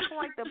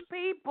disappoint the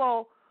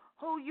people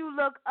who you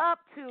look up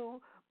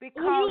to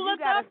because you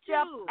got to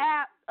step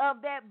out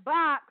of that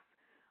box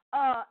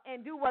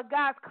and do what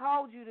God's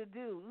called you to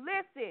do.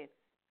 Listen,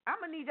 I'm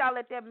going to need y'all to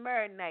let that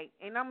marinate,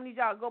 and I'm going to need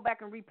y'all to go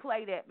back and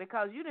replay that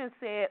because you done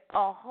said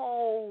a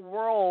whole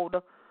world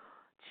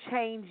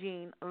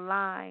changing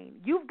line.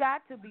 You've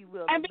got to be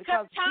willing. And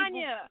because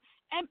Tanya,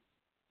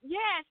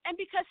 yes, and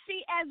because,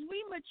 see, as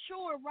we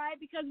mature, right,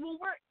 because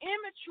when we're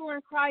immature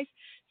in Christ,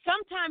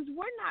 sometimes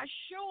we're not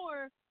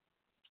sure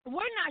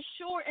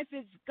if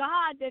it's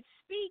God that's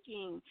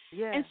speaking.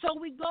 Yeah. And so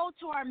we go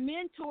to our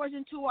mentors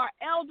and to our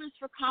elders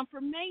for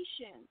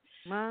confirmation.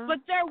 But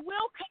there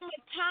will come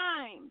a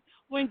time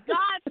when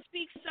God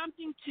speaks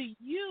something to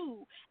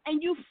you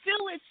and you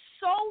feel it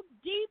so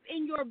deep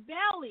in your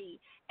belly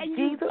and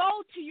you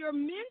go to your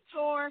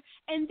mentor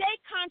and they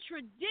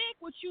contradict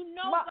what you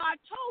know God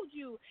told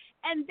you.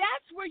 And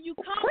that's where you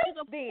come to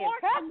the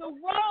fork in the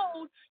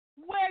road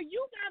where you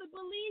got to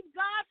believe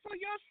God for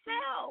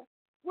yourself.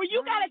 Where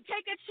you got to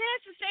take a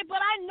chance to say, but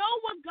I know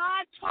what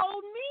God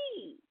told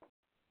me.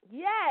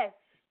 Yes.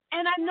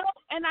 And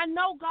I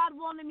know God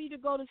wanted me to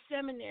go to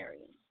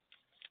seminary.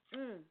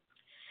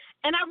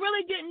 And I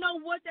really didn't know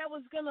what that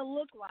was going to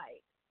look like.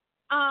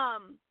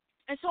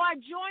 And so I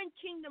joined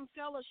Kingdom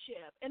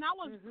Fellowship, and I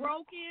was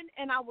broken,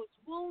 and I was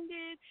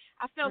wounded.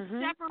 I felt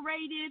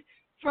separated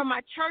from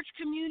my church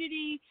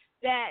community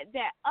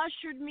that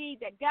ushered me,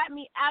 that got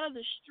me out of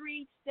the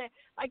streets, that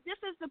like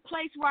this is the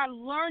place where I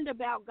learned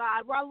about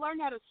God, where I learned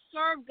how to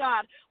serve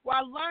God, where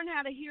I learned how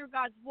to hear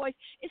God's voice.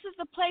 This is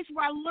the place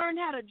where I learned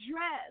how to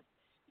dress.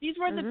 These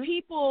were the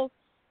people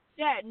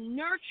that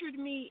nurtured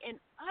me and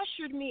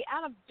ushered me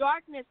out of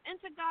darkness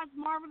into God's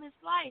marvelous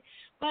light,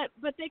 but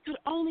they could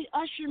only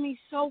usher me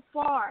so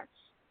far.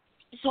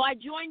 So I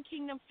joined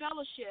Kingdom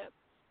Fellowship,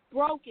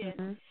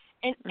 broken.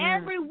 And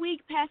every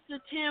week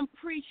Pastor Tim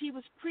preached, he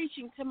was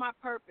preaching to my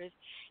purpose.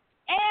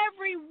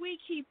 Every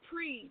week he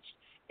preached.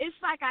 It's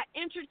like I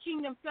entered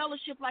Kingdom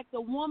Fellowship like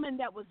the woman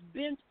that was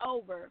bent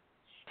over.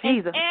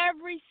 Jesus. And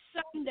every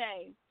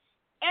Sunday,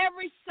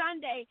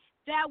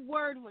 that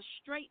word was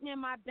straightening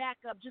my back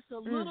up just a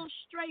little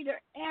straighter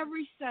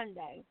every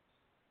Sunday.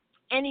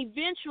 And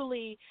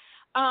eventually,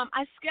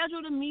 I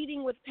scheduled a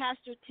meeting with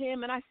Pastor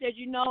Tim, and I said,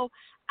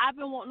 I've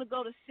been wanting to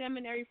go to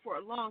seminary for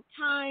a long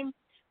time,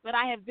 but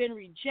I have been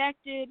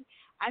rejected.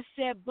 I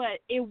said, but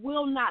it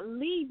will not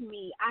leave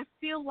me. I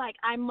feel like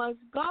I must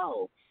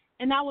go.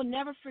 And I will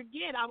never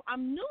forget,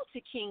 I'm new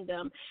to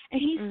Kingdom. And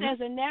he says,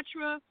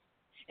 Annettra,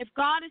 if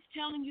God is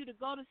telling you to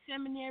go to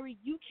seminary,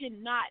 you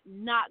cannot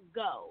not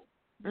go.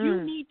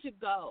 You need to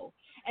go.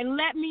 And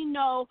let me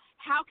know,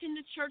 how can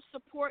the church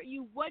support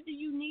you? What do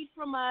you need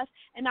from us?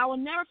 And I will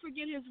never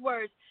forget his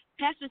words.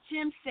 Pastor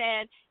Tim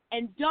said,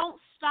 and don't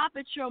stop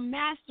at your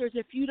master's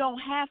if you don't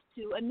have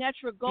to.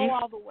 Annettra, go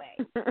all the way.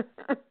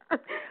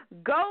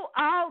 Go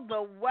all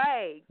the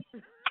way.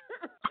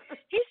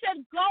 He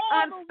said, go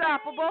all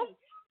Unstoppable. the way.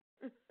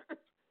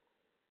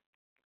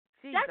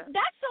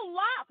 That's a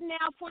lot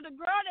now for the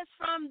girl that's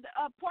from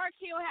Park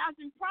Hill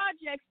Housing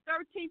Projects,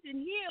 13th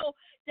and Hill,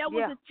 that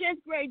was a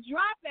 10th grade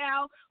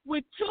dropout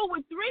with 3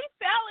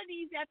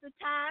 felonies at the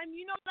time.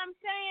 You know what I'm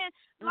saying?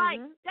 Like,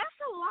 that's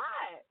a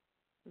lot.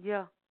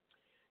 Yeah.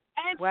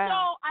 And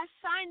so I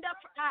signed up.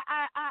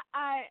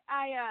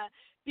 I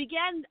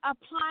began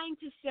applying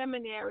to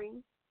seminary,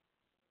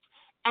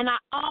 and I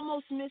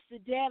almost missed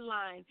the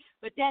deadline.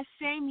 But that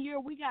same year,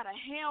 we got a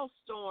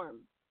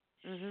hailstorm.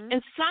 And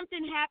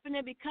something happened,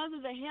 and because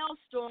of the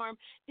hailstorm,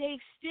 they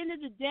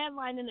extended the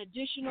deadline an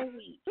additional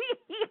week.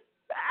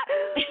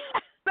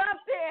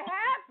 Something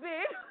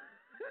happened.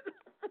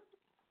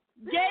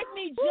 Gave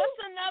me just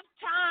enough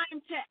time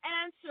to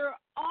answer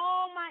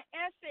all my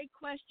essay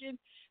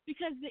questions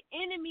because the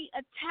enemy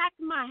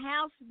attacked my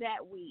house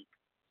that week.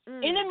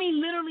 Enemy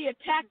literally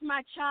attacked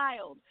my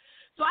child.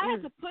 So I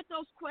had to put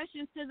those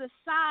questions to the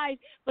side,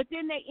 but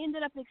then they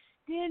ended up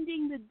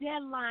extending the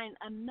deadline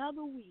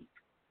another week.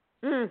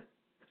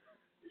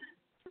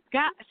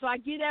 So I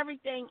get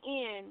everything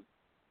in,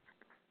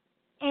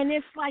 and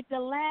it's like the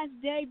last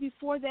day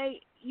before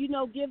they,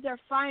 give their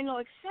final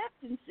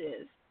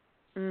acceptances.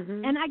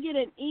 And I get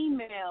an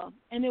email,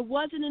 and it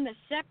wasn't an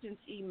acceptance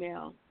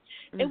email.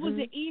 It was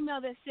an email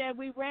that said,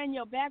 we ran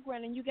your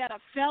background, and you got a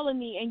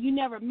felony, and you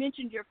never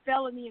mentioned your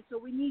felony, and so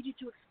we need you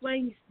to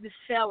explain this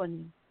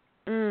felony.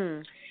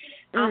 I'm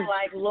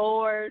like,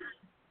 Lord.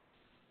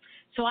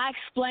 So I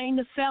explained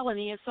the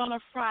felony. It's on a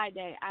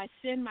Friday. I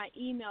send my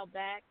email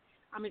back.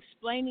 I'm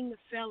explaining the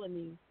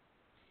felony,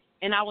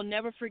 and I will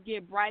never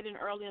forget, bright and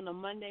early on a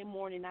Monday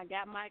morning, I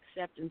got my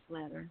acceptance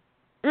letter.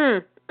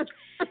 And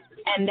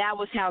that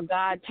was how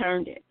God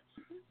turned it.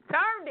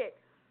 Turned it?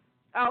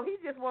 Oh, he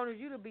just wanted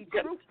you to be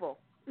truthful.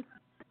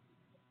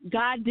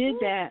 God did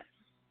that.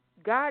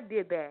 God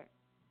did that.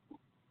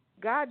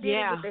 God did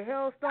it with the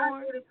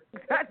hailstorm.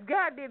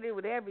 God did it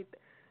with everything.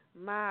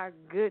 My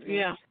goodness.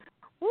 Yeah.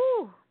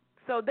 Woo.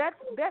 So that's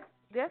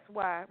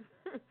why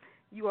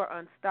you are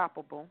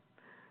unstoppable.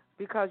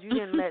 Because you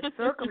didn't let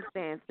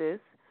circumstances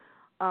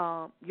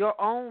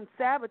your own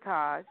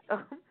sabotage,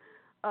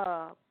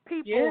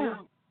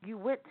 people you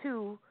went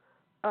to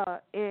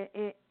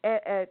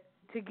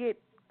to get,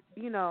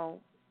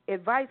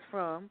 advice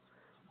from,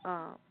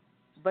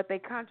 but they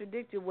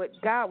contradicted what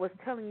God was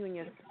telling you in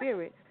your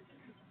spirit.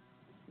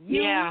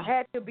 You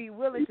had to be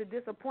willing to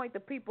disappoint the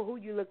people who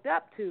you looked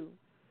up to.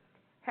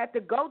 Had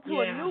to go to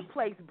a new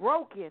place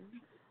broken,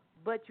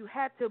 but you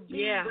had to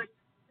be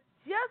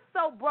just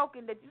so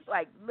broken that you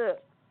like, look,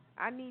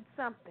 I need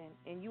something,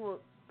 and you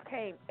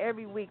came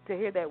every week to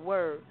hear that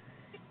word,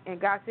 and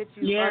God set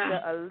you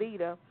under a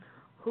leader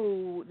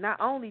who not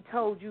only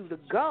told you to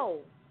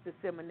go to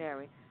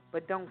seminary,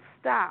 but don't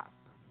stop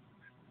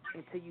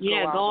until you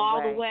go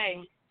all the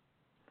way.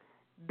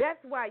 That's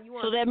why you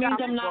want. So that means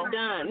I'm not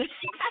done.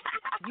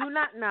 You're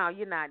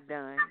not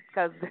done,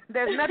 because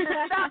there's nothing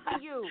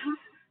stopping you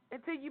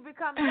until you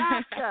become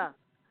Dr.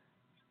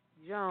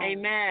 Jones.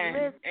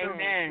 Amen.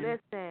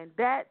 Listen,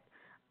 that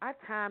our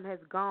time has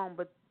gone,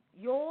 but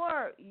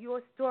your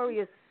story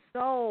is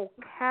so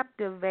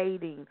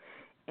captivating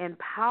and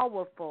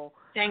powerful.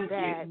 Thank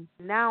you.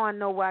 Now I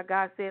know why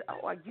God said,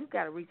 you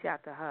got to reach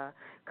out to her,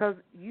 because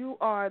you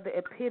are the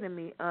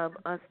epitome of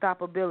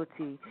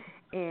unstoppability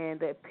and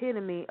the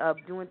epitome of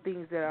doing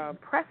things that are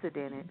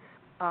unprecedented.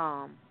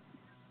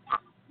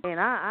 And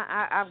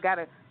I've got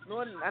to,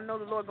 Lord, I know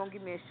the Lord going to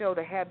give me a show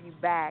to have you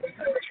back.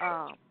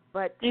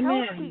 But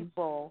tell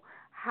people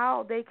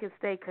how they can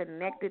stay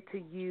connected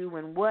to you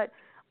and what,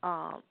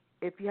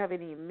 if you have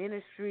any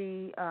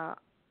ministry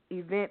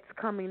events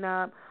coming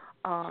up,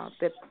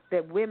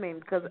 that women,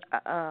 because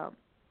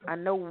I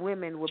know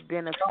women would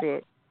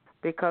benefit,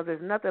 because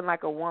there's nothing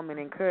like a woman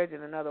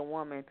encouraging another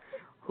woman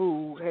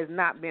who has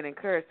not been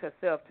encouraged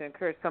herself to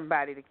encourage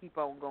somebody to keep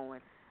on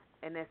going.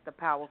 And that's the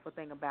powerful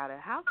thing about it.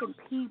 How can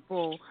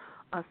people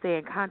stay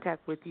in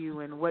contact with you,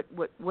 and what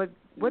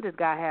does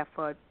God have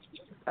for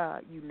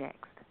you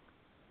next?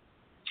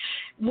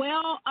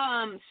 Well,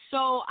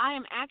 so I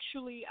am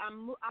actually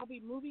I'll be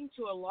moving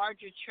to a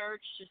larger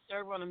church to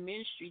serve on a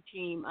ministry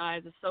team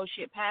as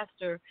associate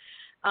pastor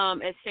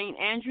at St.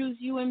 Andrew's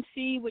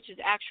UMC, which is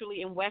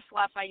actually in West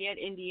Lafayette,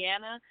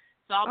 Indiana.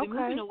 So I'll be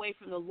moving away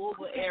from the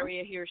Louisville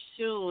area here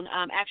soon.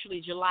 Actually,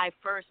 July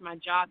 1st, my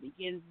job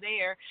begins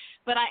there.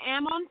 But I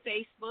am on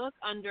Facebook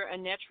under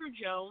Annettra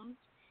Jones.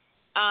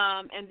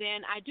 And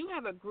then I do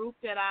have a group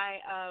that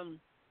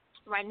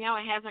right now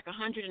it has like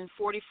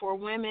 144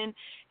 women.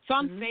 It's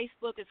on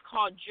Facebook. It's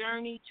called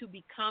Journey to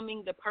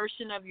Becoming the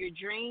Person of Your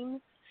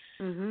Dreams.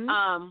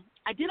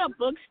 I did a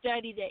book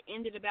study that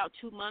ended about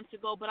 2 months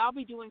ago, but I'll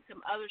be doing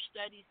some other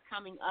studies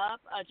coming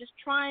up, just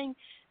trying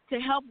to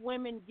help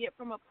women get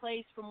from a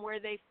place from where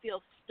they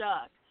feel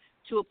stuck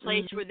to a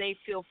place where they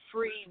feel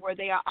free, where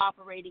they are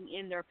operating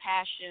in their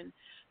passion.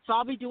 So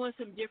I'll be doing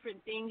some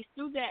different things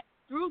through that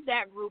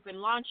group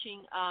and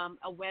launching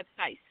a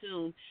website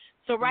soon.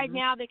 So right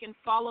now they can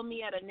follow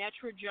me at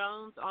Annettra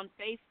Jones on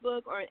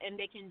Facebook, and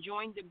they can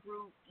join the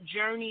group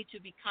Journey to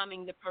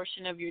Becoming the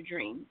Person of Your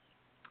Dreams.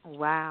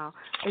 Wow.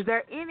 Is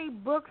there any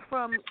books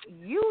from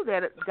you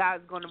that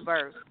God's going to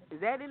birth? Is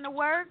that in the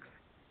works?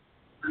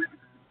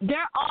 There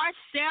are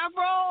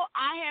several.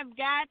 I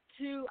got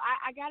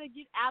to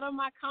get out of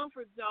my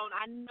comfort zone.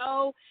 I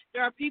know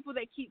there are people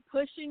that keep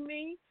pushing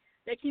me.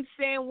 They keep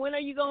saying, when are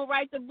you going to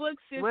write the book,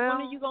 sis? When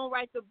are you going to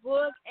write the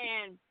book?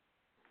 And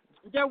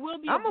there will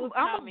be a book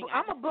coming.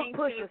 I'm a book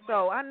pusher,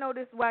 so I know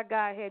this is why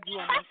God had you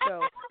on my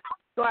show,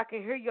 so I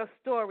can hear your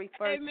story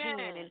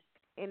firsthand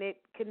and it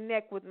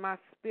connect with my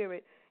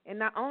spirit. And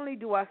not only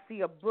do I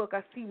see a book,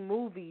 I see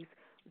movies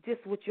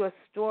just with your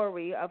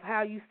story of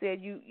how you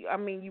said you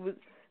was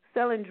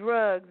selling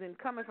drugs and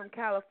coming from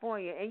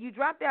California, and you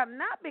dropped out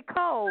not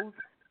because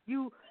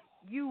you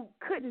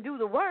couldn't do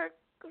the work,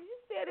 because you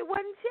said it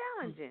wasn't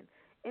challenging,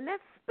 and that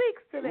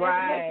speaks to the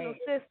educational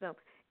system.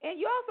 And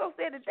you also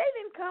said that they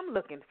didn't come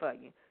looking for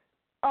you.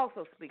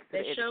 Also speaks to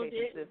the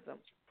education system.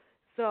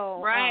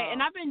 So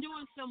and I've been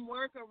doing some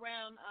work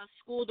around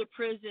school to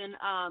prison,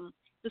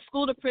 the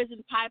school to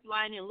prison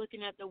pipeline, and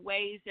looking at the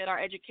ways that our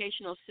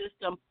educational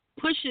system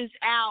pushes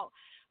out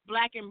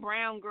Black and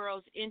brown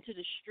girls into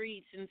the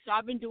streets. And so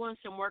I've been doing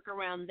some work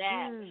around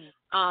that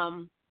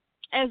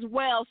as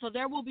well. So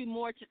there will be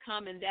more to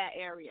come in that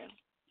area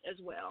as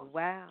well.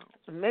 Wow.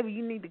 So maybe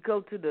you need to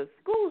go to the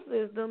school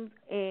systems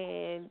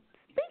and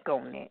speak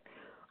on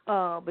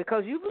that,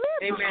 because you've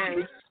lived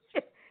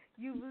it.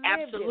 You've lived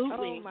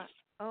Absolutely. It.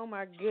 Oh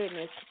my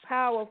goodness.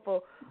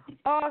 Powerful.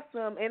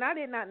 Awesome. And I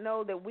did not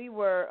know that we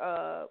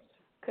were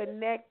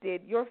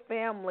connected. Your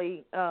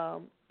family,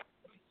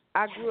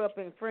 I grew up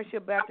in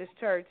Friendship Baptist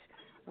Church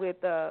with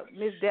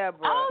Miss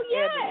Deborah. Oh,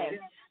 yes. Ebony.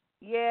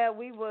 Yeah,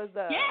 we was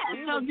so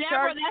was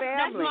Deborah, church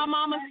that's family. my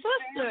mama's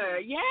sister.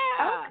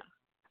 Yeah.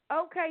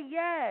 Okay,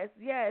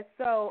 yes.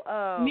 So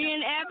me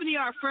and Ebony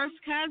are first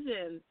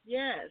cousins.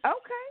 Yes.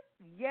 Okay.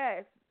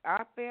 Yes.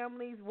 Our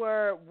families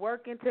were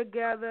working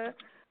together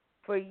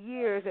for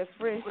years as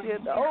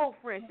friendship, the old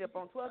friendship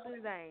on 12th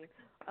and Zane.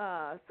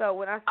 So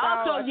when I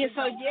saw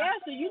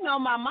so you know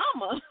my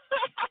mama.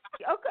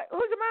 Okay,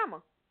 who's your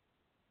mama?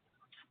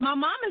 My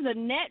mom is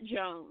Annette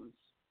Jones.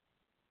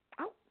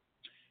 Oh.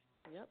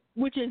 Yep.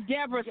 Which is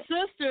Deborah's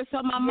sister.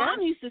 So my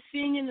mom used to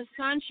sing in the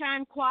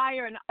Sunshine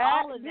Choir and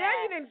all of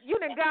that. Yeah, you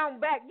done gone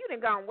back. You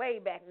done gone way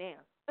back now.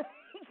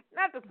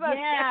 Not the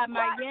Sunshine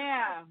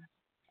Choir.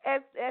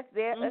 That's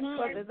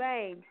for the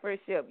same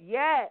friendship.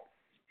 Yes.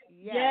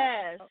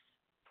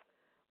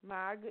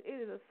 My good,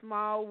 it is a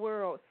small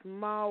world.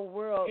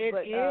 It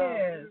but,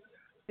 is.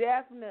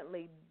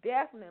 Definitely.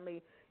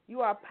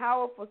 You are a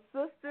powerful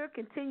sister.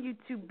 Continue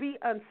to be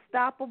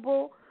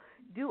unstoppable.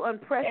 Do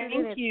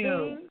unprecedented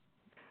things.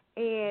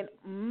 And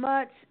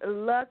much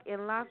luck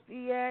in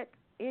Lafayette,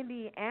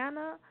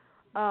 Indiana.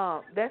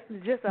 That's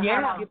just a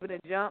hop, skip, and a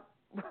jump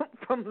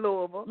from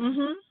Louisville.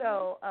 Mm-hmm.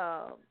 So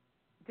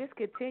just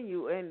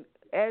continue. And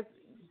as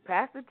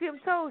Pastor Tim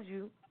told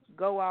you,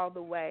 go all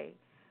the way.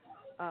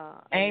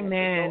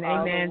 Amen.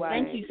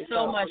 Thank you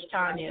so much,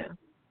 Tanya.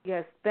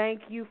 Yes,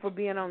 thank you for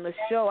being on the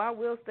show. I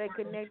will stay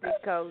connected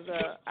because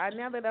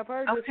now that I've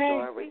heard the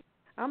story,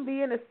 I'm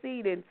being a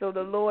seed, and so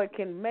the Lord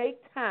can make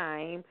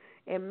time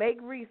and make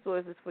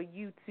resources for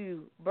you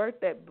to birth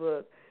that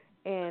book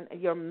and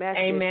your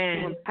message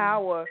to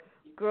empower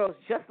girls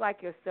just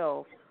like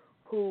yourself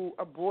who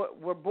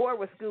were bored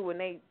with school when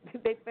they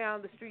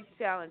found the streets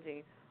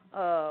challenging,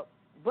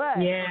 but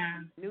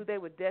knew they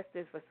were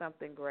destined for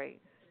something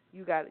great.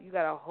 You got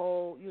a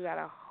whole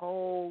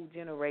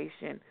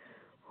generation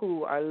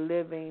who are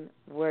living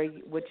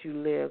what you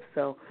live.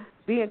 So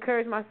be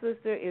encouraged, my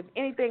sister. If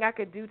anything I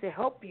could do to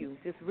help you,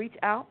 just reach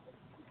out.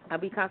 I'll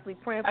be constantly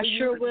praying for you. I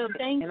sure will.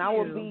 Thank you. And I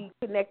will be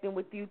connecting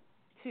with you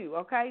too,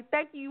 okay?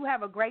 Thank you. You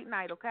have a great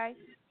night, okay?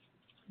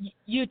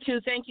 You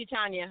too. Thank you,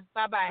 Tanya.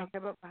 Bye-bye. Okay,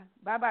 bye-bye.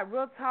 Bye-bye.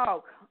 Real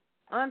talk.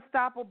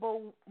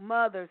 Unstoppable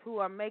mothers who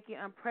are making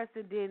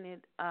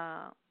unprecedented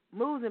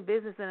moves in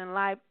business and in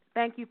life.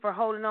 Thank you for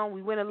holding on.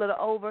 We went a little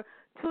over.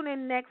 Tune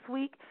in next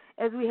week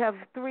as we have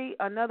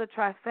another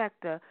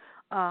trifecta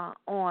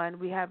on.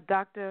 We have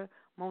Dr.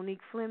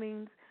 Monique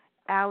Flemings,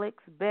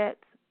 Alex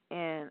Betts,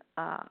 and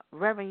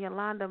Reverend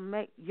Yolanda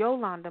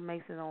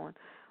Mason on.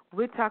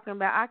 We're talking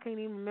about, I can't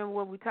even remember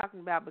what we're talking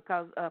about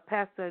because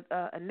Pastor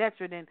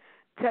Annettra then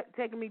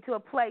taking me to a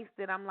place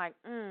that I'm like,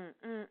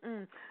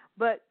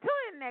 But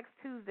tune in next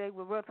Tuesday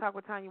with Real Talk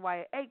with Tanya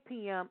White at 8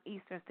 p.m.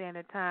 Eastern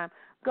Standard Time.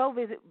 Go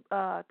visit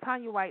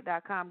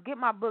TanyaWhite.com. Get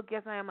my book,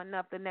 Yes I Am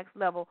Enough, The Next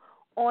Level,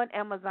 on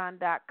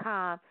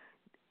Amazon.com.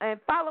 And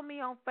follow me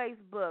on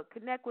Facebook.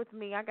 Connect with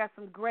me. I got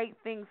some great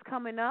things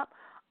coming up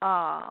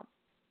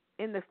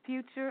in the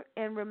future.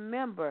 And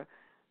remember,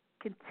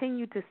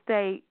 continue to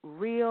stay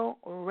real,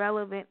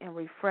 relevant, and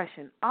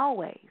refreshing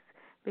always,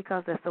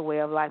 because that's the way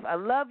of life. I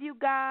love you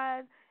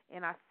guys,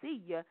 and I'll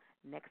see you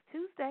next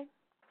Tuesday.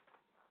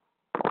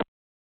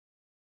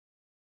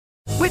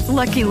 With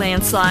Lucky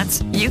Land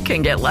Slots, you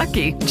can get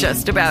lucky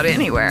just about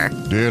anywhere.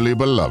 Dearly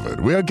beloved,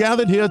 we are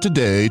gathered here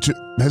today to...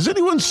 Has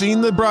anyone seen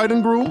the bride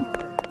and groom?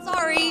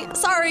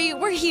 Sorry,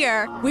 we're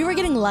here. We were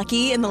getting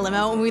lucky in the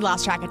limo and we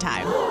lost track of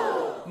time.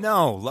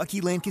 No,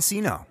 Lucky Land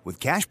Casino, with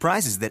cash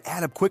prizes that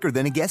add up quicker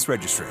than a guest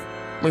registry.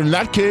 In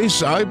that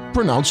case, I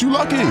pronounce you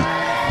lucky.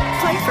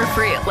 Play for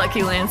free at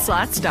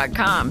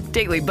LuckyLandSlots.com.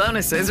 Daily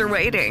bonuses are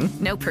waiting.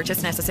 No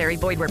purchase necessary.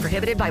 Void where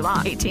prohibited by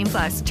law.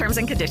 18+. Terms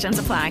and conditions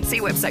apply. See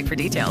website for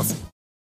details.